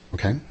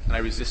 Okay. And I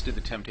resisted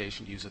the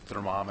temptation to use a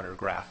thermometer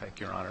graphic,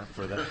 Your Honor,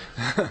 for the.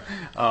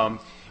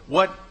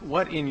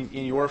 What in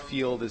your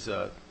field is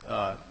a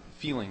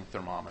feeling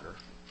thermometer?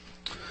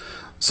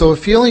 So a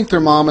feeling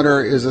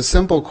thermometer is a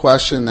simple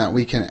question that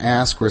we can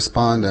ask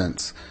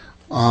respondents,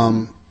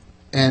 and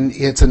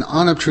it's an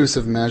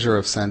unobtrusive measure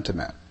of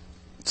sentiment.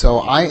 So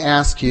I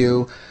ask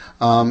you,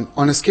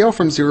 on a scale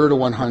from 0 to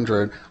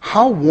 100,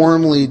 how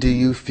warmly do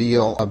you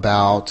feel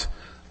about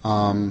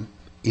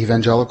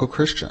evangelical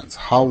Christians?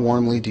 How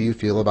warmly do you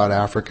feel about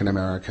African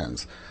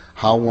Americans?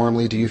 How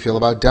warmly do you feel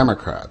about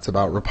Democrats,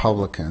 about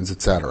Republicans,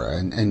 etc.?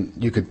 And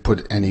you could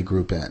put any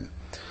group in.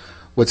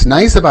 What's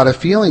nice about a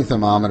feeling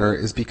thermometer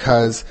is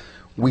because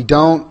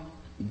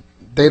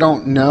they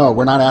don't know,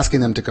 we're not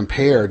asking them to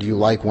compare, do you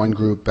like one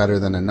group better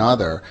than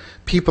another?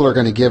 People are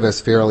going to give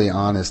us fairly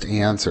honest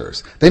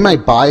answers. They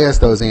might bias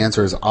those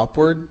answers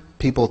upward.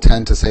 People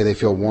tend to say they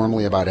feel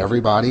warmly about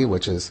everybody,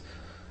 which is,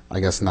 I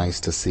guess,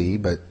 nice to see,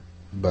 but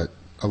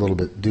a little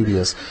bit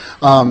dubious.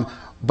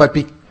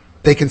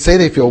 They can say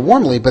they feel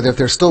warmly, but if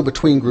they're still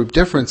between group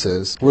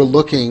differences,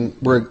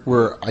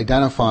 we're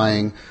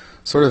identifying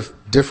sort of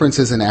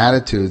differences in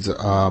attitudes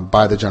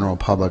by the general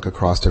public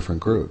across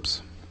different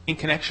groups. In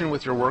connection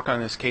with your work on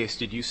this case,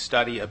 did you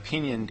study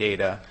opinion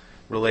data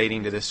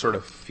relating to this sort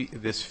of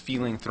this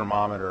feeling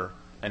thermometer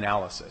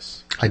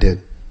analysis? I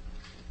did.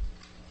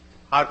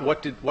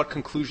 What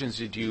conclusions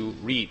did you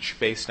reach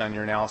based on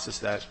your analysis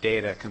of that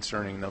data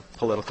concerning the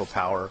political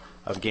power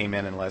of gay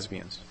men and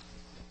lesbians?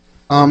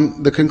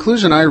 The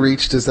conclusion I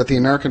reached is that the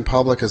American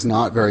public is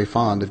not very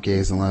fond of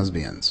gays and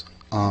lesbians.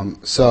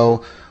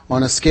 So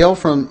on a scale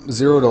from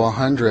 0 to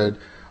 100,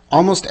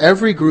 almost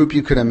every group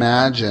you could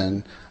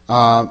imagine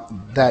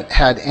that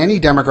had any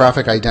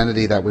demographic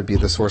identity that would be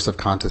the source of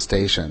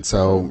contestation,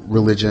 so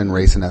religion,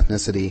 race, and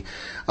ethnicity,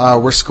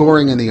 were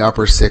scoring in the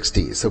upper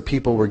 60s. So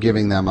people were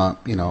giving them a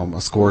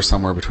score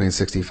somewhere between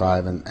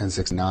 65 and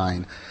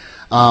 69.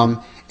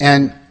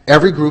 And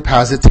every group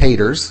has its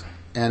haters,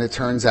 and it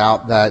turns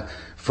out that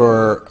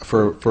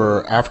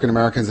for African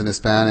Americans and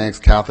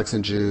Hispanics, Catholics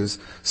and Jews,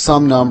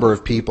 some number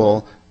of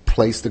people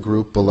place the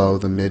group below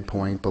the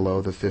midpoint,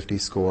 below the 50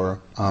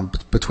 score,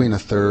 between a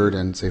third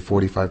and, say,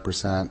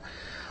 45%.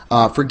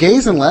 For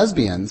gays and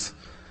lesbians,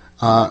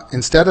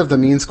 instead of the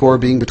mean score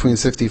being between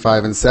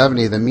 65 and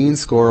 70, the mean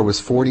score was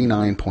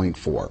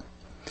 49.4.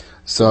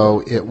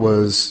 So it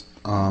was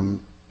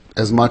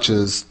as much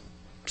as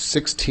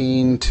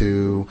 16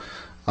 to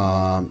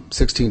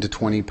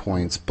 20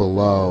 points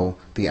below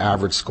the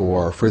average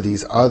score for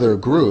these other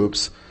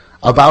groups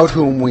about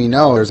whom we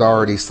know there's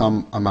already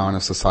some amount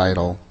of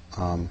societal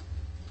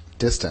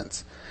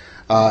distance.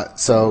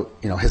 So,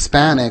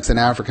 Hispanics and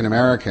African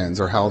Americans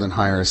are held in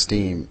higher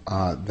esteem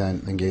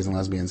than gays and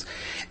lesbians.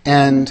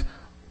 And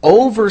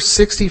over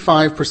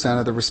 65%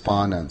 of the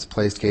respondents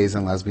placed gays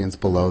and lesbians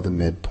below the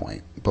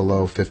midpoint,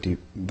 below 50,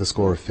 the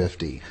score of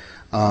 50.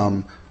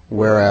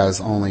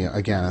 Whereas only,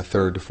 again, a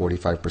third to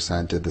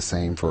 45% did the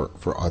same for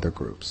other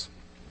groups.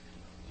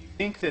 Do you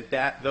think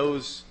that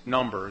those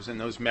numbers and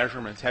those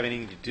measurements have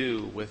anything to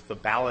do with the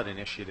ballot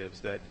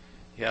initiatives that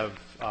have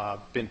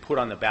been put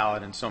on the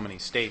ballot in so many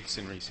states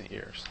in recent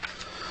years?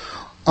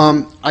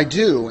 I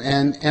do,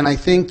 and I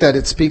think that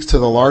it speaks to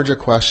the larger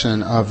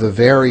question of the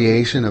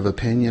variation of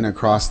opinion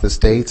across the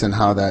states and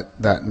how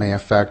that may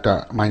affect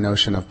my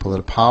notion of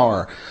political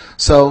power.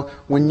 So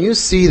when you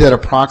see that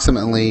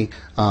approximately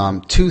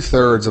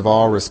 2/3 of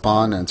all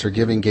respondents are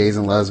giving gays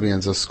and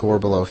lesbians a score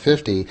below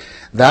 50,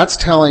 that's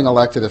telling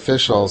elected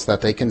officials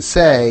that they can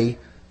say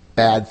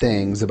bad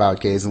things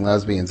about gays and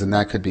lesbians, and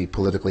that could be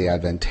politically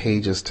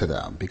advantageous to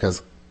them,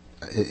 because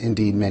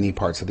indeed many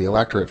parts of the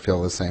electorate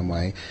feel the same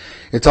way.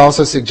 It's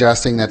also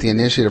suggesting that the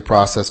initiative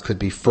process could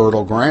be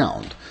fertile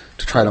ground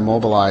to try to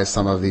mobilize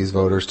some of these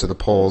voters to the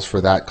polls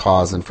for that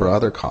cause and for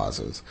other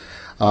causes.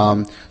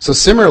 So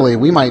similarly,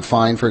 we might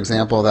find, for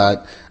example,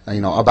 that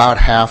about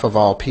half of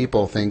all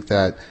people think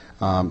that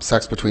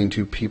sex between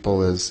two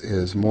people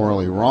is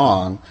morally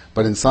wrong,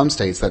 but in some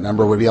states that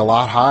number would be a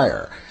lot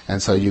higher,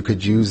 and so you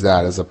could use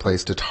that as a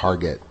place to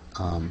target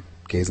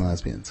gays and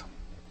lesbians.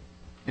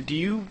 Do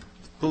you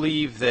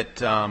believe that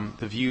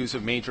the views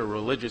of major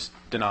religious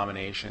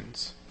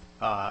denominations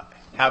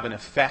have an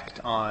effect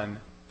on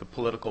the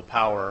political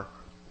power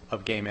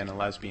of gay men and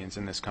lesbians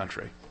in this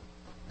country?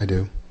 I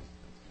do.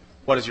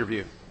 What is your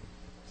view?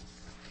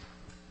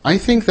 I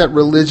think that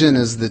religion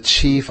is the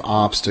chief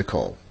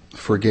obstacle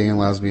for gay and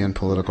lesbian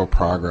political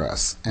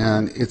progress,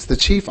 and it's the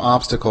chief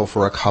obstacle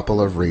for a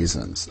couple of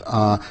reasons.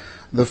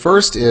 The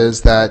first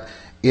is that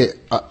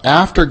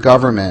after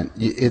government,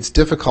 it's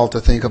difficult to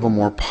think of a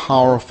more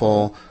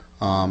powerful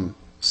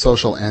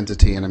social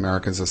entity in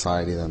American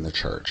society than the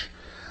church.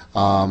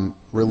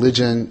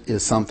 Religion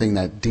is something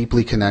that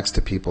deeply connects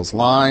to people's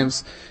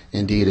lives.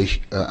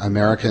 Indeed,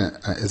 America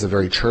is a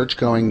very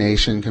church-going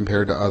nation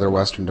compared to other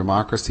Western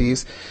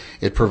democracies.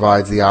 It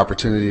provides the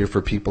opportunity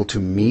for people to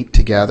meet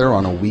together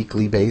on a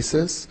weekly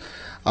basis.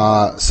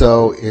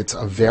 So it's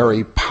a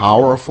very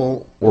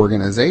powerful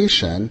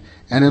organization,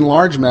 and in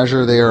large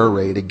measure they are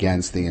arrayed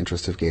against the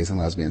interest of gays and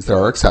lesbians. There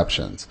are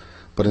exceptions,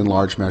 but in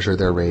large measure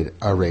they're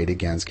arrayed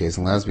against gays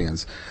and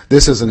lesbians.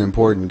 This is an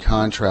important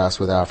contrast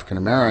with African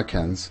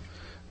Americans,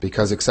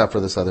 because except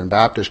for the Southern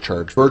Baptist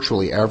Church,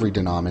 virtually every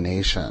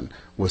denomination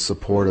was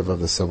supportive of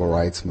the civil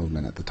rights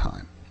movement at the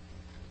time.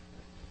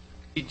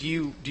 Do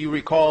you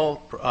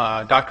recall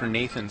Dr.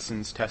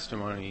 Nathanson's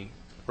testimony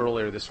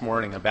earlier this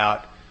morning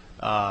about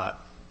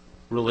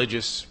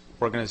religious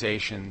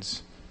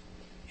organizations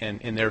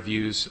and their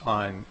views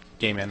on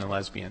gay men and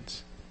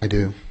lesbians? I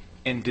do.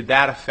 And did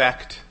that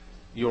affect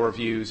your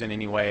views in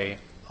any way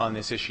on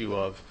this issue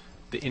of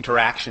the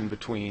interaction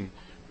between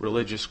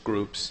religious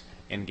groups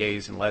and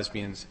gays and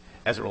lesbians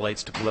as it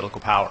relates to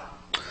political power?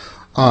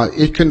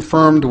 It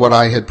confirmed what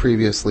I had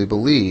previously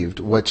believed,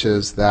 which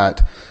is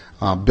that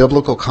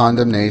biblical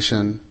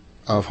condemnation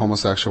of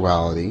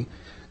homosexuality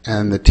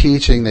and the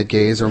teaching that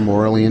gays are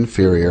morally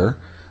inferior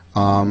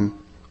on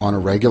a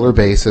regular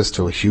basis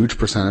to a huge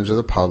percentage of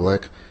the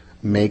public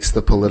makes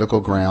the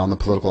political ground, the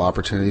political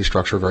opportunity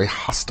structure very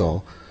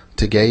hostile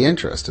to gay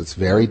interest. It's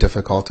very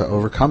difficult to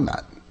overcome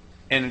that.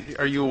 And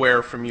are you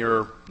aware from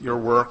your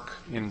work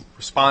in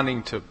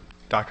responding to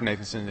Dr.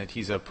 Nathanson that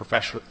he's a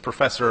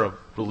professor of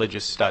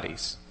religious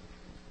studies?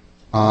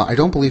 I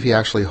don't believe he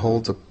actually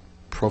holds a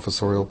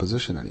professorial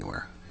position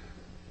anywhere.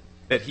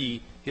 That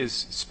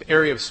his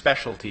area of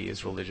specialty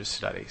is religious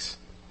studies?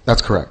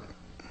 That's correct.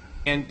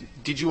 And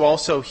did you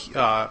also,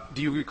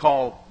 do you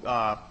recall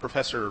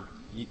Professor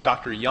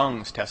Dr.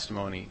 Young's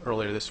testimony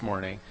earlier this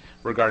morning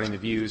regarding the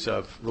views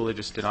of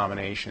religious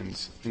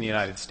denominations in the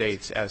United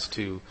States as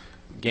to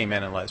gay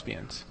men and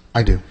lesbians?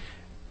 I do.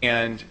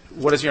 And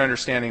what is your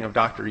understanding of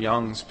Dr.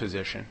 Young's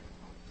position?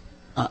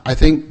 I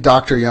think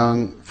Dr.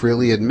 Young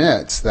freely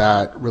admits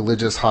that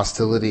religious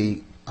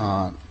hostility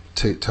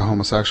to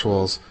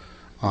homosexuals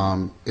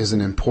is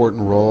an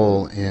important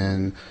role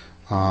in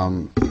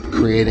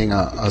creating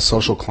a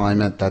social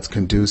climate that's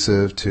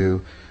conducive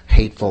to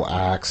hateful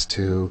acts,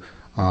 to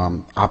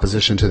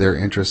opposition to their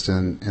interest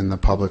in the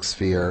public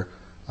sphere,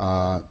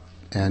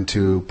 and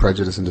to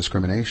prejudice and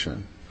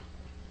discrimination.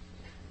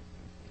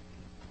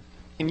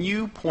 Can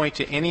you point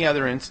to any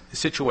other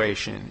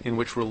situation in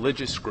which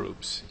religious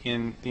groups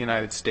in the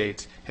United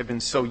States have been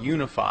so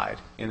unified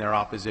in their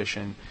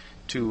opposition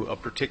to a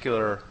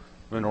particular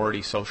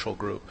minority social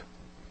group?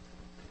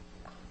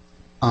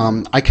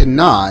 I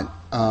cannot.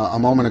 A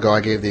moment ago I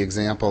gave the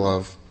example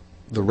of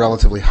the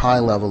relatively high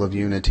level of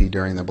unity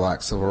during the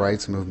Black Civil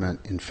Rights Movement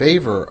in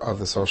favor of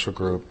the social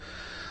group.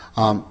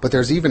 But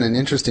there's even an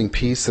interesting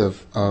piece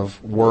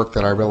of work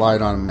that I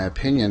relied on, in my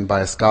opinion,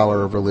 by a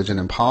scholar of religion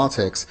and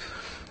politics,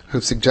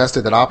 who've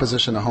suggested that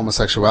opposition to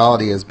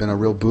homosexuality has been a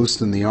real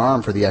boost in the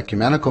arm for the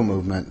ecumenical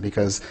movement,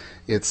 because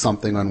it's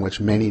something on which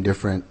many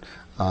different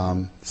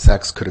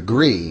sects could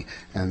agree,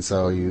 and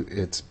so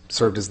it's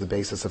served as the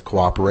basis of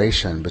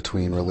cooperation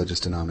between religious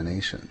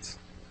denominations.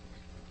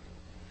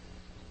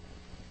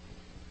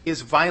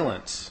 Is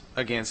violence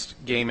against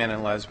gay men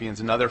and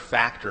lesbians another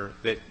factor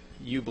that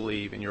you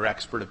believe, in your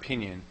expert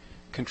opinion,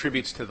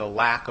 contributes to the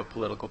lack of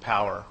political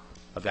power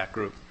of that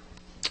group?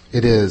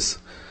 It is.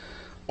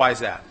 Why is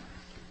that?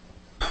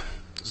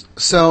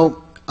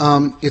 So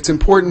it's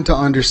important to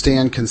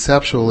understand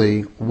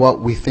conceptually what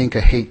we think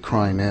a hate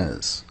crime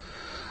is.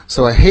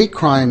 So a hate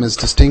crime is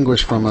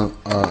distinguished from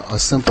a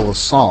simple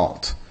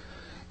assault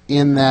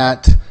in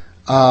that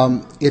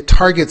it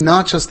targets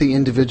not just the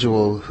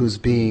individual who's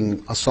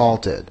being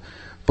assaulted,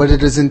 but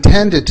it is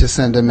intended to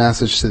send a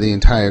message to the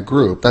entire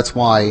group. That's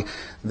why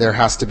there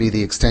has to be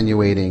the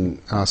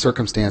extenuating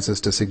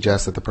circumstances to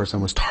suggest that the person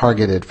was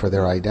targeted for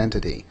their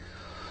identity.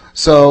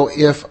 So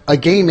if a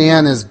gay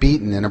man is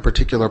beaten in a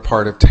particular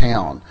part of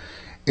town,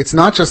 it's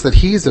not just that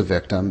he's a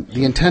victim.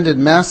 The intended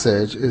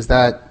message is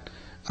that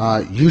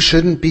you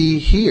shouldn't be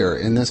here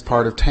in this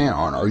part of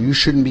town, or you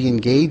shouldn't be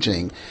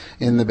engaging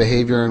in the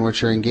behavior in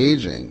which you're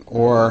engaging,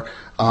 or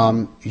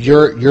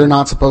you're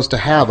not supposed to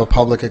have a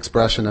public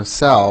expression of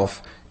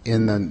self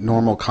in the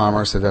normal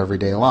commerce of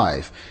everyday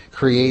life.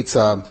 Creates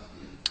a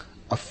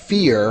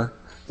fear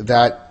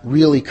that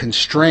really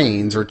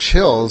constrains or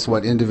chills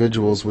what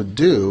individuals would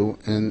do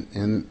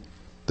in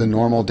the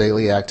normal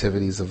daily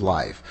activities of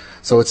life.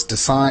 So it's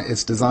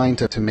designed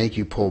to make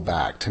you pull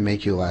back, to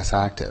make you less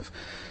active.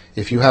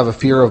 If you have a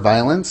fear of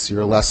violence,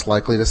 you're less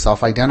likely to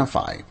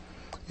self-identify.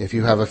 If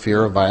you have a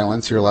fear of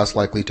violence, you're less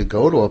likely to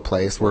go to a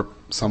place where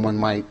someone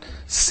might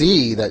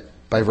see that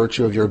by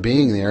virtue of your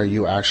being there,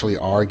 you actually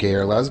are gay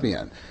or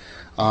lesbian.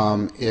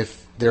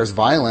 If there's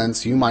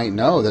violence, you might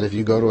know that if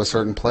you go to a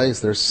certain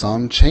place, there's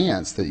some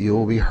chance that you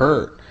will be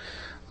hurt.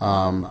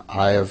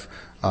 I have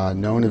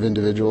known of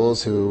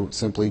individuals who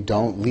simply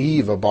don't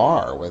leave a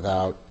bar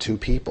without two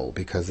people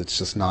because it's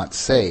just not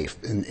safe.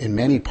 In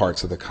many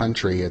parts of the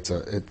country, it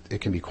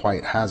can be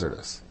quite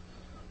hazardous.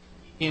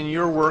 In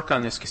your work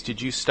on this case,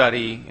 did you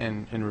study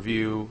and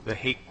review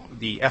the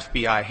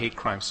FBI hate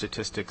crime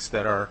statistics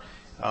that are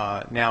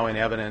now in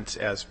evidence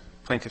as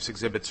Plaintiffs'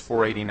 Exhibits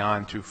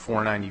 489 through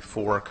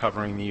 494,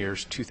 covering the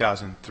years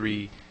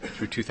 2003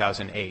 through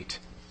 2008?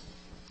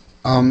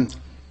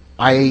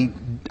 I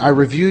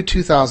reviewed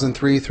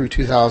 2003 through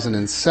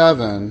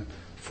 2007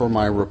 for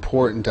my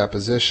report and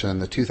deposition.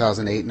 The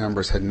 2008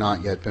 numbers had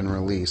not yet been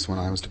released when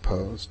I was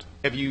deposed.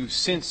 Have you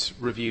since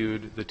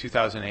reviewed the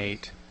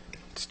 2008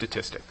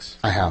 statistics?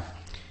 I have.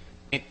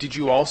 Did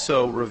you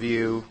also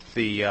review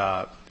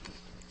the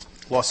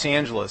Los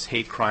Angeles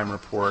hate crime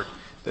report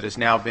that has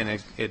now been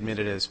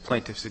admitted as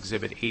Plaintiff's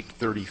Exhibit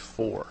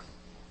 834?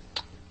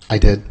 I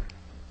did.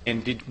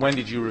 And when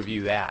did you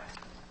review that?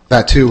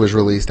 That, too, was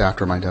released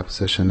after my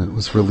deposition. It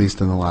was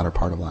released in the latter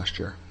part of last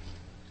year.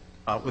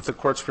 With the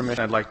Court's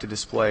permission, I'd like to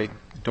display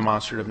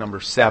demonstrative number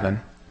 7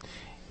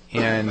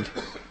 and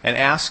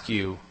ask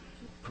you,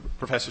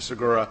 Professor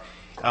Segura,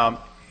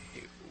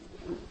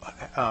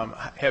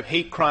 have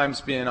hate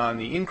crimes been on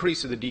the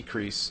increase or the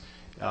decrease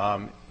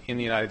in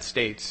the United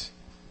States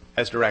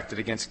as directed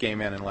against gay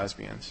men and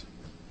lesbians?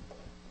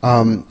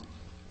 The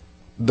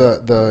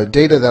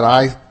data that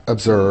I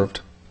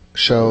observed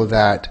show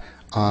that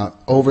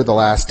over the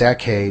last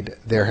decade,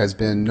 there has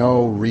been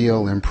no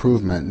real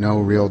improvement, no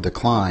real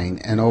decline,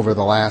 and over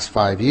the last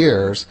 5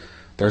 years,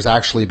 there's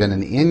actually been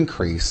an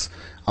increase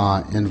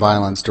in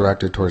violence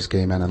directed towards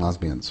gay men and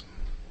lesbians.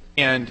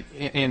 And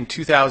in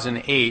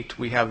 2008,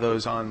 we have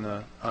those on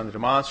the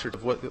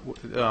demonstrative. Was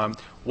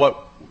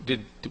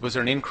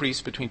there an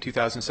increase between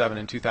 2007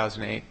 and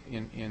 2008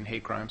 in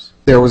hate crimes?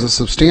 There was a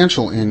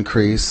substantial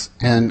increase,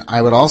 and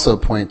I would also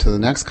point to the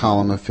next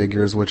column of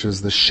figures, which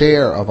is the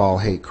share of all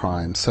hate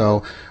crimes.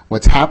 So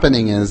what's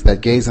happening is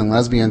that gays and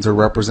lesbians are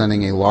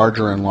representing a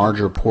larger and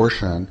larger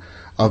portion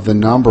of the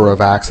number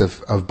of acts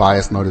of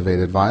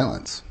bias-motivated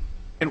violence.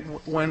 And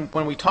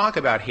when we talk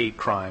about hate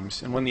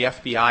crimes, and when the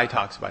FBI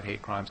talks about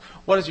hate crimes,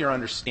 what is your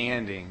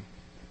understanding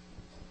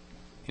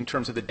in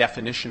terms of the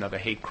definition of a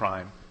hate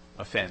crime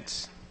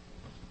offense?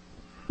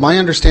 My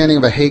understanding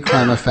of a hate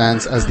crime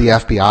offense, as the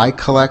FBI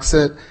collects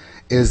it,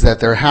 is that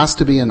there has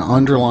to be an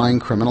underlying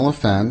criminal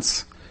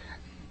offense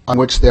on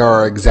which there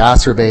are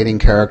exacerbating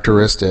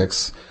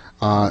characteristics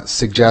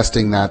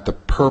suggesting that the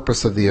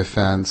purpose of the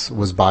offense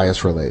was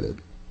bias-related.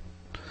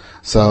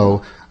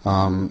 So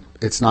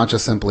it's not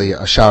just simply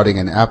a shouting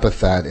an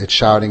epithet, it's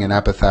shouting an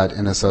epithet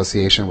in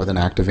association with an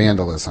act of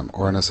vandalism,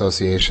 or in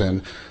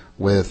association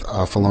with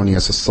a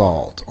felonious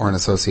assault, or in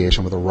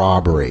association with a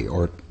robbery,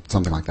 or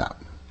something like that.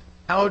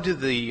 How do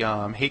the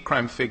hate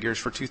crime figures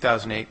for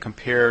 2008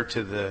 compare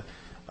to the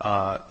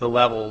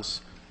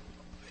levels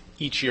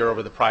each year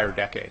over the prior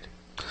decade?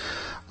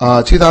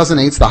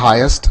 2008 is the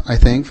highest, I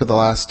think, for the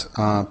last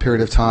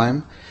period of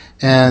time,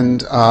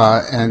 and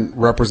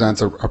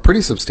represents a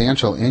pretty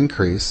substantial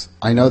increase.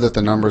 I know that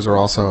the numbers are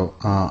also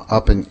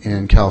up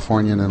in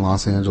California and in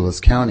Los Angeles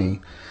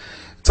County.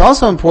 It's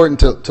also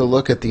important to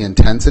look at the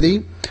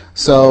intensity.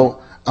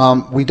 So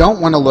we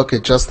don't want to look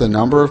at just the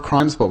number of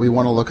crimes, but we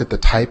want to look at the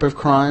type of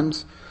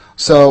crimes.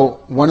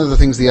 So one of the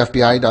things the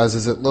FBI does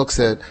is it looks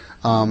at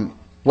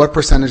what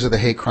percentage of the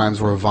hate crimes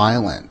were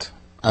violent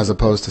as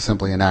opposed to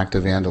simply an act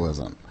of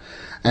vandalism.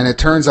 And it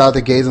turns out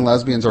that gays and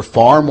lesbians are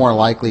far more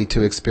likely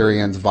to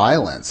experience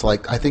violence.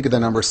 Like, I think of the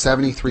number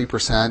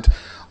 73%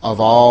 of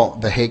all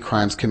the hate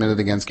crimes committed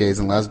against gays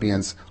and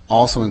lesbians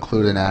also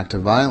include an act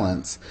of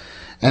violence.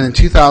 And in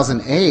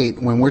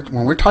 2008, when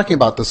we're talking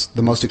about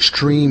the most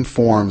extreme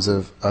forms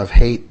of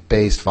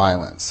hate-based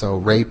violence, so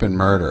rape and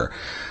murder,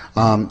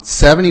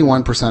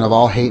 71% of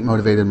all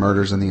hate-motivated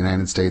murders in the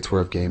United States were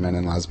of gay men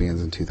and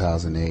lesbians in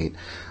 2008.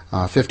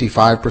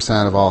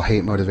 55% of all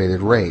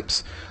hate-motivated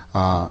rapes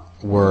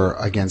were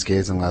against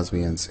gays and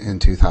lesbians in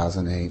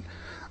 2008.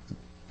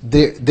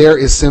 There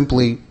is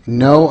simply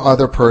no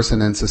other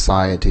person in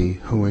society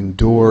who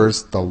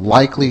endures the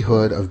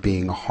likelihood of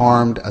being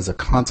harmed as a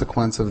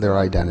consequence of their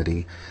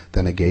identity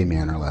than a gay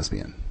man or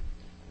lesbian.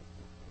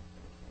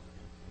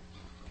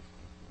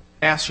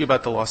 I asked you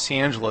about the Los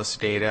Angeles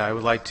data. I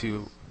would like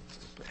to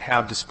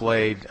have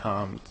displayed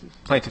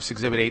Plaintiff's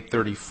Exhibit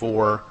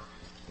 834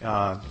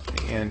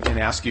 and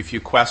ask you a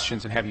few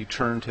questions and have you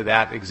turn to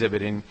that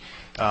exhibit in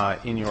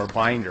your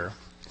binder.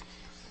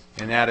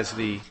 And that is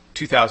the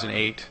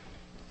 2008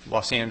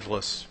 Los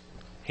Angeles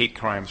Hate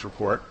Crimes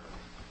Report.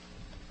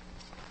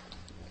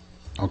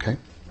 Okay.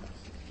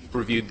 You've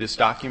reviewed this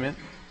document,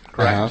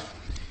 correct?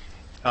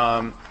 I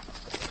have.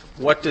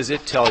 What does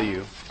it tell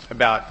you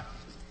about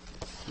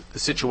the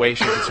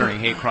situation concerning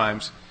hate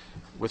crimes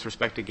with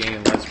respect to gay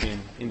and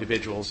lesbian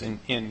individuals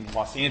in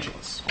Los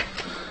Angeles?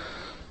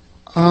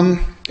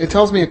 It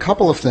tells me a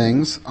couple of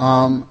things.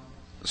 I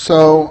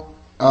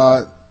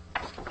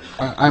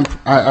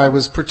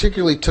was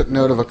particularly took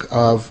note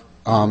of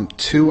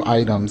two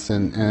items,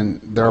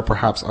 and there are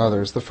perhaps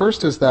others. The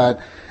first is that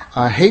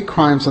hate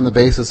crimes on the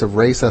basis of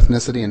race,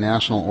 ethnicity, and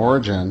national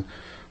origin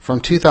from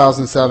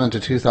 2007 to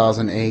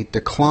 2008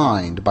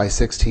 declined by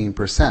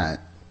 16%.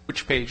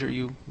 Which page are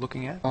you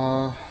looking at?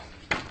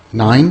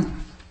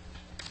 9.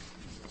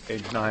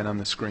 Page 9 on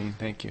the screen.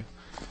 Thank you.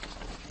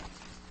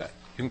 You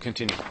can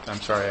continue.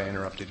 I'm sorry I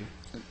interrupted you.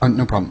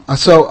 No problem.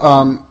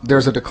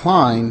 There's a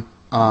decline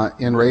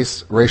in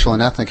racial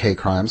and ethnic hate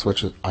crimes,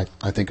 which I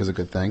think is a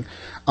good thing.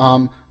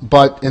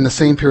 But in the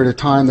same period of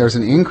time, there's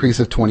an increase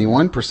of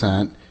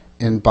 21%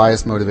 in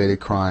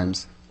bias-motivated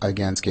crimes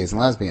against gays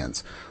and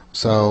lesbians.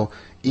 So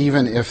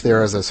even if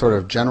there is a sort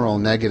of general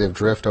negative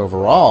drift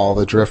overall,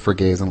 the drift for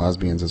gays and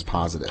lesbians is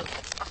positive.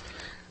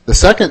 The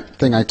second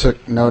thing I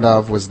took note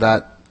of was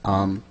that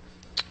on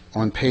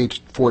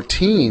page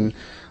 14,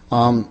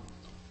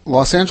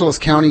 Los Angeles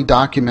County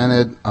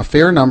documented a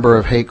fair number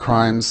of hate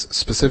crimes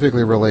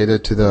specifically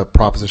related to the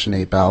Proposition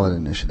 8 ballot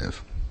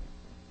initiative.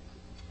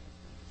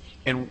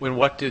 And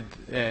what did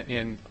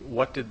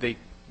the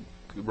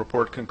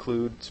report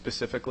conclude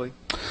specifically?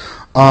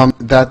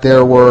 That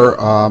there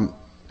were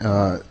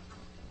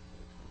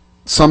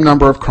some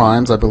number of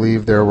crimes. I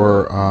believe there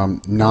were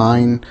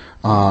 9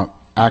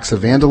 acts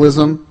of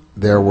vandalism.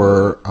 There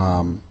were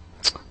a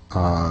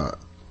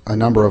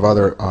number of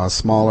other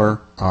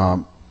smaller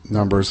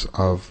numbers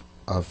of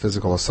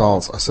physical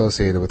assaults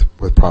associated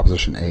with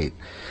Proposition 8.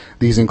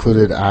 These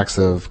included acts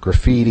of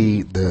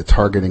graffiti, the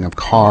targeting of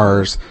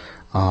cars,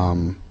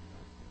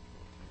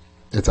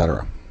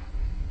 etc.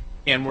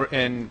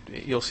 And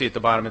you'll see at the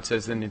bottom it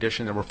says, in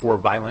addition, there were 4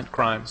 violent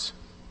crimes.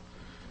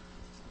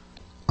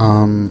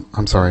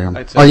 I'm sorry.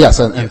 Yes,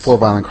 and yes. 4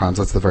 violent crimes.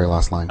 That's the very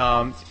last line.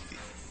 I'd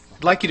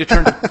like you to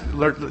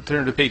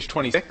turn to page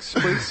 26,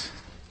 please.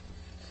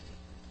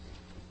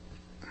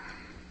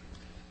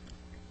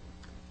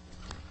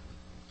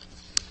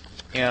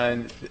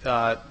 And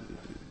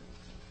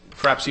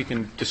perhaps you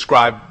can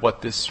describe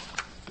what the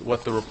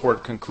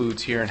report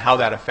concludes here and how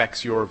that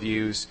affects your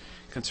views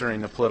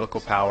concerning the political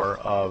power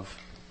of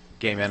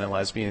gay men and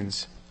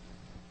lesbians.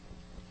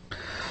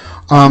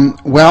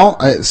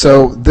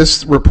 So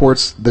this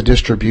reports the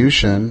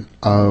distribution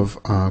of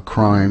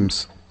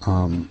crimes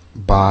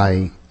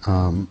by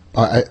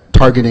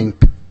targeting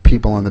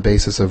people on the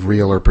basis of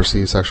real or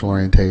perceived sexual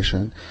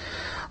orientation.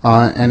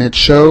 And it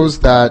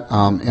shows that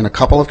in a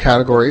couple of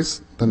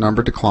categories, the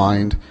number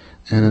declined,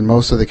 and in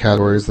most of the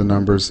categories, the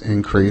numbers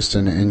increased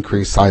and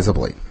increased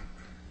sizably.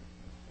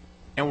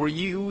 And were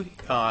you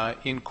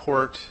in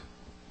court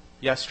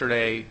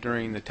yesterday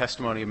during the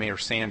testimony of Mayor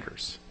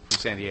Sanders from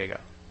San Diego?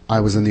 I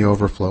was in the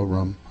overflow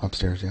room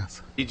upstairs,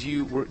 yes. Did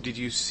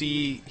you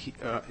see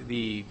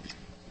the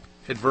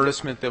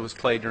advertisement that was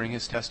played during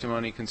his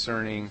testimony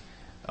concerning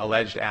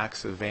alleged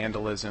acts of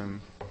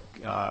vandalism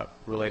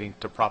relating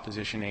to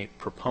Proposition 8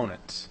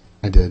 proponents?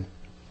 I did.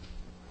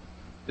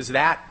 Does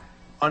that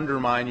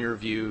undermine your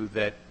view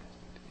that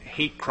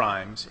hate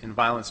crimes and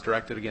violence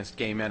directed against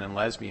gay men and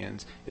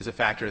lesbians is a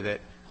factor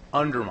that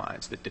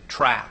undermines, that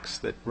detracts,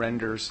 that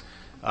renders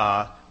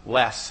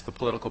less the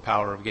political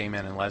power of gay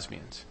men and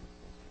lesbians?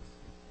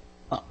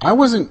 I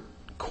wasn't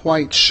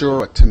quite sure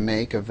what to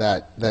make of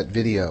that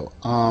video.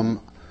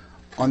 On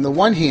the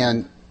one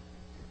hand,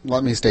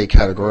 let me state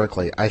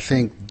categorically, I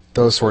think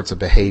those sorts of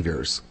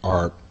behaviors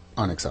are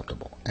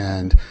unacceptable.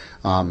 And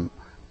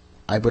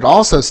I would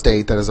also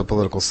state that as a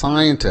political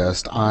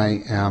scientist,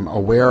 I am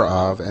aware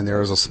of, and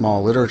there is a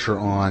small literature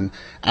on,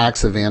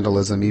 acts of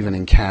vandalism even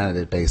in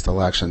candidate-based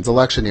elections.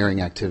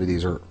 Electioneering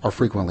activities are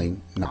frequently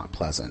not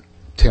pleasant,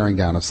 tearing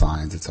down of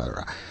signs,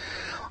 etc.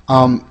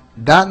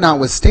 That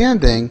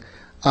notwithstanding,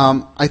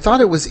 I thought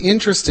it was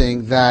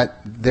interesting that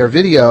their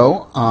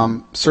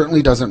video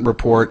certainly doesn't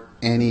report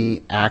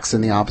any acts in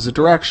the opposite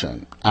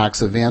direction.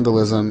 Acts of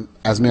vandalism,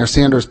 as Mayor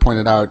Sanders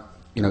pointed out,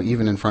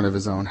 even in front of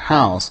his own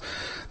house,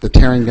 the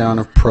tearing down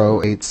of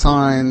pro-8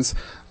 signs,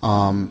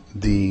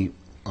 the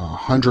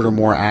 100 or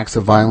more acts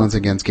of violence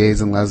against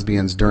gays and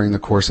lesbians during the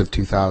course of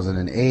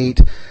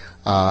 2008,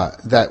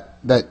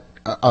 that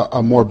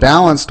a more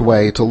balanced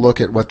way to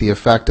look at what the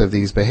effect of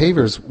these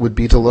behaviors would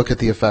be to look at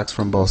the effects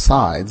from both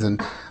sides,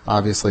 and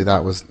obviously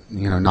that was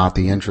not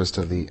the interest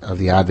of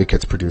the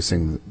advocates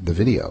producing the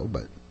video.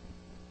 But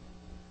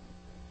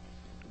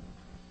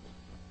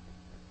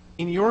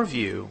in your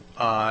view,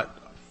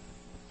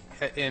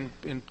 in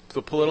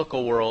the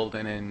political world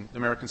and in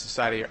American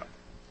society,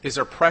 is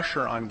there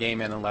pressure on gay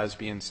men and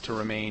lesbians to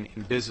remain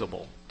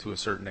invisible to a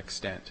certain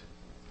extent?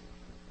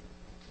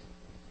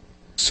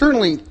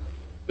 Certainly.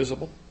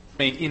 Visible?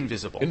 Remain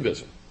invisible.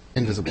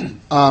 Invisible.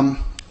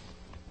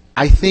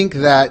 I think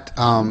that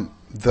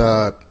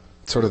the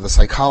sort of the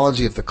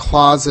psychology of the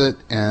closet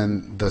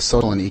and the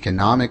social and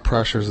economic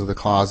pressures of the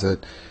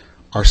closet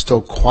are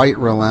still quite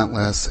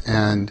relentless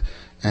and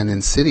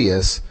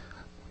insidious.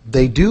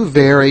 They do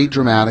vary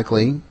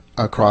dramatically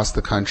across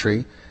the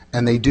country,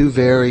 and they do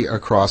vary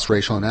across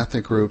racial and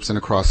ethnic groups and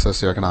across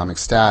socioeconomic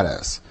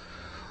status.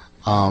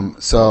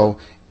 So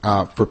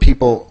for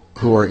people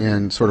who are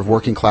in sort of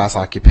working class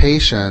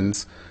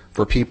occupations,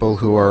 for people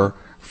who are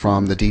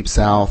from the Deep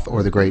South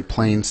or the Great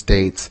Plains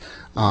states,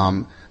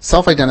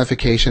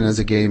 self-identification as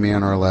a gay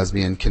man or a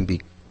lesbian can be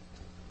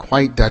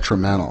quite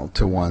detrimental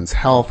to one's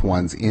health,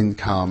 one's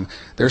income.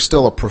 There's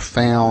still a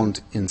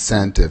profound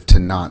incentive to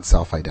not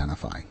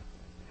self-identify.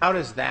 How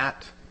does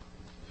that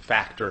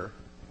factor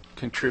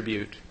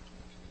contribute,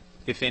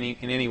 if any,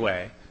 in any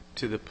way,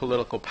 to the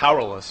political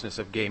powerlessness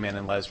of gay men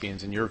and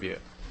lesbians in your view?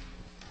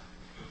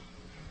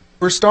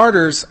 For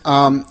starters,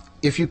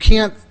 if you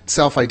can't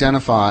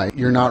self-identify,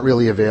 you're not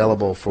really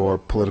available for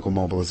political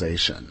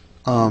mobilization.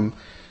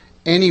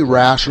 Any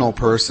rational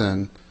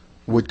person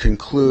would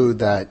conclude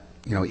that,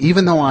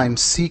 even though I'm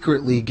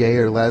secretly gay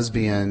or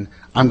lesbian,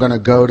 I'm going to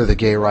go to the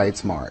gay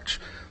rights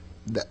march.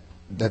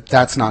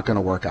 That's not going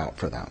to work out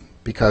for them,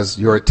 because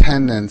your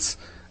attendance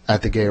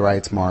at the gay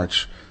rights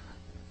march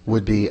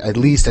would be at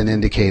least an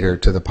indicator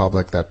to the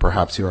public that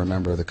perhaps you're a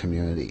member of the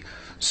community.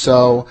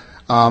 So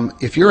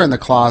if you're in the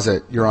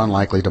closet, you're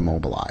unlikely to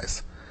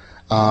mobilize.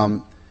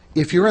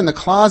 If you're in the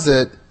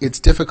closet, it's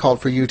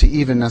difficult for you to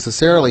even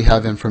necessarily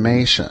have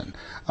information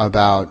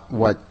about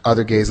what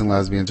other gays and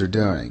lesbians are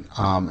doing.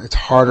 It's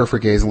harder for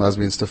gays and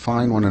lesbians to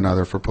find one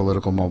another for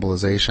political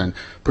mobilization,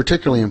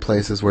 particularly in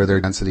places where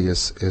their density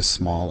is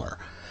smaller.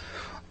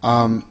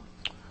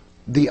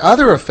 The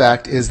other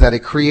effect is that it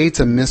creates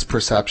a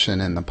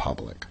misperception in the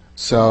public.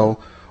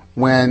 So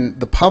when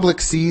the public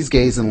sees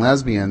gays and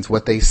lesbians,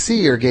 what they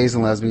see are gays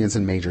and lesbians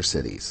in major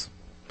cities.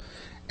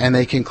 And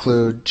they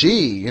conclude,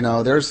 gee,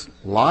 there's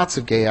lots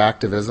of gay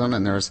activism,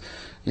 and there's,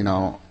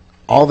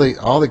 all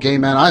the gay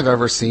men I've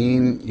ever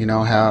seen,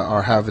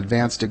 have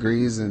advanced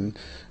degrees and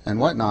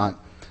whatnot.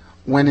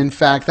 When in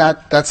fact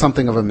that's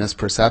something of a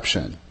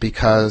misperception,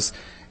 because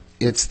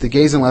it's the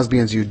gays and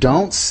lesbians you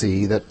don't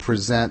see that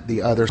present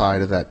the other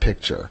side of that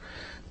picture.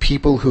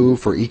 People who,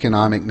 for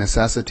economic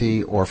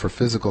necessity or for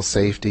physical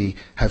safety,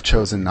 have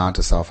chosen not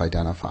to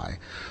self-identify.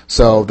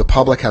 So the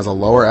public has a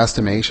lower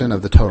estimation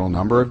of the total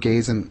number of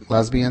gays and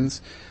lesbians.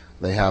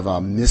 They have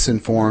a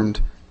misinformed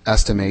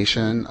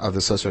estimation of the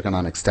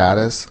socioeconomic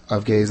status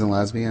of gays and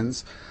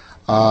lesbians.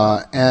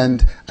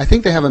 And I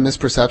think they have a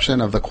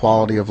misperception of the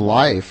quality of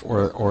life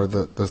or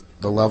the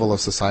level of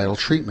societal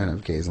treatment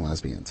of gays and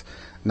lesbians.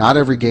 Not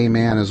every gay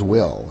man is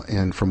Will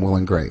from Will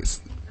and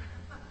Grace.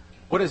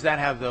 What does that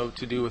have, though,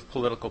 to do with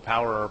political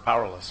power or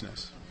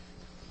powerlessness?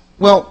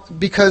 Well,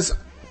 because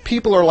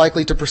people are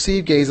likely to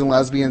perceive gays and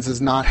lesbians as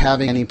not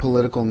having any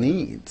political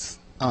needs.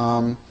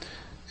 Going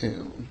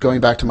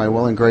back to my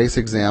Will and Grace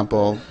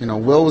example,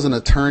 Will was an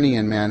attorney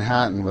in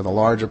Manhattan with a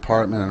large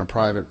apartment and a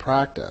private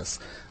practice.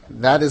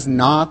 That is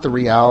not the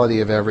reality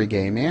of every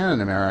gay man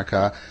in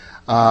America.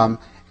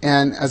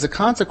 And as a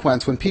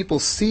consequence, when people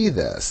see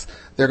this,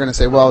 they're going to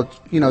say, well,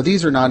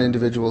 these are not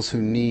individuals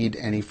who need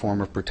any form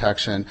of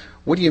protection.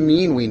 What do you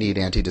mean we need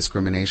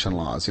anti-discrimination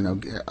laws?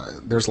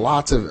 There's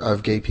lots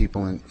of gay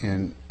people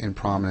in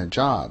prominent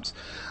jobs.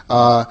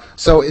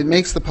 So it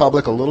makes the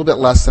public a little bit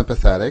less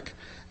sympathetic,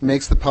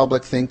 makes the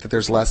public think that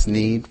there's less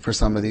need for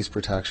some of these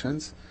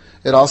protections.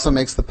 It also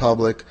makes the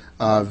public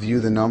view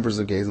the numbers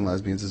of gays and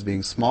lesbians as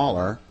being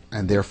smaller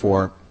and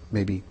therefore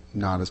maybe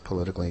not as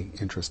politically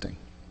interesting.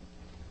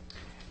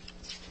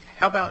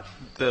 How about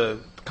the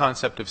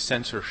concept of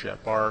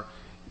censorship? Are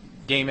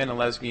gay men and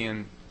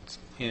lesbians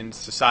in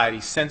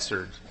society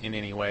censored in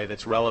any way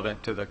that's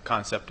relevant to the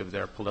concept of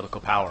their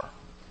political power?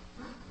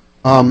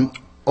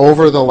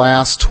 Over the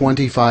last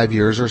 25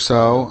 years or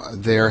so,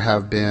 there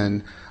have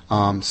been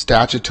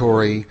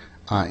statutory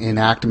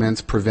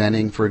enactments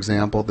preventing, for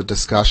example, the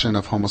discussion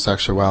of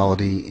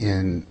homosexuality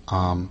in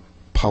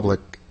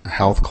public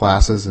health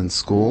classes in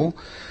school.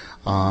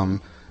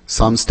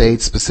 Some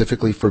states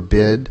specifically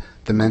forbid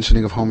the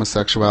mentioning of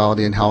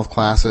homosexuality in health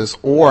classes,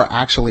 or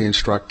actually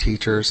instruct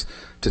teachers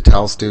to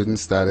tell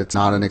students that it's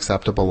not an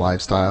acceptable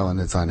lifestyle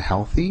and it's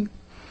unhealthy.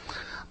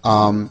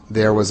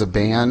 There was a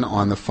ban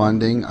on the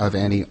funding of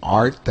any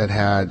art that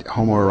had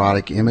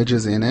homoerotic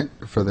images in it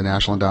for the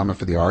National Endowment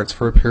for the Arts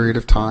for a period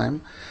of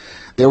time.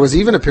 There was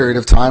even a period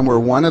of time where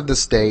one of the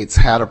states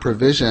had a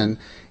provision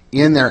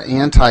in their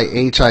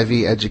anti-HIV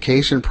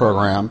education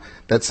program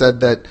that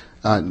said that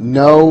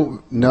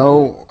no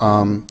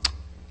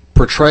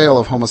portrayal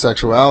of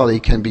homosexuality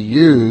can be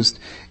used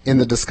in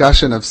the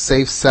discussion of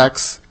safe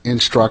sex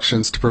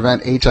instructions to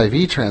prevent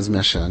HIV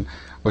transmission,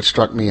 which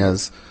struck me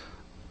as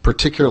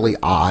particularly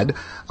odd.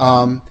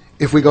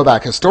 If we go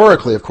back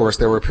historically, of course,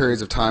 there were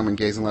periods of time when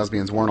gays and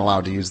lesbians weren't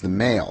allowed to use the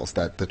mails,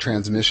 that the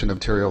transmission of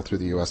material through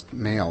the U.S.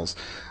 mails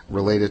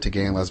related to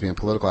gay and lesbian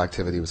political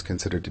activity was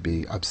considered to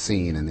be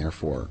obscene and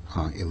therefore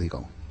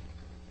illegal.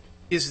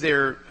 Is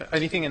there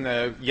anything in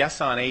the Yes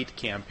on 8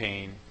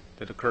 campaign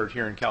that occurred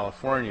here in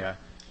California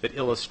that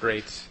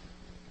illustrates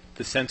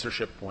the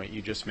censorship point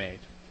you just made?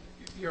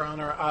 Your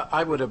Honor,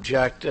 I would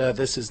object.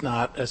 This is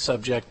not a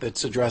subject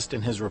that's addressed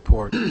in his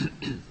report.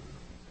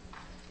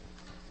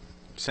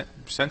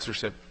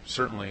 Censorship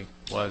certainly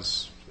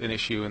was an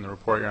issue in the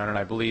report, Your Honor, and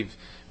I believe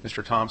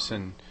Mr.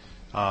 Thompson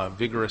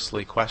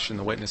vigorously questioned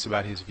the witness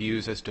about his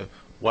views as to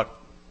what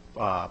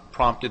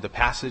prompted the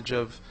passage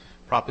of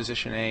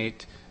Proposition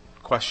 8,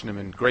 questioned him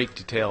in great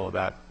detail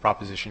about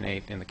Proposition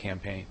 8 in the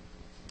campaign.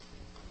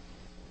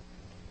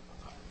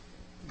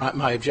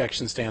 My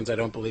objection stands. I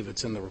don't believe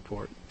it's in the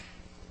report.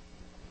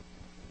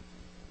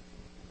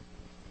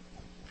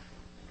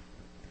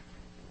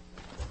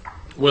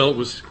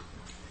 Well,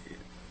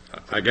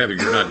 I gather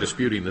you're not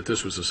disputing that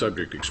this was a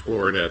subject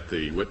explored at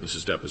the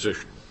witness's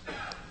deposition.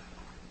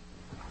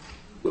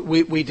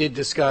 We did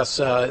discuss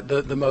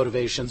the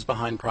motivations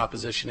behind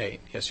Proposition 8.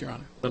 Yes, Your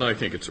Honor. Then I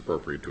think it's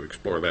appropriate to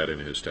explore that in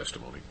his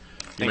testimony.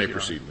 You may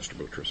proceed, Mr.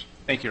 Boutros.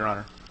 Thank you, Your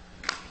Honor.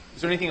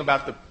 Is there anything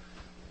about the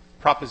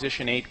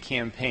Proposition 8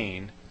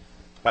 campaign,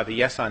 by the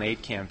Yes on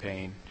 8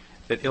 campaign,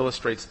 that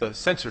illustrates the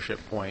censorship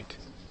point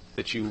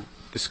that you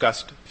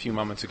discussed a few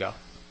moments ago?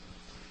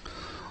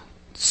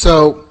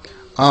 So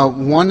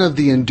one of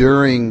the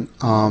enduring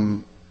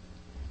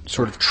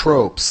sort of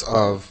tropes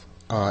of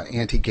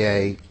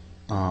anti-gay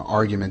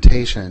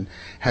argumentation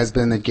has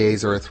been that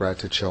gays are a threat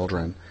to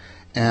children.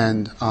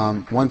 And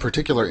one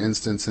particular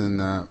instance in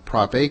the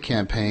Prop 8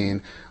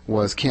 campaign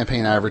was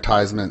campaign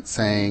advertisement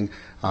saying,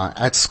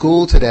 at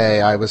school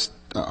today,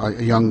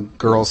 a young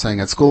girl saying,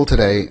 at school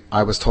today,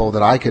 I was told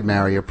that I could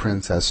marry a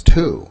princess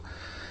too.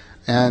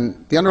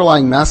 And the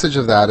underlying message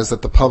of that is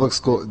that the public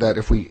school, that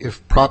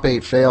if Prop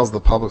 8 fails, the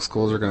public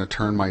schools are going to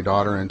turn my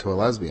daughter into a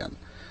lesbian.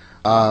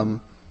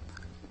 At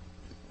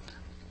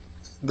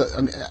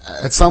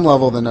some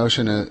level, the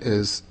notion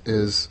is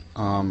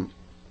a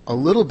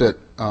little bit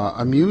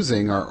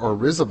amusing or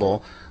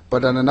risible,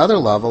 but at another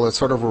level, it's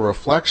sort of a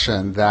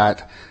reflection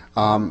that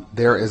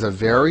there is a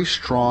very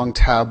strong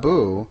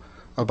taboo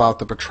about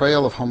the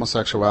portrayal of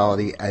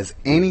homosexuality as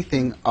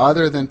anything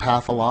other than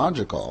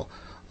pathological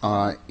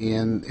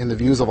in the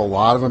views of a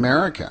lot of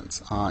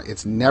Americans.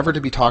 It's never to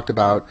be talked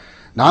about,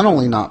 not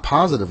only not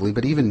positively,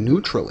 but even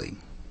neutrally.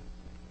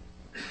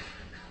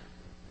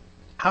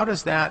 How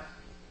does that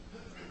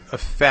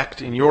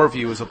affect, in your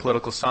view as a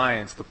political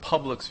science, the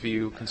public's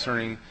view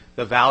concerning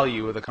the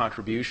value of the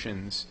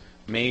contributions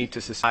made to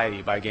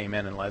society by gay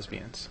men and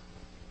lesbians?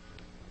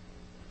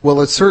 Well,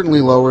 it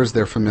certainly lowers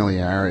their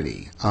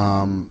familiarity.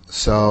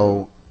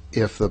 So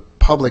if the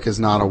public is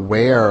not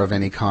aware of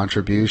any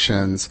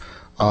contributions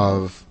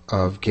of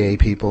gay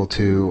people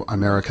to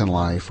American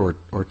life or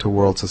to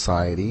world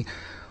society,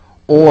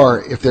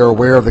 or if they're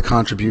aware of the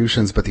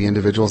contributions but the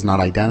individual is not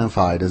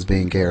identified as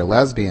being gay or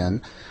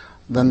lesbian,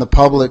 then the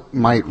public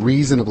might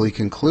reasonably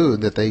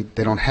conclude that they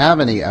don't have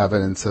any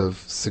evidence of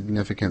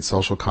significant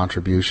social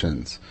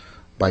contributions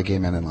by gay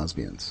men and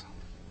lesbians.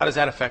 How does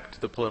that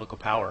affect the political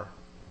power?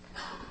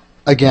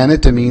 Again,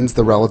 it demeans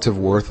the relative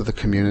worth of the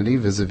community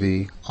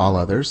vis-a-vis all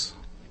others.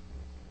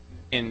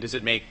 And does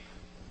it make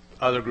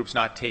other groups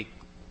not take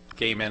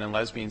gay men and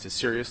lesbians as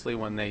seriously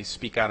when they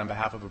speak out on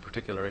behalf of a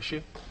particular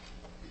issue?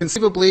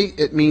 Conceivably,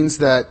 it means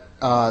that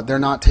they're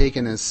not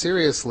taken as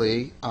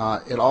seriously.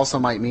 It also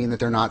might mean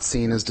that they're not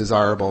seen as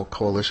desirable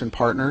coalition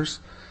partners.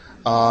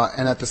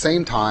 and at the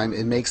same time,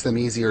 it makes them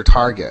easier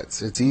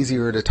targets. It's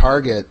easier to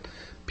target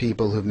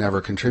people who've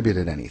never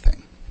contributed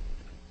anything.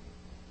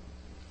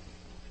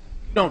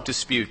 You don't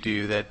dispute, do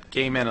you, that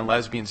gay men and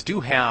lesbians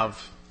do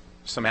have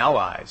some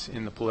allies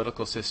in the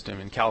political system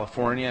in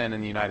California and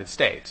in the United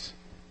States?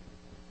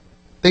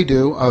 They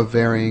do, of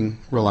varying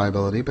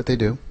reliability, but they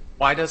do.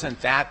 Why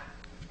doesn't that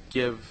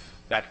give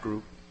that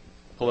group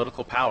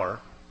political power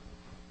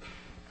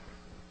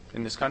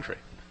in this country?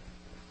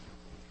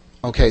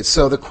 Okay,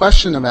 so the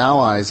question of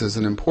allies is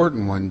an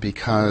important one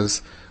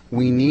because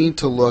we need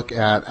to look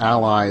at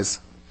allies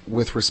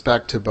with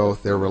respect to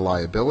both their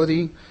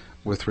reliability,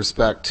 with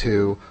respect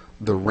to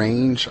the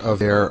range of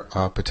their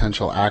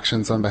potential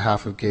actions on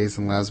behalf of gays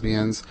and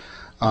lesbians,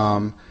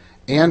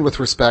 and with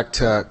respect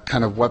to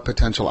kind of what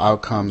potential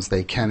outcomes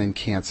they can and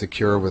can't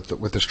secure with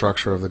the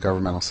structure of the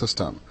governmental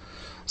system.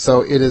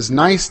 So it is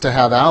nice to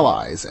have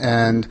allies,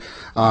 and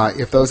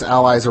if those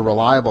allies are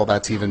reliable,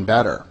 that's even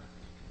better.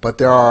 But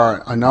there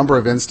are a number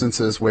of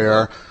instances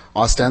where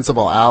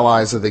ostensible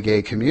allies of the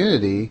gay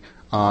community,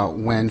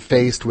 when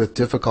faced with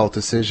difficult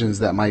decisions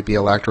that might be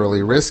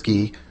electorally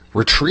risky,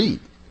 retreat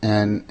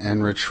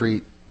and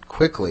retreat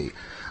quickly.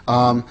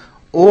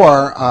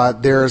 Or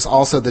there's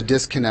also the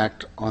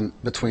disconnect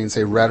between,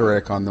 say,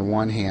 rhetoric on the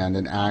one hand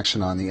and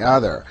action on the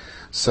other.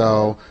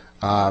 So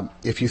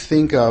if you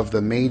think of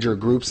the major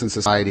groups in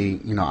society,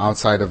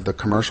 outside of the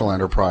commercial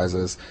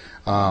enterprises,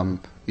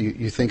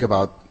 you think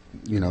about,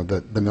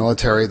 the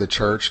military, the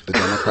church, the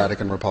Democratic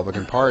and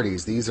Republican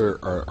parties. These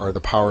are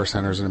the power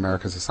centers in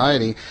American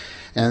society.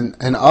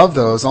 And of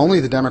those, only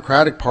the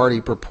Democratic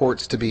Party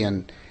purports to be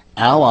an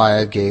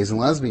ally of gays and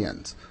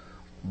lesbians.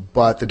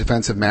 But the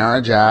Defense of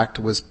Marriage Act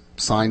was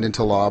signed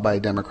into law by a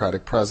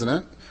Democratic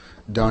president.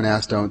 Don't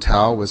Ask, Don't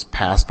Tell was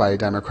passed by a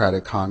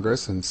Democratic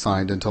Congress and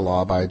signed into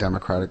law by a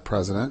Democratic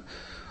president.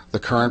 The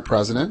current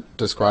president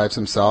describes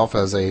himself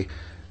as a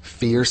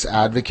fierce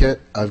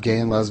advocate of gay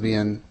and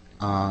lesbian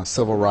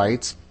civil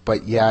rights,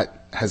 but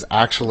yet has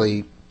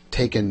actually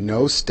taken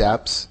no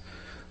steps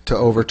to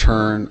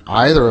overturn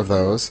either of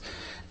those.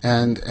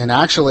 And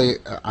actually,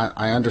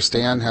 I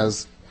understand,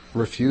 has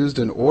refused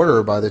an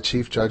order by the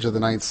Chief Judge of the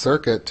Ninth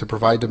Circuit to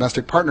provide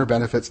domestic partner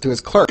benefits to his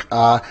clerk.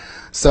 And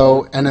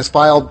has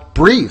filed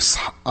briefs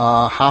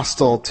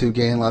hostile to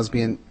gay and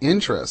lesbian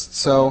interests.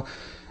 So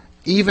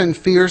even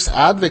fierce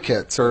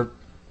advocates are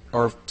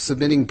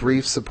submitting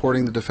briefs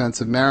supporting the Defense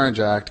of Marriage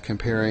Act,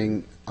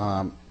 comparing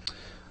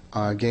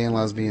gay and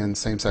lesbian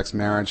same-sex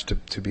marriage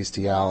to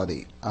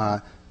bestiality.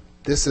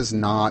 This is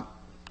not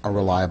a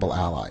reliable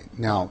ally.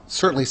 Now,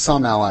 certainly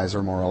some allies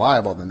are more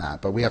reliable than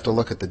that, but we have to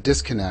look at the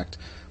disconnect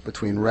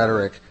between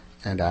rhetoric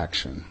and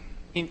action.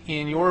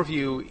 In your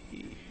view,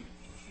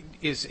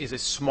 is a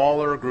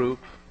smaller group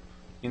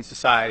in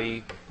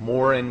society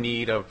more in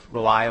need of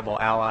reliable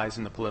allies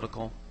in the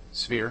political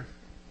sphere?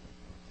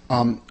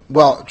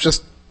 Well,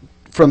 just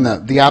from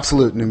the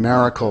absolute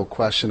numerical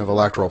question of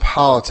electoral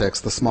politics,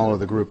 the smaller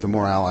the group, the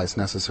more allies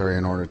necessary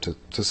in order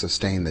to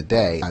sustain the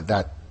day.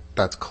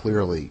 That's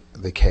clearly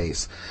the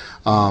case.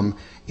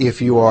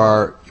 If you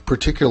are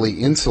particularly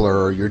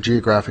insular or you're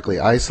geographically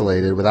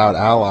isolated, without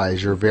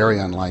allies, you're very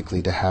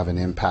unlikely to have an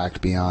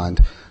impact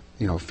beyond,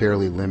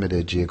 fairly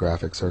limited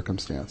geographic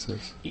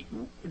circumstances.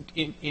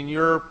 In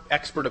your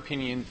expert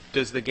opinion,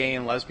 does the gay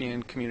and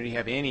lesbian community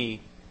have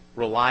any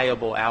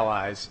reliable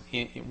allies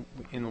in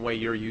the way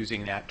you're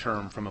using that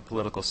term from a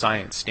political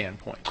science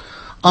standpoint?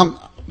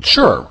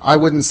 Sure. I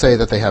wouldn't say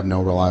that they have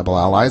no reliable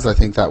allies. I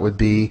think that would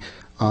be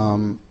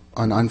an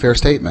unfair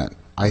statement.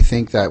 I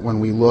think that when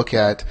we look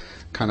at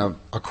kind of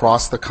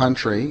across the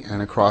country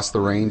and across the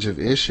range of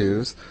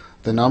issues,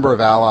 the number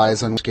of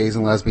allies on which gays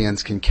and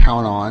lesbians can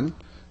count on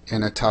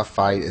in a tough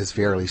fight is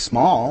fairly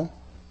small,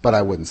 but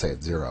I wouldn't say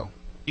it's zero.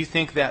 Do you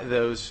think that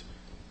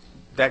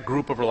that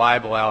group of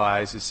reliable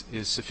allies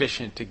is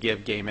sufficient to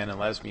give gay men and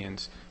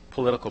lesbians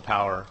political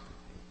power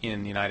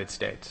in the United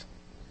States?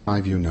 In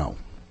my view, no.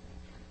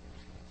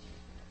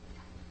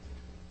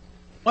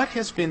 What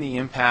has been the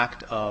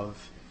impact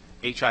of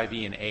HIV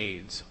and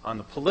AIDS on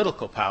the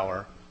political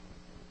power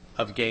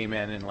of gay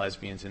men and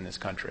lesbians in this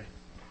country?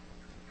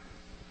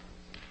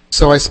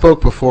 So I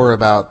spoke before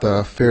about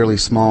the fairly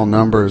small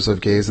numbers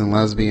of gays and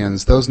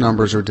lesbians. Those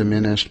numbers are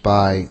diminished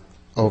by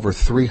over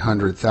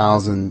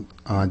 300,000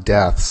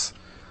 deaths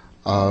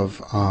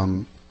of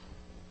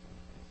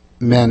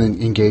men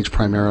engaged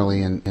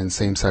primarily in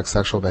same-sex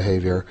sexual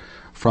behavior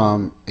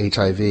from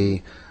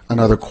HIV,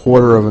 another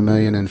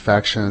 250,000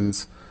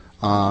 infections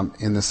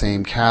in the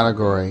same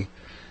category.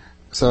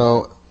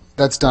 So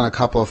that's done a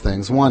couple of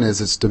things. One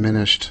is it's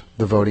diminished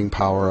the voting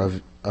power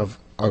of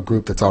a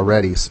group that's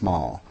already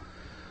small.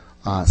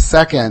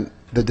 Second,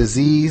 the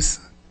disease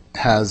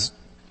has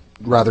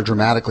rather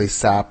dramatically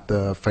sapped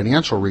the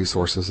financial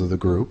resources of the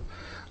group.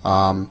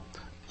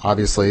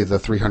 Obviously, the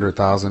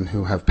 300,000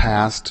 who have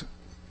passed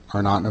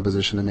are not in a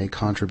position to make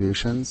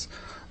contributions.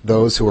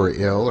 Those who are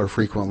ill are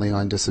frequently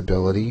on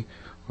disability,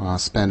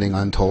 spending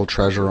untold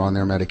treasure on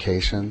their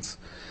medications.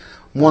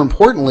 More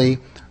importantly,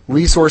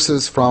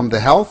 resources from the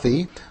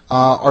healthy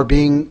are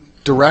being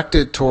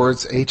directed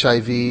towards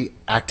HIV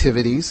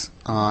activities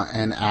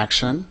and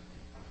action,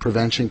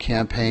 prevention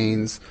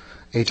campaigns,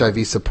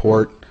 HIV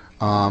support,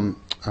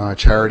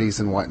 charities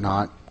and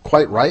whatnot,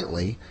 quite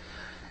rightly.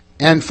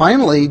 And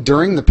finally,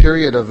 during the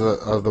period of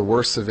the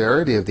worst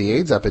severity of the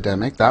AIDS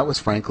epidemic, that was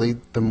frankly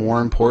the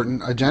more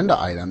important agenda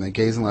item, that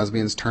gays and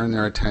lesbians turned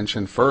their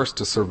attention first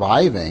to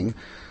surviving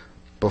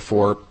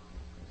before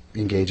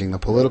engaging the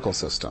political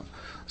system.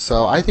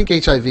 So I think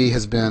HIV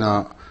has been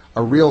a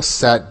real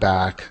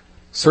setback,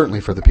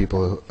 certainly for the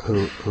people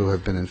who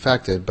have been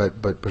infected,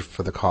 but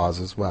for the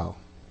cause as well.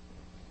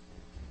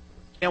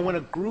 Now, when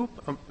a group,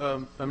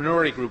 a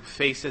minority group,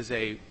 faces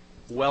a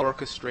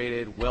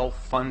well-orchestrated,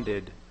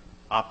 well-funded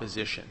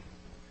opposition,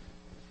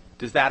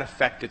 does that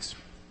affect its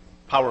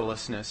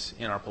powerlessness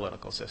in our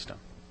political system?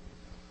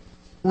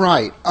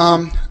 Right.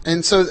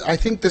 And so I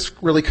think this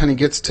really kind of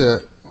gets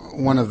to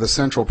one of the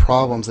central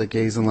problems that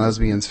gays and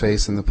lesbians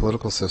face in the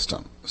political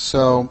system.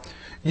 So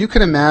you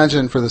can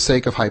imagine, for the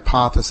sake of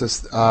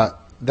hypothesis,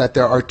 that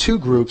there are two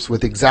groups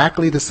with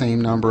exactly the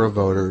same number of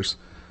voters,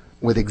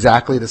 with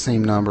exactly the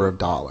same number of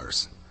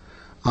dollars.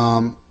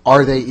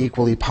 Are they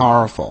equally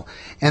powerful?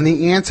 And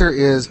the answer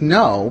is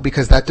no,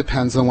 because that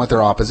depends on what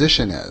their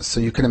opposition is. So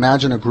you can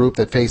imagine a group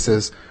that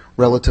faces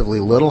relatively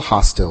little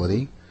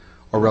hostility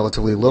or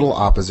relatively little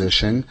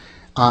opposition,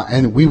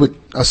 and we would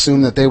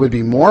assume that they would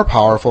be more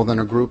powerful than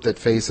a group that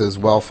faces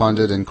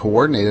well-funded and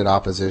coordinated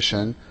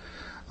opposition,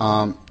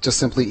 just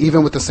simply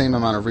even with the same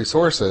amount of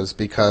resources,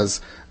 because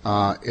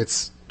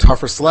it's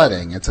tougher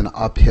sledding. It's an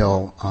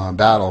uphill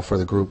battle for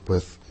the group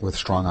with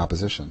strong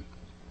opposition.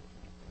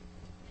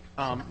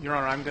 Your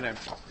Honor, I'm going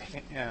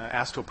to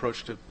ask to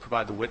approach to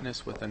provide the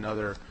witness with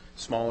another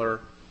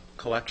smaller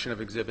collection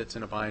of exhibits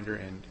in a binder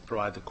and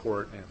provide the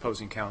court and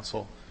opposing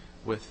counsel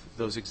with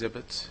those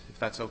exhibits, if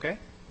that's okay.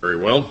 Very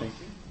well. Thank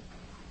you.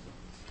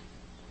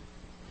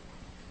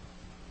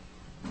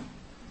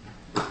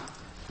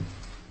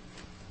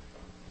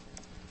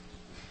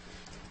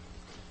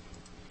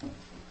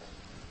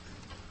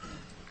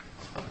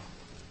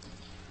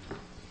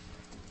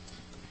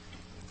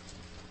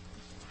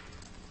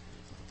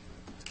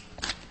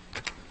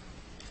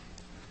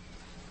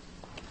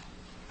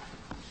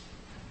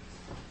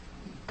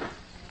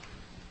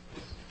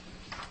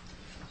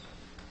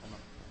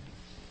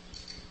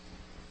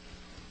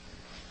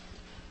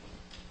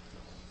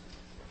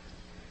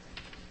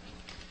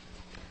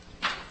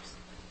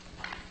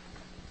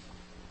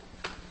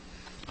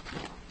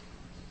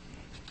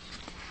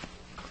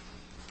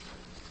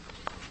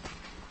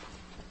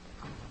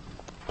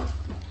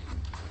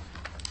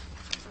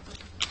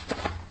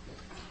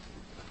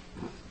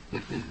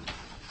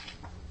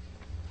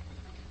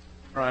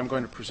 I'm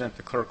going to present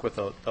the clerk with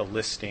a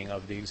listing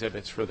of the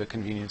exhibits for the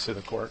convenience of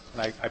the court.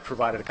 And I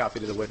provided a copy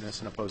to the witness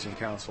and opposing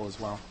counsel as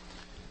well.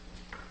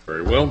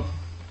 Very well.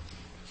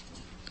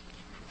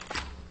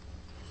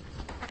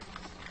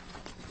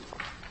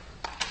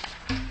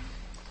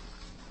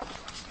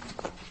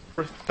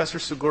 Professor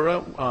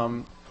Segura,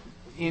 I'd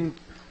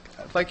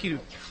like you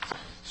to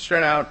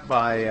start out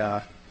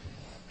by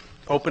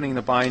opening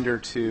the binder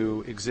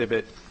to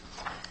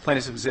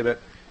plaintiff's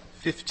exhibit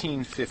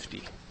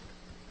 1550.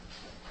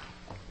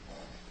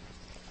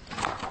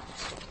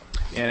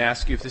 And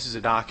ask you if this is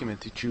a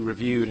document that you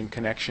reviewed in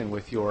connection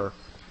with your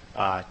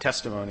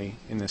testimony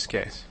in this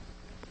case.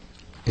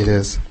 It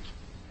is.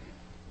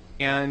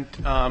 And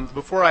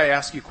before I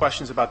ask you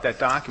questions about that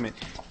document,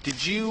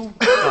 did you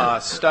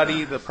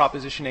study the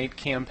Proposition 8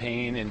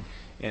 campaign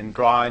and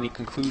draw any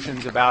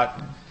conclusions about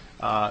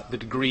the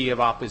degree of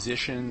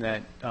opposition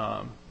that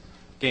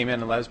gay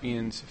men and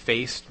lesbians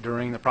faced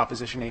during the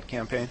Proposition 8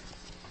 campaign?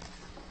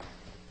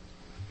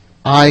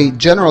 I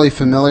generally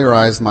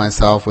familiarized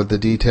myself with the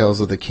details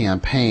of the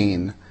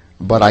campaign,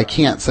 but I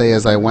can't say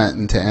as I went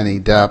into any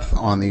depth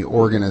on the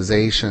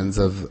organizations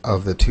of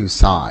the two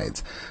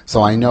sides.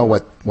 So I know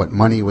what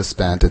money was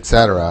spent,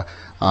 etc.,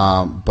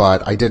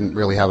 but I didn't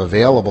really have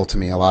available to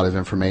me a lot of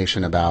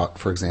information about,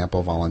 for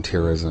example,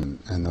 volunteerism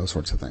and those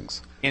sorts of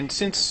things. And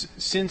since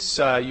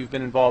you've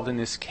been involved in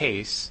this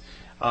case,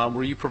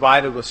 were you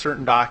provided with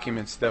certain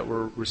documents that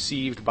were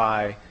received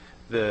by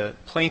the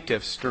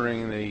plaintiffs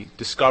during the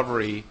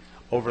discovery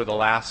over the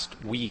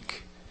last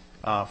week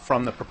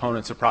from the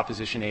proponents of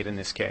Proposition 8 in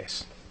this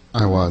case?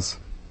 I was.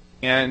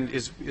 And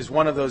is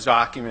one of those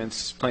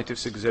documents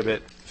Plaintiff's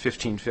Exhibit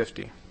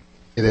 1550?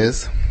 It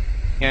is.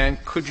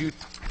 And could you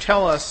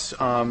tell us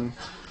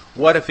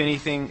what, if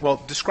anything,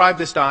 well, describe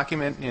this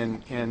document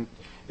and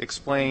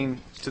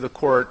explain to the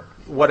court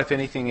what, if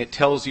anything, it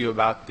tells you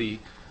about the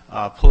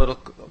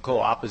political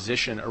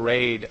opposition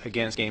arrayed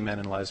against gay men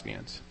and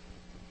lesbians?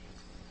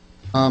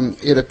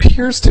 It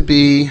appears to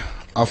be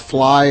a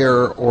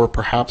flyer or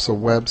perhaps a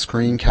web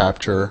screen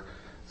capture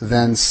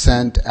then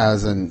sent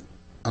as an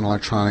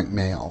electronic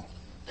mail.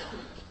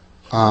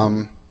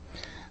 There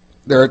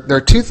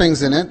are two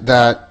things in it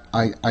that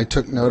I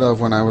took note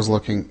of when I was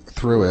looking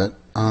through it.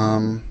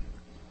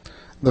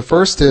 The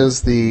first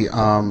is the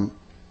on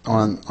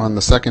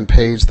the second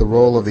page, the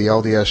role of the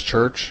LDS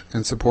Church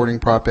in supporting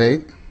Prop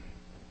 8.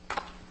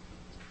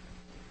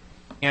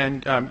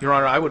 And, Your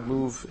Honor, I would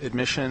move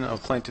admission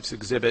of Plaintiff's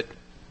Exhibit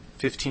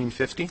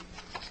 1550.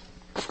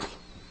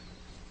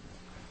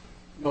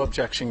 No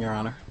objection, Your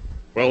Honor.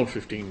 Well,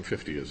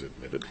 1550 is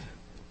admitted.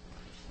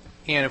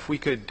 And if we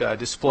could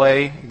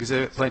display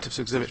Plaintiff's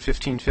Exhibit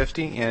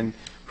 1550, and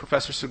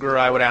Professor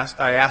Segura,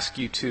 I ask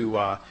you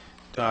to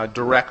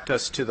direct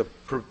us to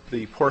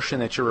the portion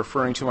that you're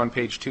referring to on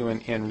page 2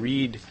 and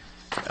read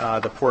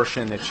the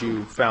portion that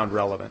you found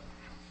relevant.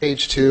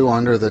 Page 2,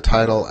 under the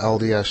title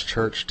LDS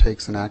Church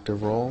Takes an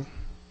Active Role.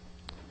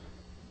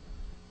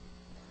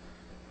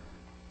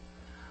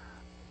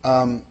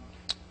 I'm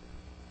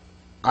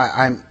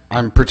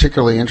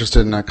particularly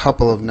interested in a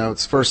couple of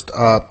notes. First,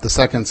 the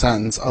second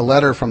sentence, a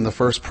letter from the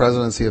First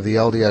Presidency of the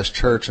LDS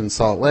Church in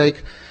Salt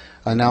Lake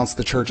announced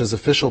the church's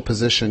official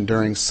position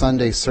during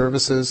Sunday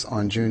services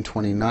on June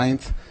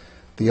 29th.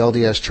 The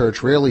LDS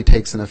Church rarely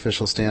takes an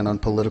official stand on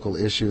political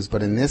issues,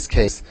 but in this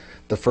case,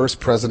 the First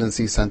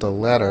Presidency sent a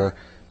letter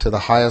to the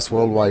highest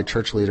worldwide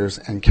church leaders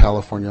and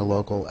California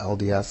local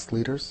LDS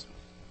leaders.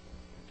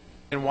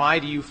 And why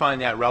do you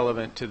find that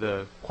relevant to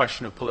the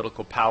question of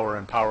political power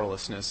and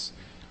powerlessness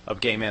of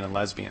gay men and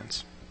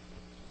lesbians?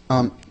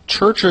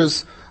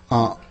 Churches,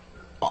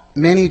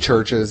 many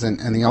churches, and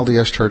the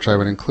LDS Church I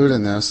would include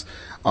in this,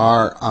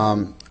 are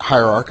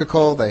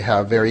hierarchical. They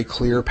have very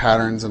clear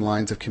patterns and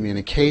lines of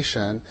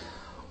communication.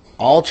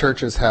 All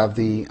churches have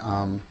the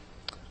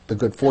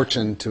good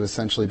fortune to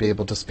essentially be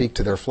able to speak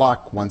to their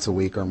flock once a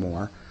week or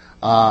more,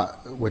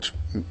 which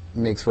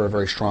makes for a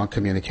very strong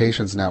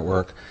communications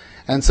network.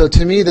 And so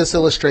to me, this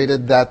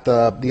illustrated that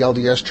the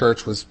LDS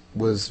Church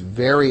was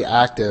very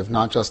active,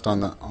 not just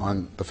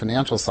on the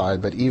financial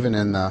side, but even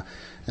in the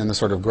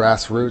sort of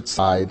grassroots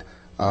side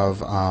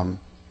of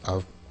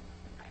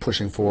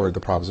pushing forward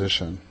the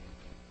proposition.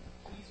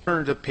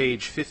 Turn to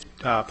page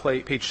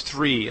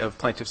 3 of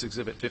Plaintiff's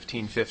Exhibit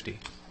 1550.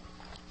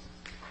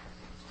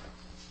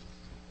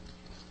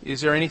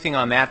 Is there anything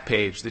on that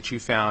page that you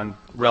found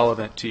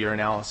relevant to your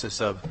analysis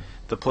of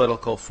the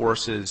political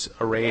forces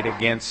arrayed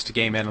against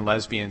gay men and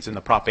lesbians in the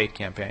Prop 8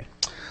 campaign?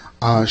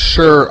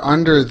 Sure.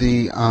 Under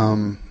the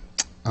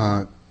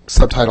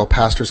subtitle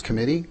Pastors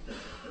Committee.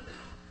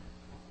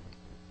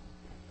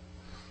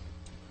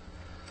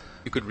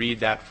 You could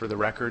read that for the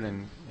record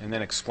and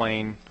then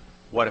explain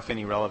what, if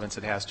any, relevance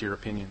it has to your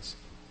opinions.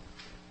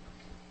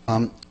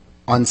 On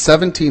June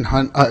 17,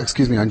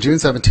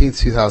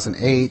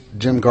 2008,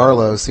 Jim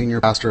Garlow, senior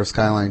pastor of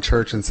Skyline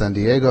Church in San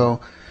Diego,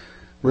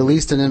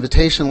 released an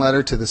invitation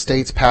letter to the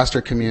state's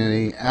pastor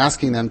community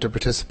asking them to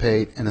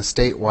participate in a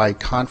statewide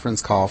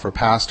conference call for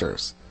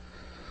pastors.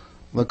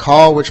 The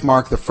call, which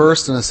marked the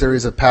first in a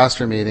series of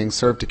pastor meetings,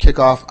 served to kick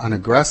off an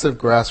aggressive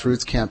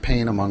grassroots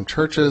campaign among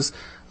churches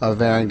of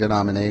varying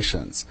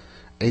denominations.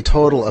 A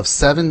total of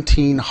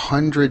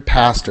 1,700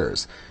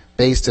 pastors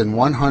based in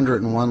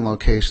 101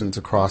 locations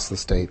across the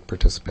state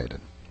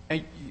participated.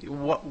 And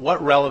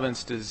what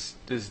relevance does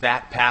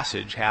that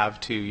passage have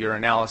to your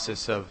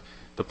analysis of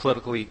the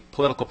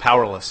political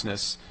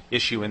powerlessness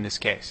issue in this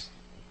case?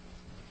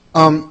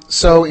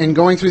 So in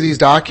going through these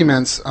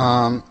documents,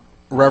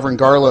 Reverend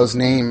Garlow's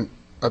name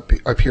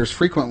appears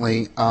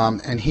frequently,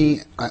 and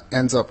he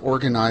ends up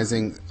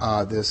organizing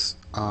this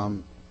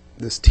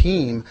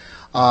team,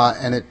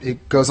 and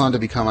it goes on to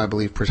become, I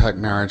believe, Protect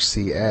Marriage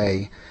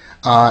CA.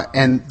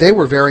 And they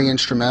were very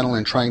instrumental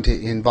in trying to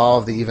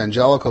involve the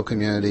evangelical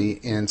community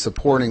in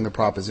supporting the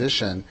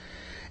proposition.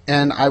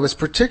 And I was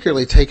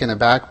particularly taken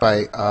aback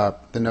by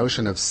the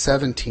notion of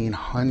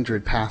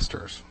 1,700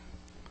 pastors.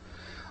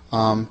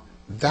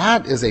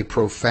 That is a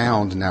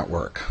profound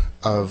network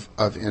of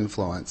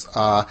influence.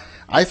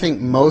 I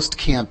think most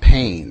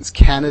campaigns,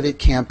 candidate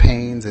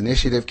campaigns,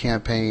 initiative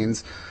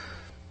campaigns,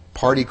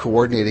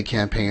 party-coordinated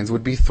campaigns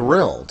would be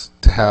thrilled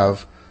to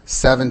have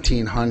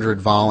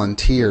 1,700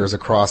 volunteers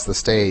across the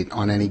state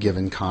on any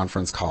given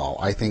conference call.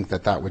 I think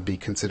that would be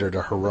considered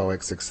a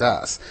heroic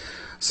success.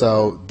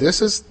 So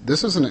this is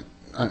an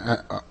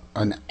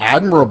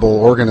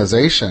admirable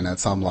organization at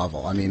some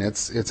level. I mean,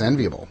 it's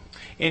enviable.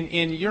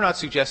 And you're not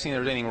suggesting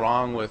there's anything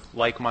wrong with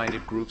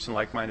like-minded groups and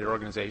like-minded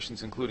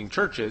organizations, including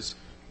churches,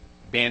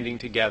 banding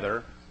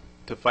together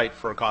to fight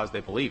for a cause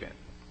they believe in,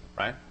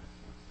 right?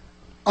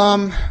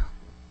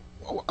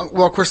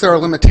 Well, of course, there are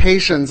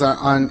limitations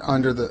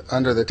under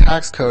the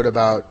tax code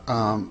about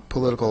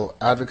political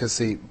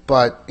advocacy,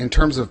 but in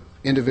terms of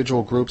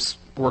individual groups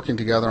working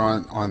together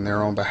on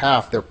their own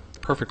behalf, they're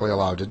perfectly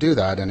allowed to do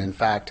that. And in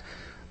fact,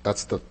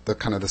 that's the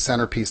kind of the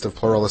centerpiece of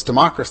pluralist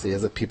democracy,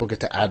 is that people get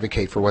to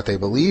advocate for what they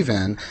believe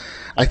in.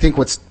 I think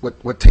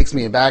what takes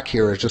me aback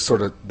here is just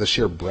sort of the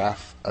sheer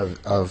breadth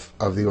of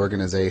the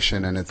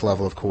organization and its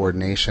level of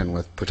coordination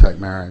with Protect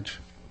Marriage.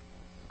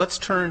 Let's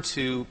turn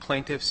to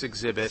Plaintiff's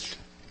Exhibit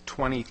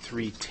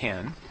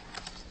 2310,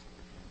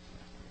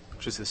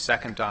 which is the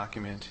second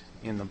document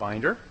in the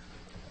binder.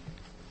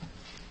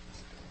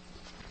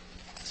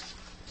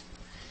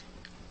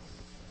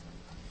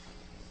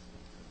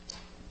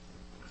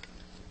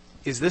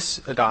 Is this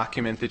a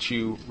document that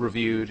you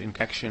reviewed in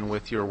connection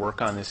with your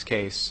work on this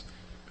case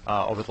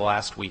over the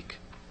last week?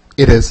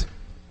 It is.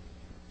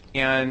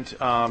 And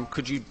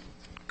could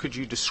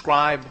you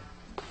describe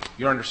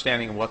your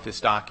understanding of what this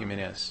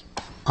document is?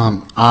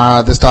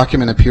 This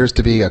document appears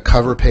to be a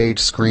cover page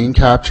screen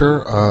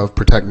capture of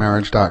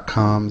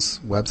protectmarriage.com's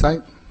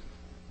website.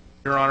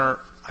 Your Honor,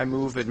 I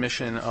move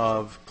admission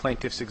of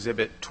Plaintiff's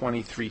Exhibit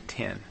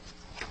 2310.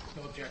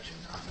 No objection.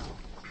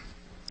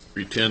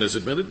 310 is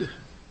admitted.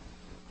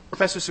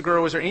 Professor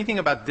Segura, was there anything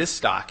about this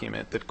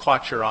document that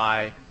caught your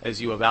eye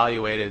as you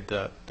evaluated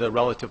the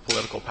relative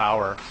political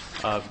power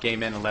of gay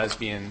men and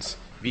lesbians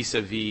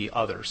vis-a-vis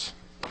others?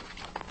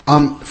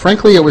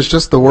 Frankly, it was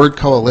just the word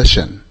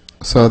coalition.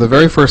 So the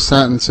very first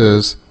sentence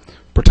is,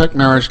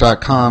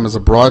 protectmarriage.com is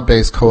a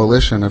broad-based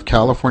coalition of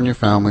California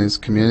families,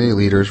 community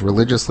leaders,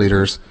 religious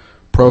leaders,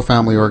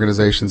 pro-family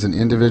organizations, and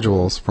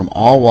individuals from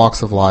all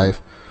walks of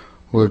life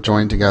who have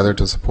joined together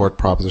to support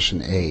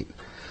Proposition 8.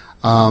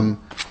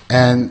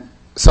 And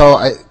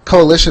so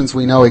coalitions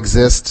we know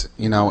exist,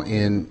 in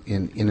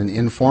an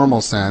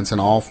informal sense in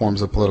all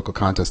forms of political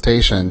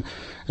contestation,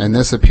 and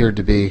this appeared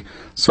to be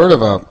sort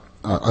of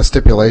a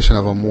stipulation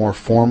of a more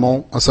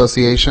formal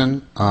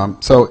association.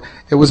 So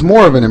it was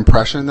more of an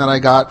impression that I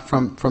got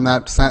from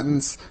that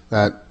sentence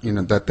that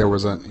that there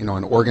was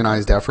an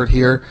organized effort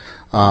here,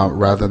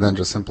 rather than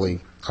just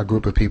simply a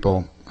group of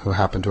people who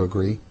happen to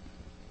agree.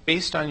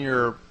 Based on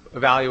your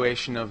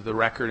evaluation of the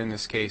record in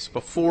this case,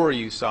 before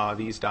you saw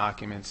these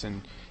documents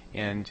and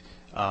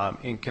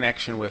in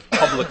connection with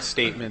public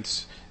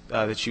statements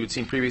that you had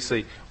seen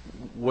previously,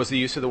 was the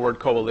use of the word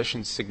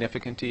coalition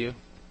significant to you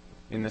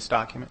in this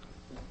document?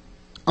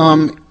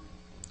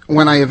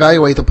 When I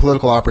evaluate the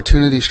political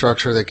opportunity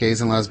structure that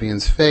gays and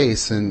lesbians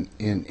face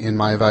in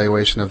my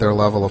evaluation of their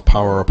level of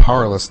power or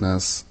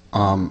powerlessness,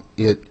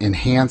 it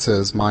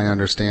enhances my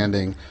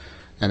understanding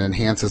and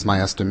enhances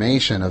my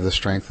estimation of the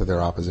strength of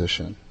their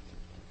opposition.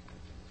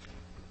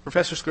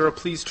 Professor Segura,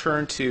 please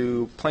turn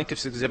to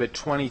Plaintiff's Exhibit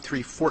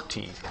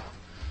 2314.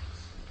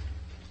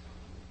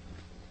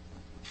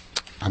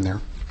 I'm there.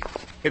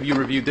 Have you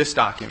reviewed this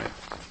document?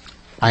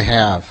 I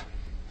have.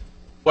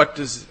 What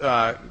does,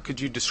 could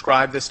you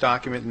describe this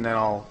document, and then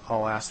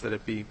I'll ask that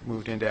it be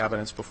moved into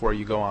evidence before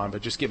you go on,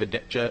 but just give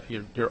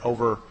your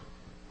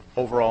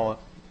overall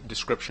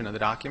description of the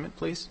document,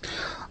 please.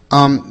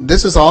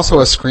 This is also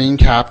a screen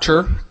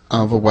capture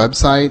of a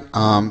website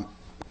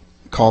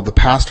called the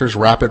Pastor's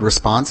Rapid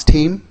Response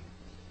Team,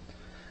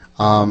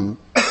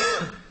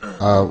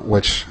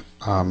 which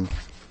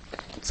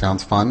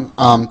sounds fun.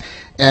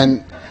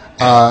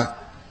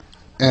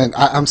 And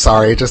I'm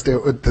sorry,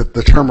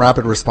 the term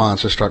rapid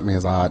response just struck me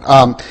as odd.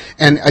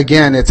 And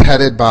again, it's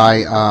headed by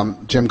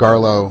Jim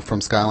Garlow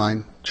from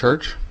Skyline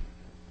Church.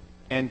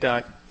 And,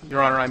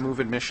 Your Honor, I move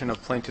admission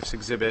of Plaintiff's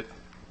Exhibit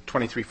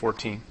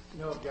 2314.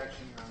 No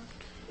objection, Your Honor.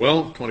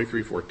 Well,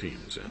 2314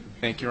 is in.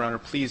 Thank you, Your Honor.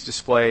 Please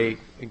display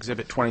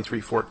Exhibit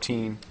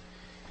 2314.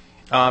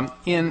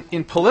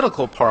 In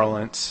political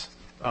parlance,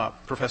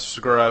 Professor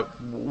Segura,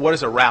 what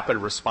is a rapid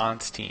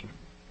response team?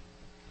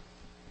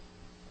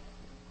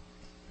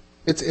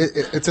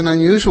 It's an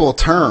unusual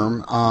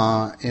term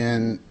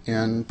in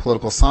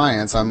political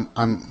science.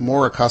 I'm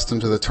more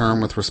accustomed to the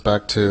term with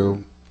respect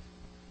to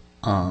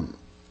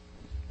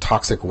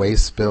toxic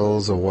waste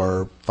spills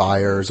or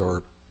fires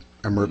or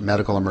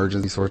medical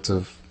emergency sorts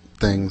of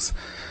things.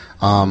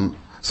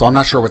 So I'm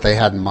not sure what they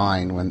had in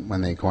mind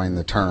when they coined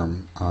the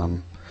term.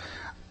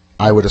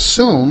 I would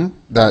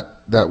assume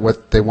that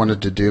what they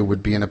wanted to do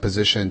would be in a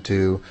position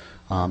to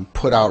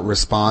put out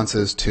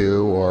responses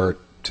to or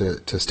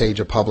to stage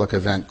a public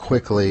event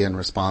quickly in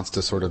response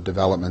to sort of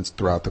developments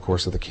throughout the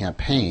course of the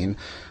campaign,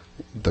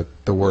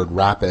 the word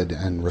rapid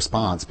and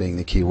response being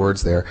the key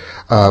words there.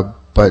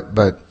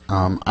 But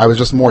I was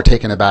just more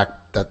taken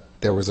aback that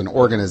there was an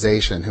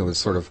organization who was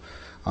sort of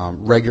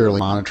regularly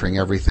monitoring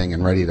everything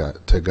and ready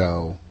to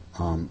go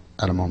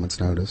at a moment's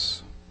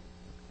notice.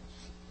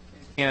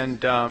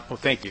 And, well,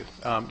 thank you.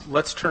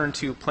 Let's turn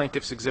to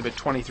Plaintiff's Exhibit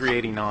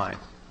 2389.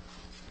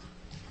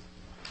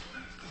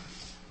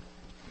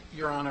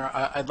 Your Honor,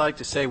 I'd like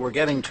to say we're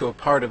getting to a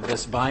part of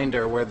this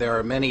binder where there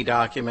are many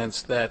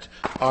documents that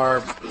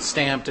are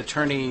stamped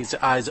attorney's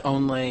eyes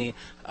only,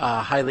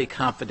 highly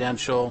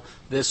confidential.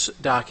 This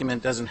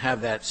document doesn't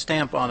have that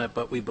stamp on it,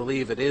 but we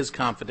believe it is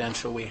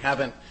confidential. We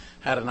haven't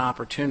had an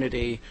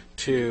opportunity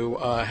to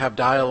have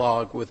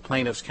dialogue with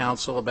plaintiff's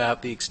counsel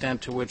about the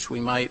extent to which we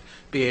might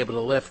be able to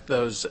lift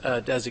those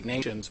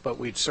designations, but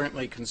we're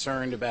certainly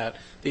concerned about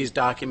these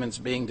documents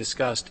being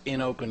discussed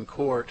in open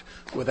court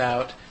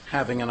without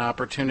having an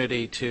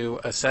opportunity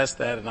to assess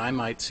that, and I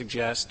might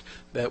suggest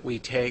that we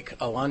take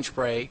a lunch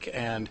break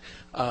and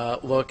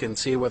look and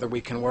see whether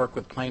we can work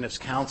with plaintiff's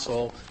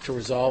counsel to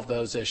resolve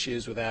those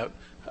issues without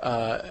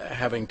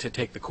having to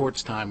take the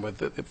court's time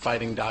with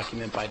fighting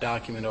document by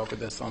document over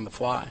this on the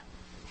fly.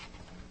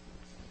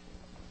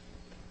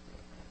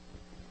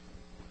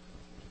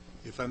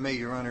 If I may,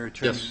 Your Honor,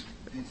 Attorney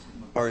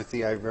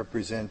McCarthy, I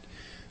represent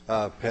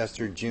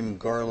Pastor Jim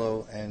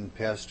Garlow and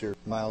Pastor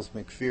Miles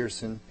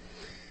McPherson,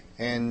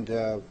 and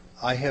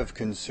I have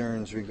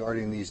concerns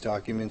regarding these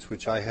documents,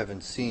 which I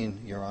haven't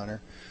seen, Your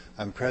Honor.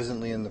 I'm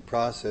presently in the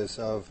process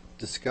of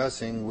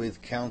discussing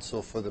with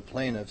counsel for the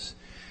plaintiffs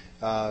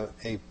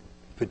a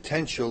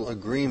potential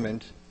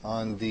agreement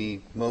on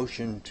the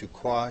motion to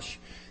quash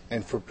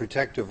and for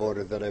protective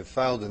order that I've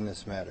filed in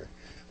this matter.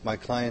 My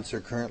clients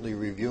are currently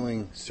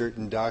reviewing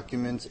certain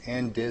documents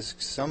and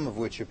disks, some of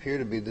which appear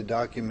to be the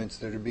documents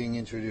that are being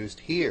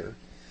introduced here,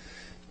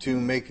 to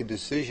make a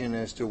decision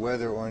as to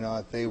whether or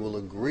not they will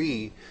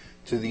agree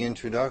to the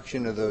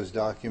introduction of those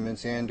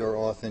documents and or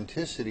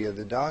authenticity of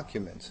the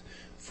documents.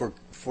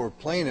 For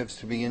plaintiffs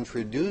to be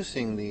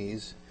introducing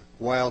these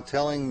while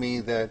telling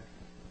me that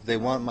they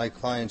want my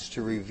clients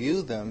to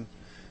review them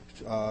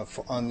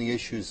on the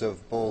issues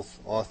of both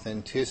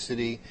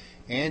authenticity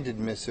and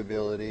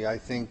admissibility, I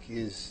think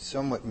is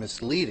somewhat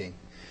misleading.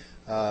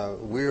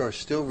 We are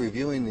still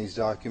reviewing these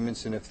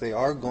documents, and if they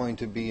are going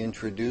to be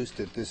introduced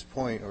at this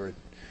point, or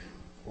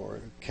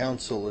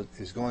counsel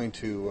is going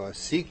to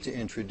seek to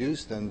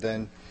introduce them,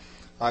 then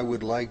I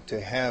would like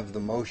to have the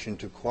motion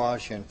to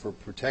quash and for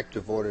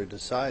protective order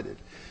decided,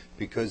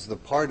 because the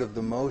part of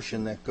the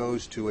motion that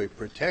goes to a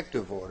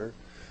protective order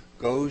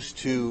goes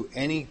to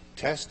any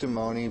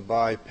testimony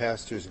by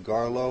Pastors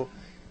Garlow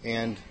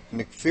and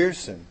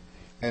McPherson.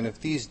 And if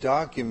these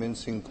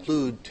documents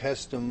include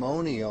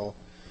testimonial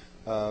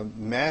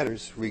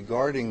matters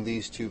regarding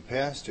these two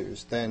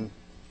pastors, then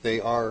they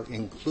are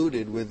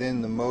included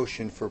within the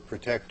motion for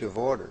protective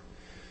order.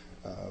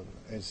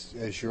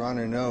 As Your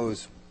Honor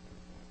knows,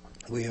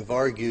 we have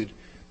argued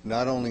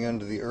not only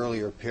under the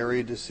earlier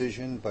Perry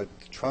decision, but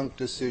the Trunk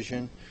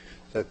decision,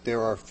 that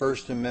there are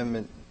First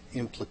Amendment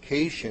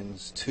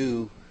implications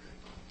to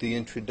the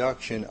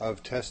introduction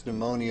of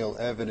testimonial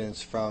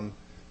evidence from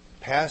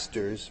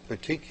pastors,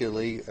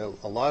 particularly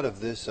a lot of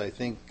this, I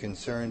think,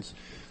 concerns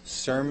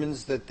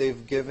sermons that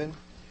they've given,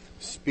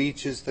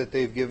 speeches that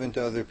they've given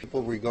to other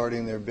people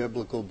regarding their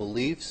biblical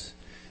beliefs,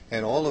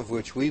 and all of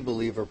which we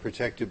believe are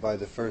protected by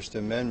the First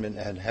Amendment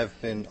and have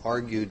been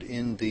argued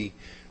in the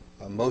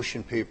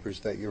motion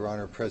papers that Your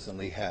Honor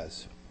presently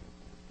has.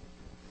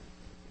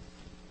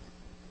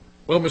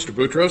 Well, Mr.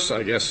 Boutros,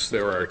 I guess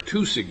there are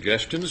two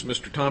suggestions.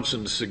 Mr.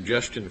 Thompson's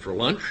suggestion for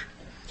lunch,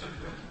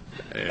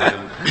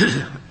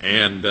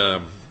 and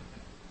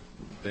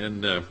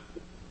then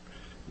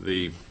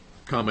the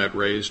comment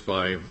raised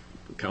by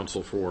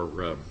counsel for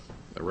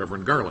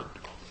Reverend Garland.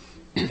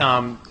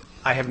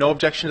 I have no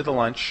objection to the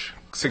lunch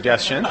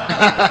suggestion.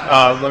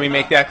 Let me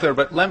make that clear,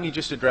 but let me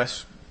just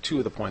address two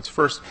of the points.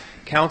 First,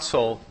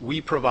 counsel,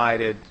 we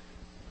provided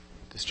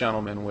this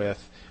gentleman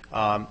with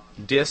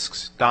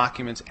disks,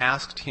 documents,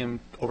 asked him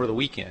over the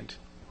weekend,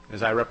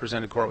 as I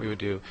represented court we would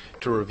do,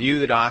 to review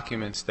the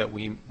documents that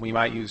we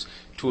might use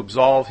to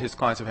absolve his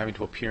clients of having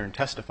to appear and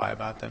testify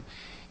about them.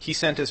 He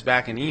sent us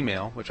back an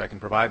email, which I can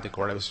provide the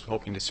court. I was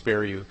hoping to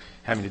spare you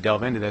having to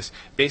delve into this,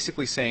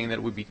 basically saying that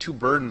it would be too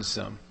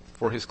burdensome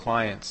for his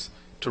clients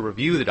to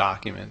review the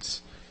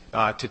documents,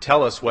 to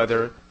tell us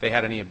whether they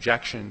had any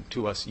objection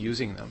to us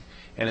using them,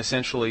 and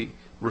essentially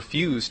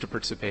refused to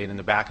participate in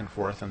the back and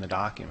forth on the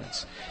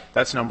documents.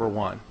 That's number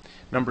one.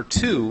 Number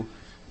two,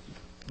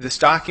 this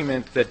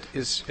document that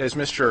is, as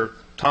Mr.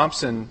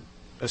 Thompson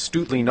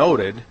astutely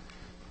noted,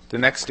 the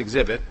next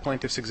exhibit,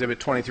 Plaintiff's Exhibit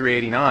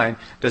 2389,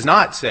 does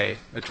not say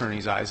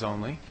attorney's eyes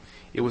only.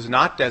 It was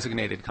not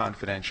designated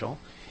confidential.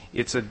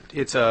 It's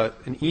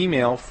an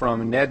email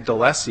from Ned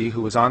DeLessie,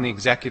 who was on the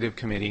executive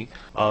committee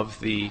of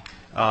the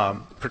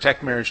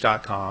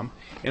ProtectMarriage.com,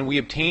 and we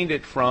obtained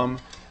it from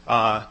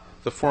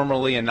the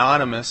formerly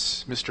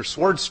anonymous Mr.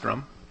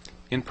 Swordstrom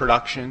in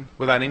production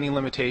without any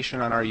limitation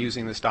on our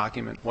using this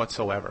document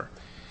whatsoever.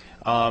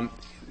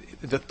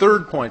 The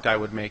third point I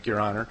would make,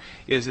 Your Honor,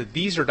 is that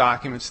these are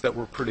documents that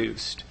were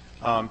produced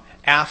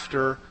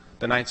after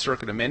the Ninth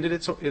Circuit amended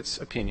its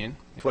opinion,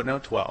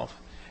 footnote 12,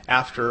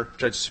 after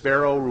Judge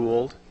Sparrow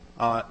ruled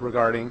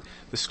regarding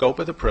the scope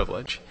of the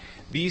privilege.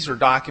 These are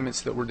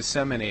documents that were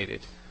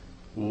disseminated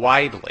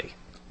widely.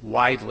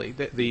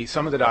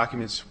 Some of the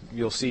documents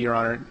you'll see, Your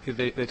Honor,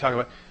 they talk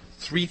about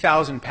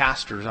 3,000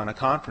 pastors on a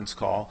conference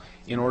call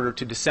in order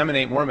to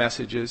disseminate more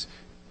messages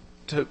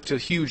to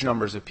huge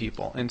numbers of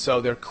people. And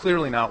so they're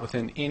clearly not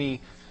within any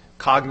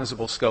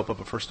cognizable scope of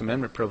a First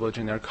Amendment privilege,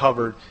 and they're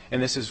covered,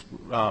 and this is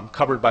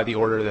covered by the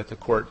order that the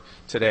court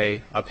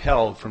today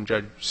upheld from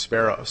Judge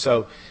Sparrow.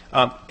 So,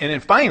 and then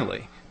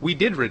finally, we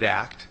did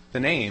redact the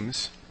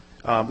names.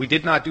 We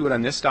did not do it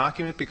on this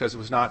document because it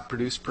was not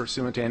produced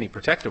pursuant to any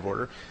protective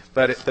order,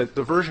 but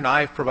the version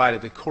I've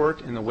provided the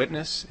court and the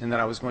witness, and that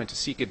I was going to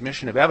seek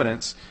admission of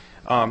evidence,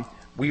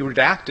 we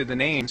redacted the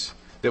names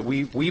that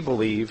we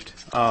believed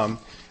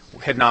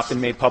had not been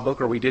made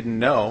public or we didn't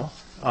know,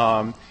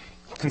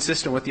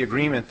 consistent with the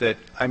agreement that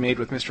I made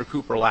with Mr.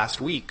 Cooper last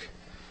week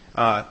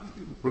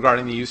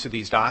regarding the use of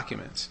these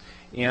documents.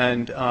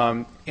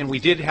 And we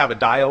did have a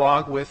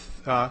dialogue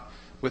with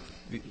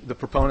the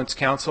proponents'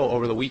 counsel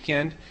over the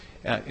weekend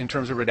in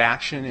terms of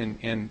redaction,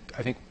 and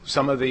I think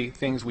some of the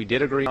things we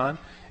did agree on,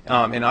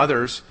 and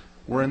others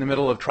were in the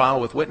middle of trial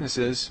with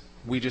witnesses.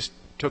 We just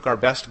took our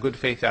best good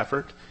faith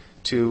effort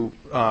to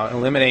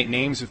eliminate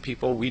names of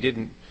people we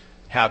didn't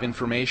have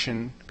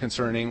information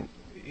concerning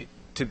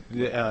to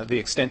the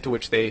extent to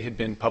which they had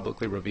been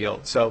publicly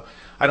revealed. So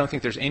I don't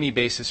think there's any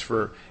basis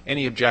for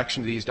any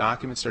objection to these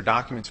documents. They're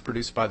documents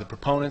produced by the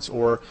proponents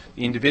or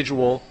the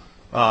individual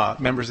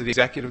members of the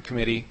executive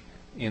committee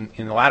in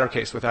the latter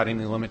case without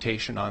any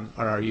limitation on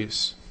our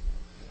use.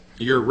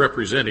 You're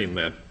representing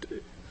that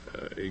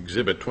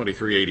Exhibit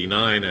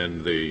 2389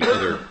 and the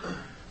other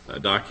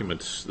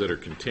documents that are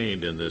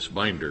contained in this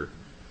binder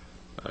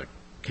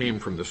came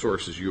from the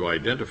sources you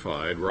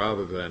identified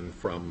rather than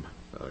from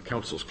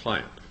counsel's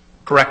client.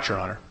 Correct, Your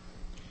Honor.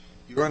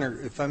 Your Honor,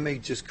 if I may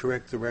just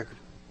correct the record,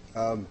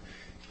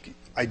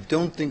 I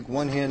don't think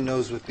one hand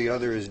knows what the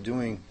other is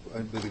doing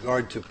with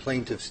regard to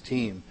plaintiff's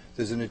team.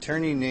 There's an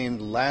attorney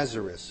named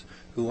Lazarus,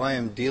 who I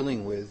am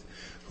dealing with,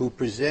 who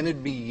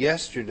presented me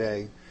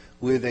yesterday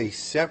with a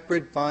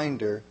separate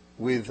binder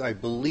with, I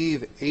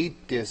believe,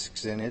 8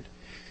 discs in it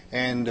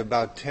and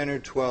about 10 or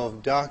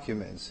 12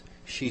 documents.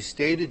 She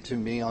stated to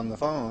me on the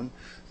phone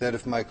that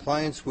if my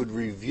clients would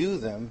review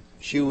them,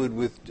 she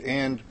would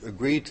and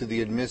agree to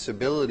the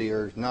admissibility,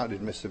 or not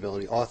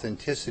admissibility,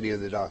 authenticity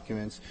of the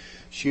documents,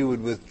 she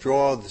would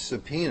withdraw the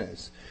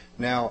subpoenas.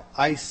 Now,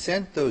 I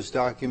sent those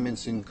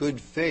documents in good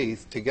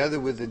faith, together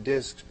with the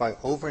discs, by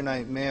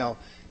overnight mail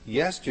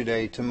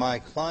yesterday to my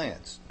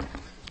clients,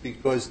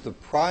 because the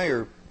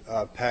prior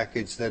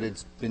package that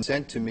had been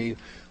sent to me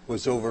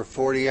was over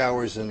 40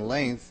 hours in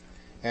length,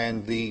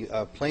 and the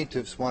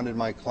plaintiffs wanted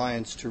my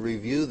clients to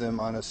review them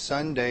on a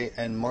Sunday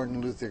and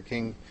Martin Luther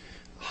King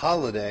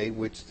holiday,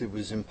 which it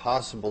was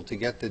impossible to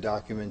get the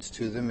documents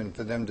to them, and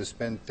for them to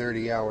spend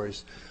 30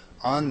 hours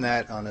on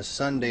that on a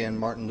Sunday and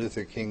Martin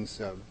Luther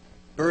King's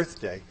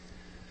birthday.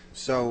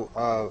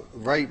 So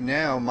right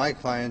now my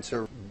clients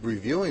are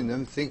reviewing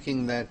them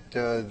thinking that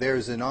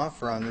there's an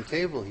offer on the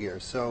table here.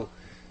 So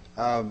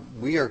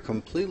we are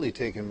completely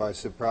taken by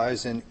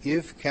surprise, and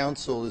if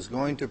counsel is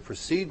going to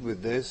proceed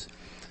with this,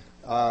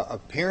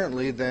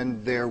 apparently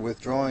then they're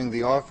withdrawing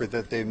the offer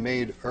that they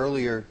made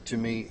earlier to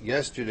me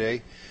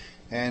yesterday,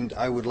 and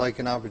I would like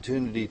an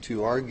opportunity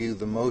to argue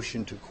the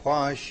motion to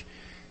quash,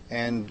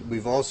 and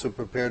we've also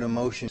prepared a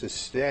motion to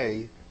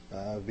stay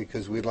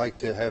because we'd like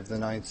to have the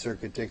Ninth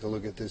Circuit take a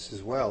look at this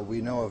as well.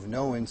 We know of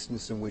no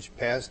instance in which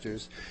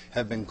pastors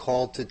have been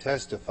called to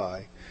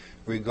testify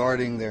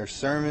regarding their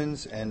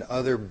sermons and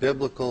other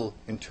biblical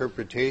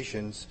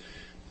interpretations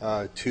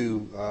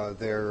to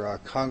their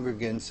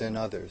congregants and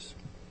others.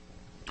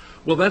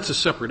 Well, that's a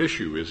separate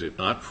issue, is it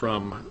not,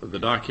 from the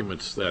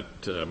documents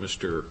that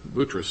Mr.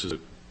 Boutros is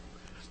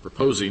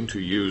proposing to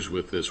use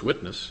with this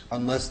witness?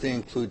 Unless they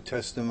include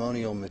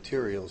testimonial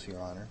materials, Your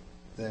Honor,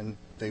 then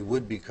they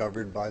would be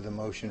covered by the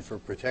motion for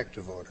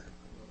protective order.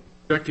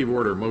 Protective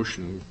order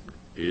motion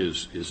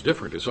is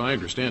different. As I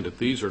understand it,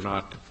 these are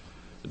not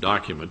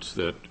documents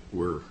that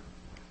were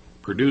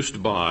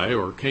produced by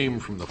or came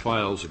from the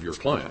files of your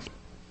client.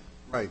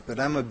 Right, but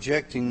I'm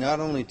objecting not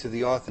only to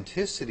the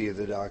authenticity of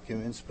the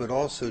documents, but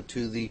also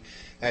to the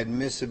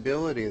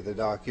admissibility of the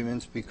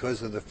documents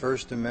because of the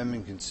First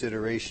Amendment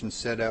considerations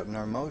set out in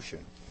our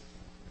motion.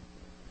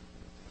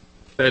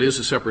 That is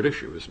a separate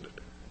issue, isn't it?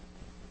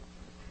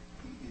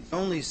 It's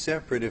only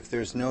separate if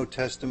there's no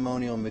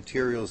testimonial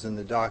materials in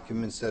the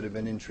documents that have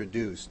been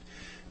introduced.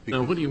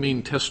 Now, what do you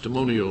mean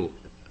testimonial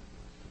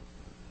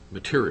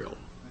material?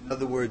 In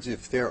other words,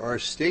 if there are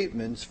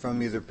statements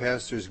from either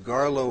Pastors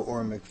Garlow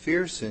or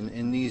McPherson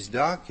in these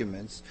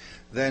documents,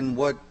 then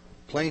what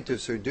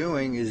plaintiffs are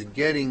doing is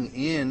getting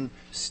in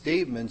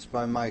statements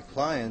by my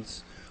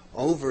clients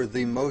over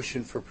the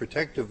motion for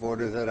protective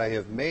order that I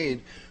have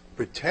made,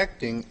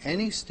 protecting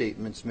any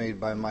statements made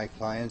by my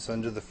clients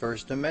under the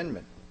First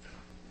Amendment.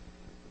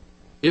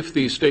 If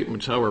these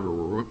statements, however,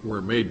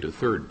 were made to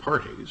third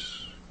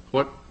parties,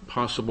 what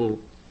possible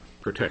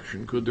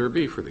protection could there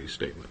be for these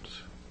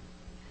statements?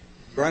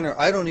 Your Honor,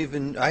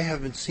 I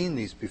haven't seen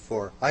these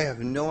before. I have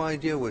no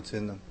idea what's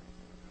in them.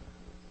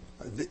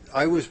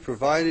 I was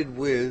provided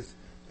with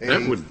a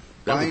That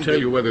would tell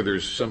you whether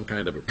there's some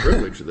kind of a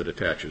privilege that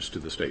attaches to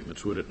the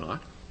statements, would it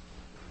not?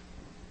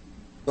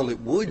 Well, it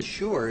would,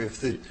 sure, if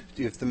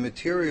the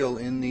material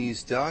in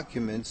these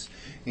documents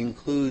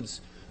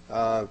includes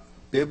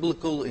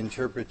biblical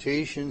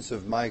interpretations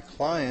of my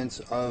clients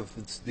of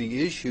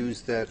the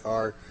issues that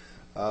are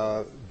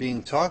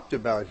being talked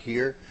about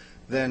here,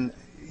 then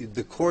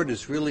the court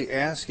is really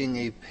asking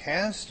a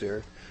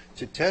pastor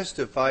to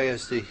testify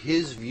as to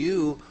his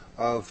view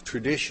of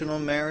traditional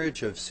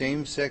marriage, of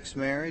same-sex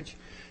marriage,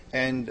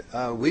 and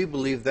we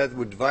believe that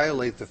would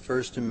violate the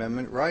First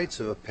Amendment rights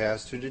of a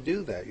pastor to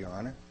do that, Your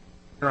Honor.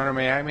 Your Honor,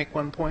 may I make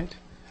one point?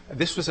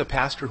 This was a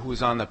pastor who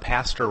was on the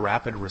Pastor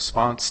Rapid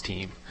Response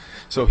team.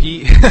 So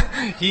he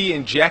he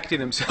injected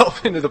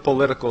himself into the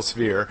political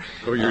sphere.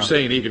 So you're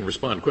saying he can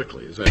respond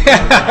quickly, is that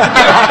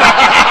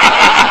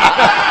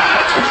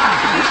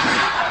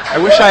I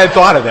wish I had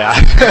thought of that.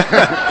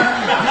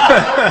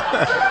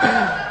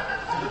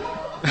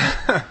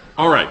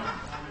 All right.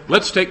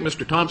 Let's take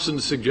Mr.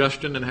 Thompson's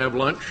suggestion and have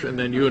lunch, and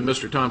then you and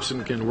Mr.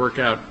 Thompson can work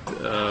out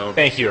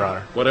Thank you, Your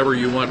Honor. whatever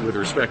you want with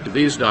respect to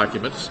these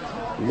documents.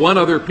 One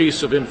other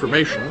piece of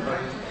information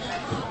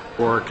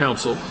for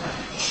counsel.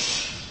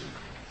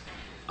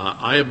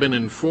 I have been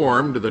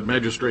informed that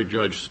Magistrate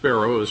Judge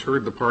Sparrow has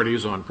heard the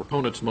parties on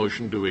proponent's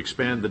motion to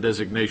expand the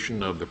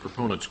designation of the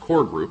proponent's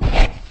core group.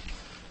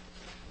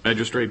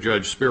 Magistrate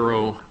Judge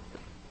Sparrow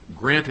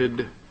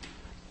granted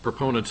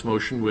proponent's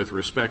motion with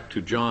respect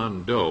to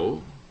John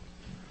Doe,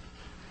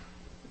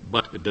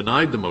 but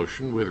denied the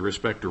motion with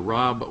respect to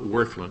Rob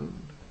Worthman,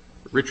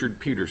 Richard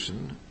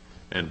Peterson,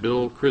 and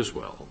Bill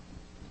Criswell.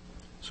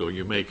 So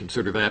you may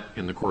consider that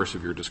in the course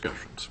of your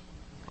discussions.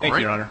 Thank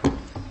you, Your Honor.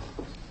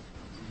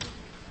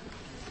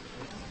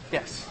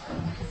 Yes.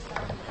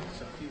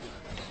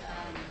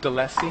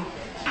 DeLessie?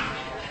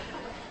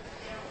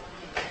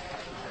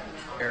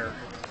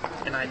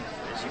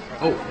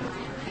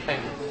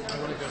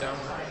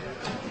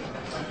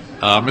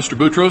 Mr.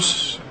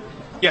 Boutros,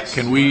 Yes.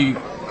 can we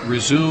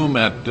resume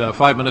at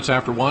 5 minutes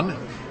after 1?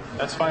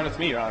 That's fine with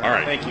me, Your Honor. All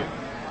right. Thank you.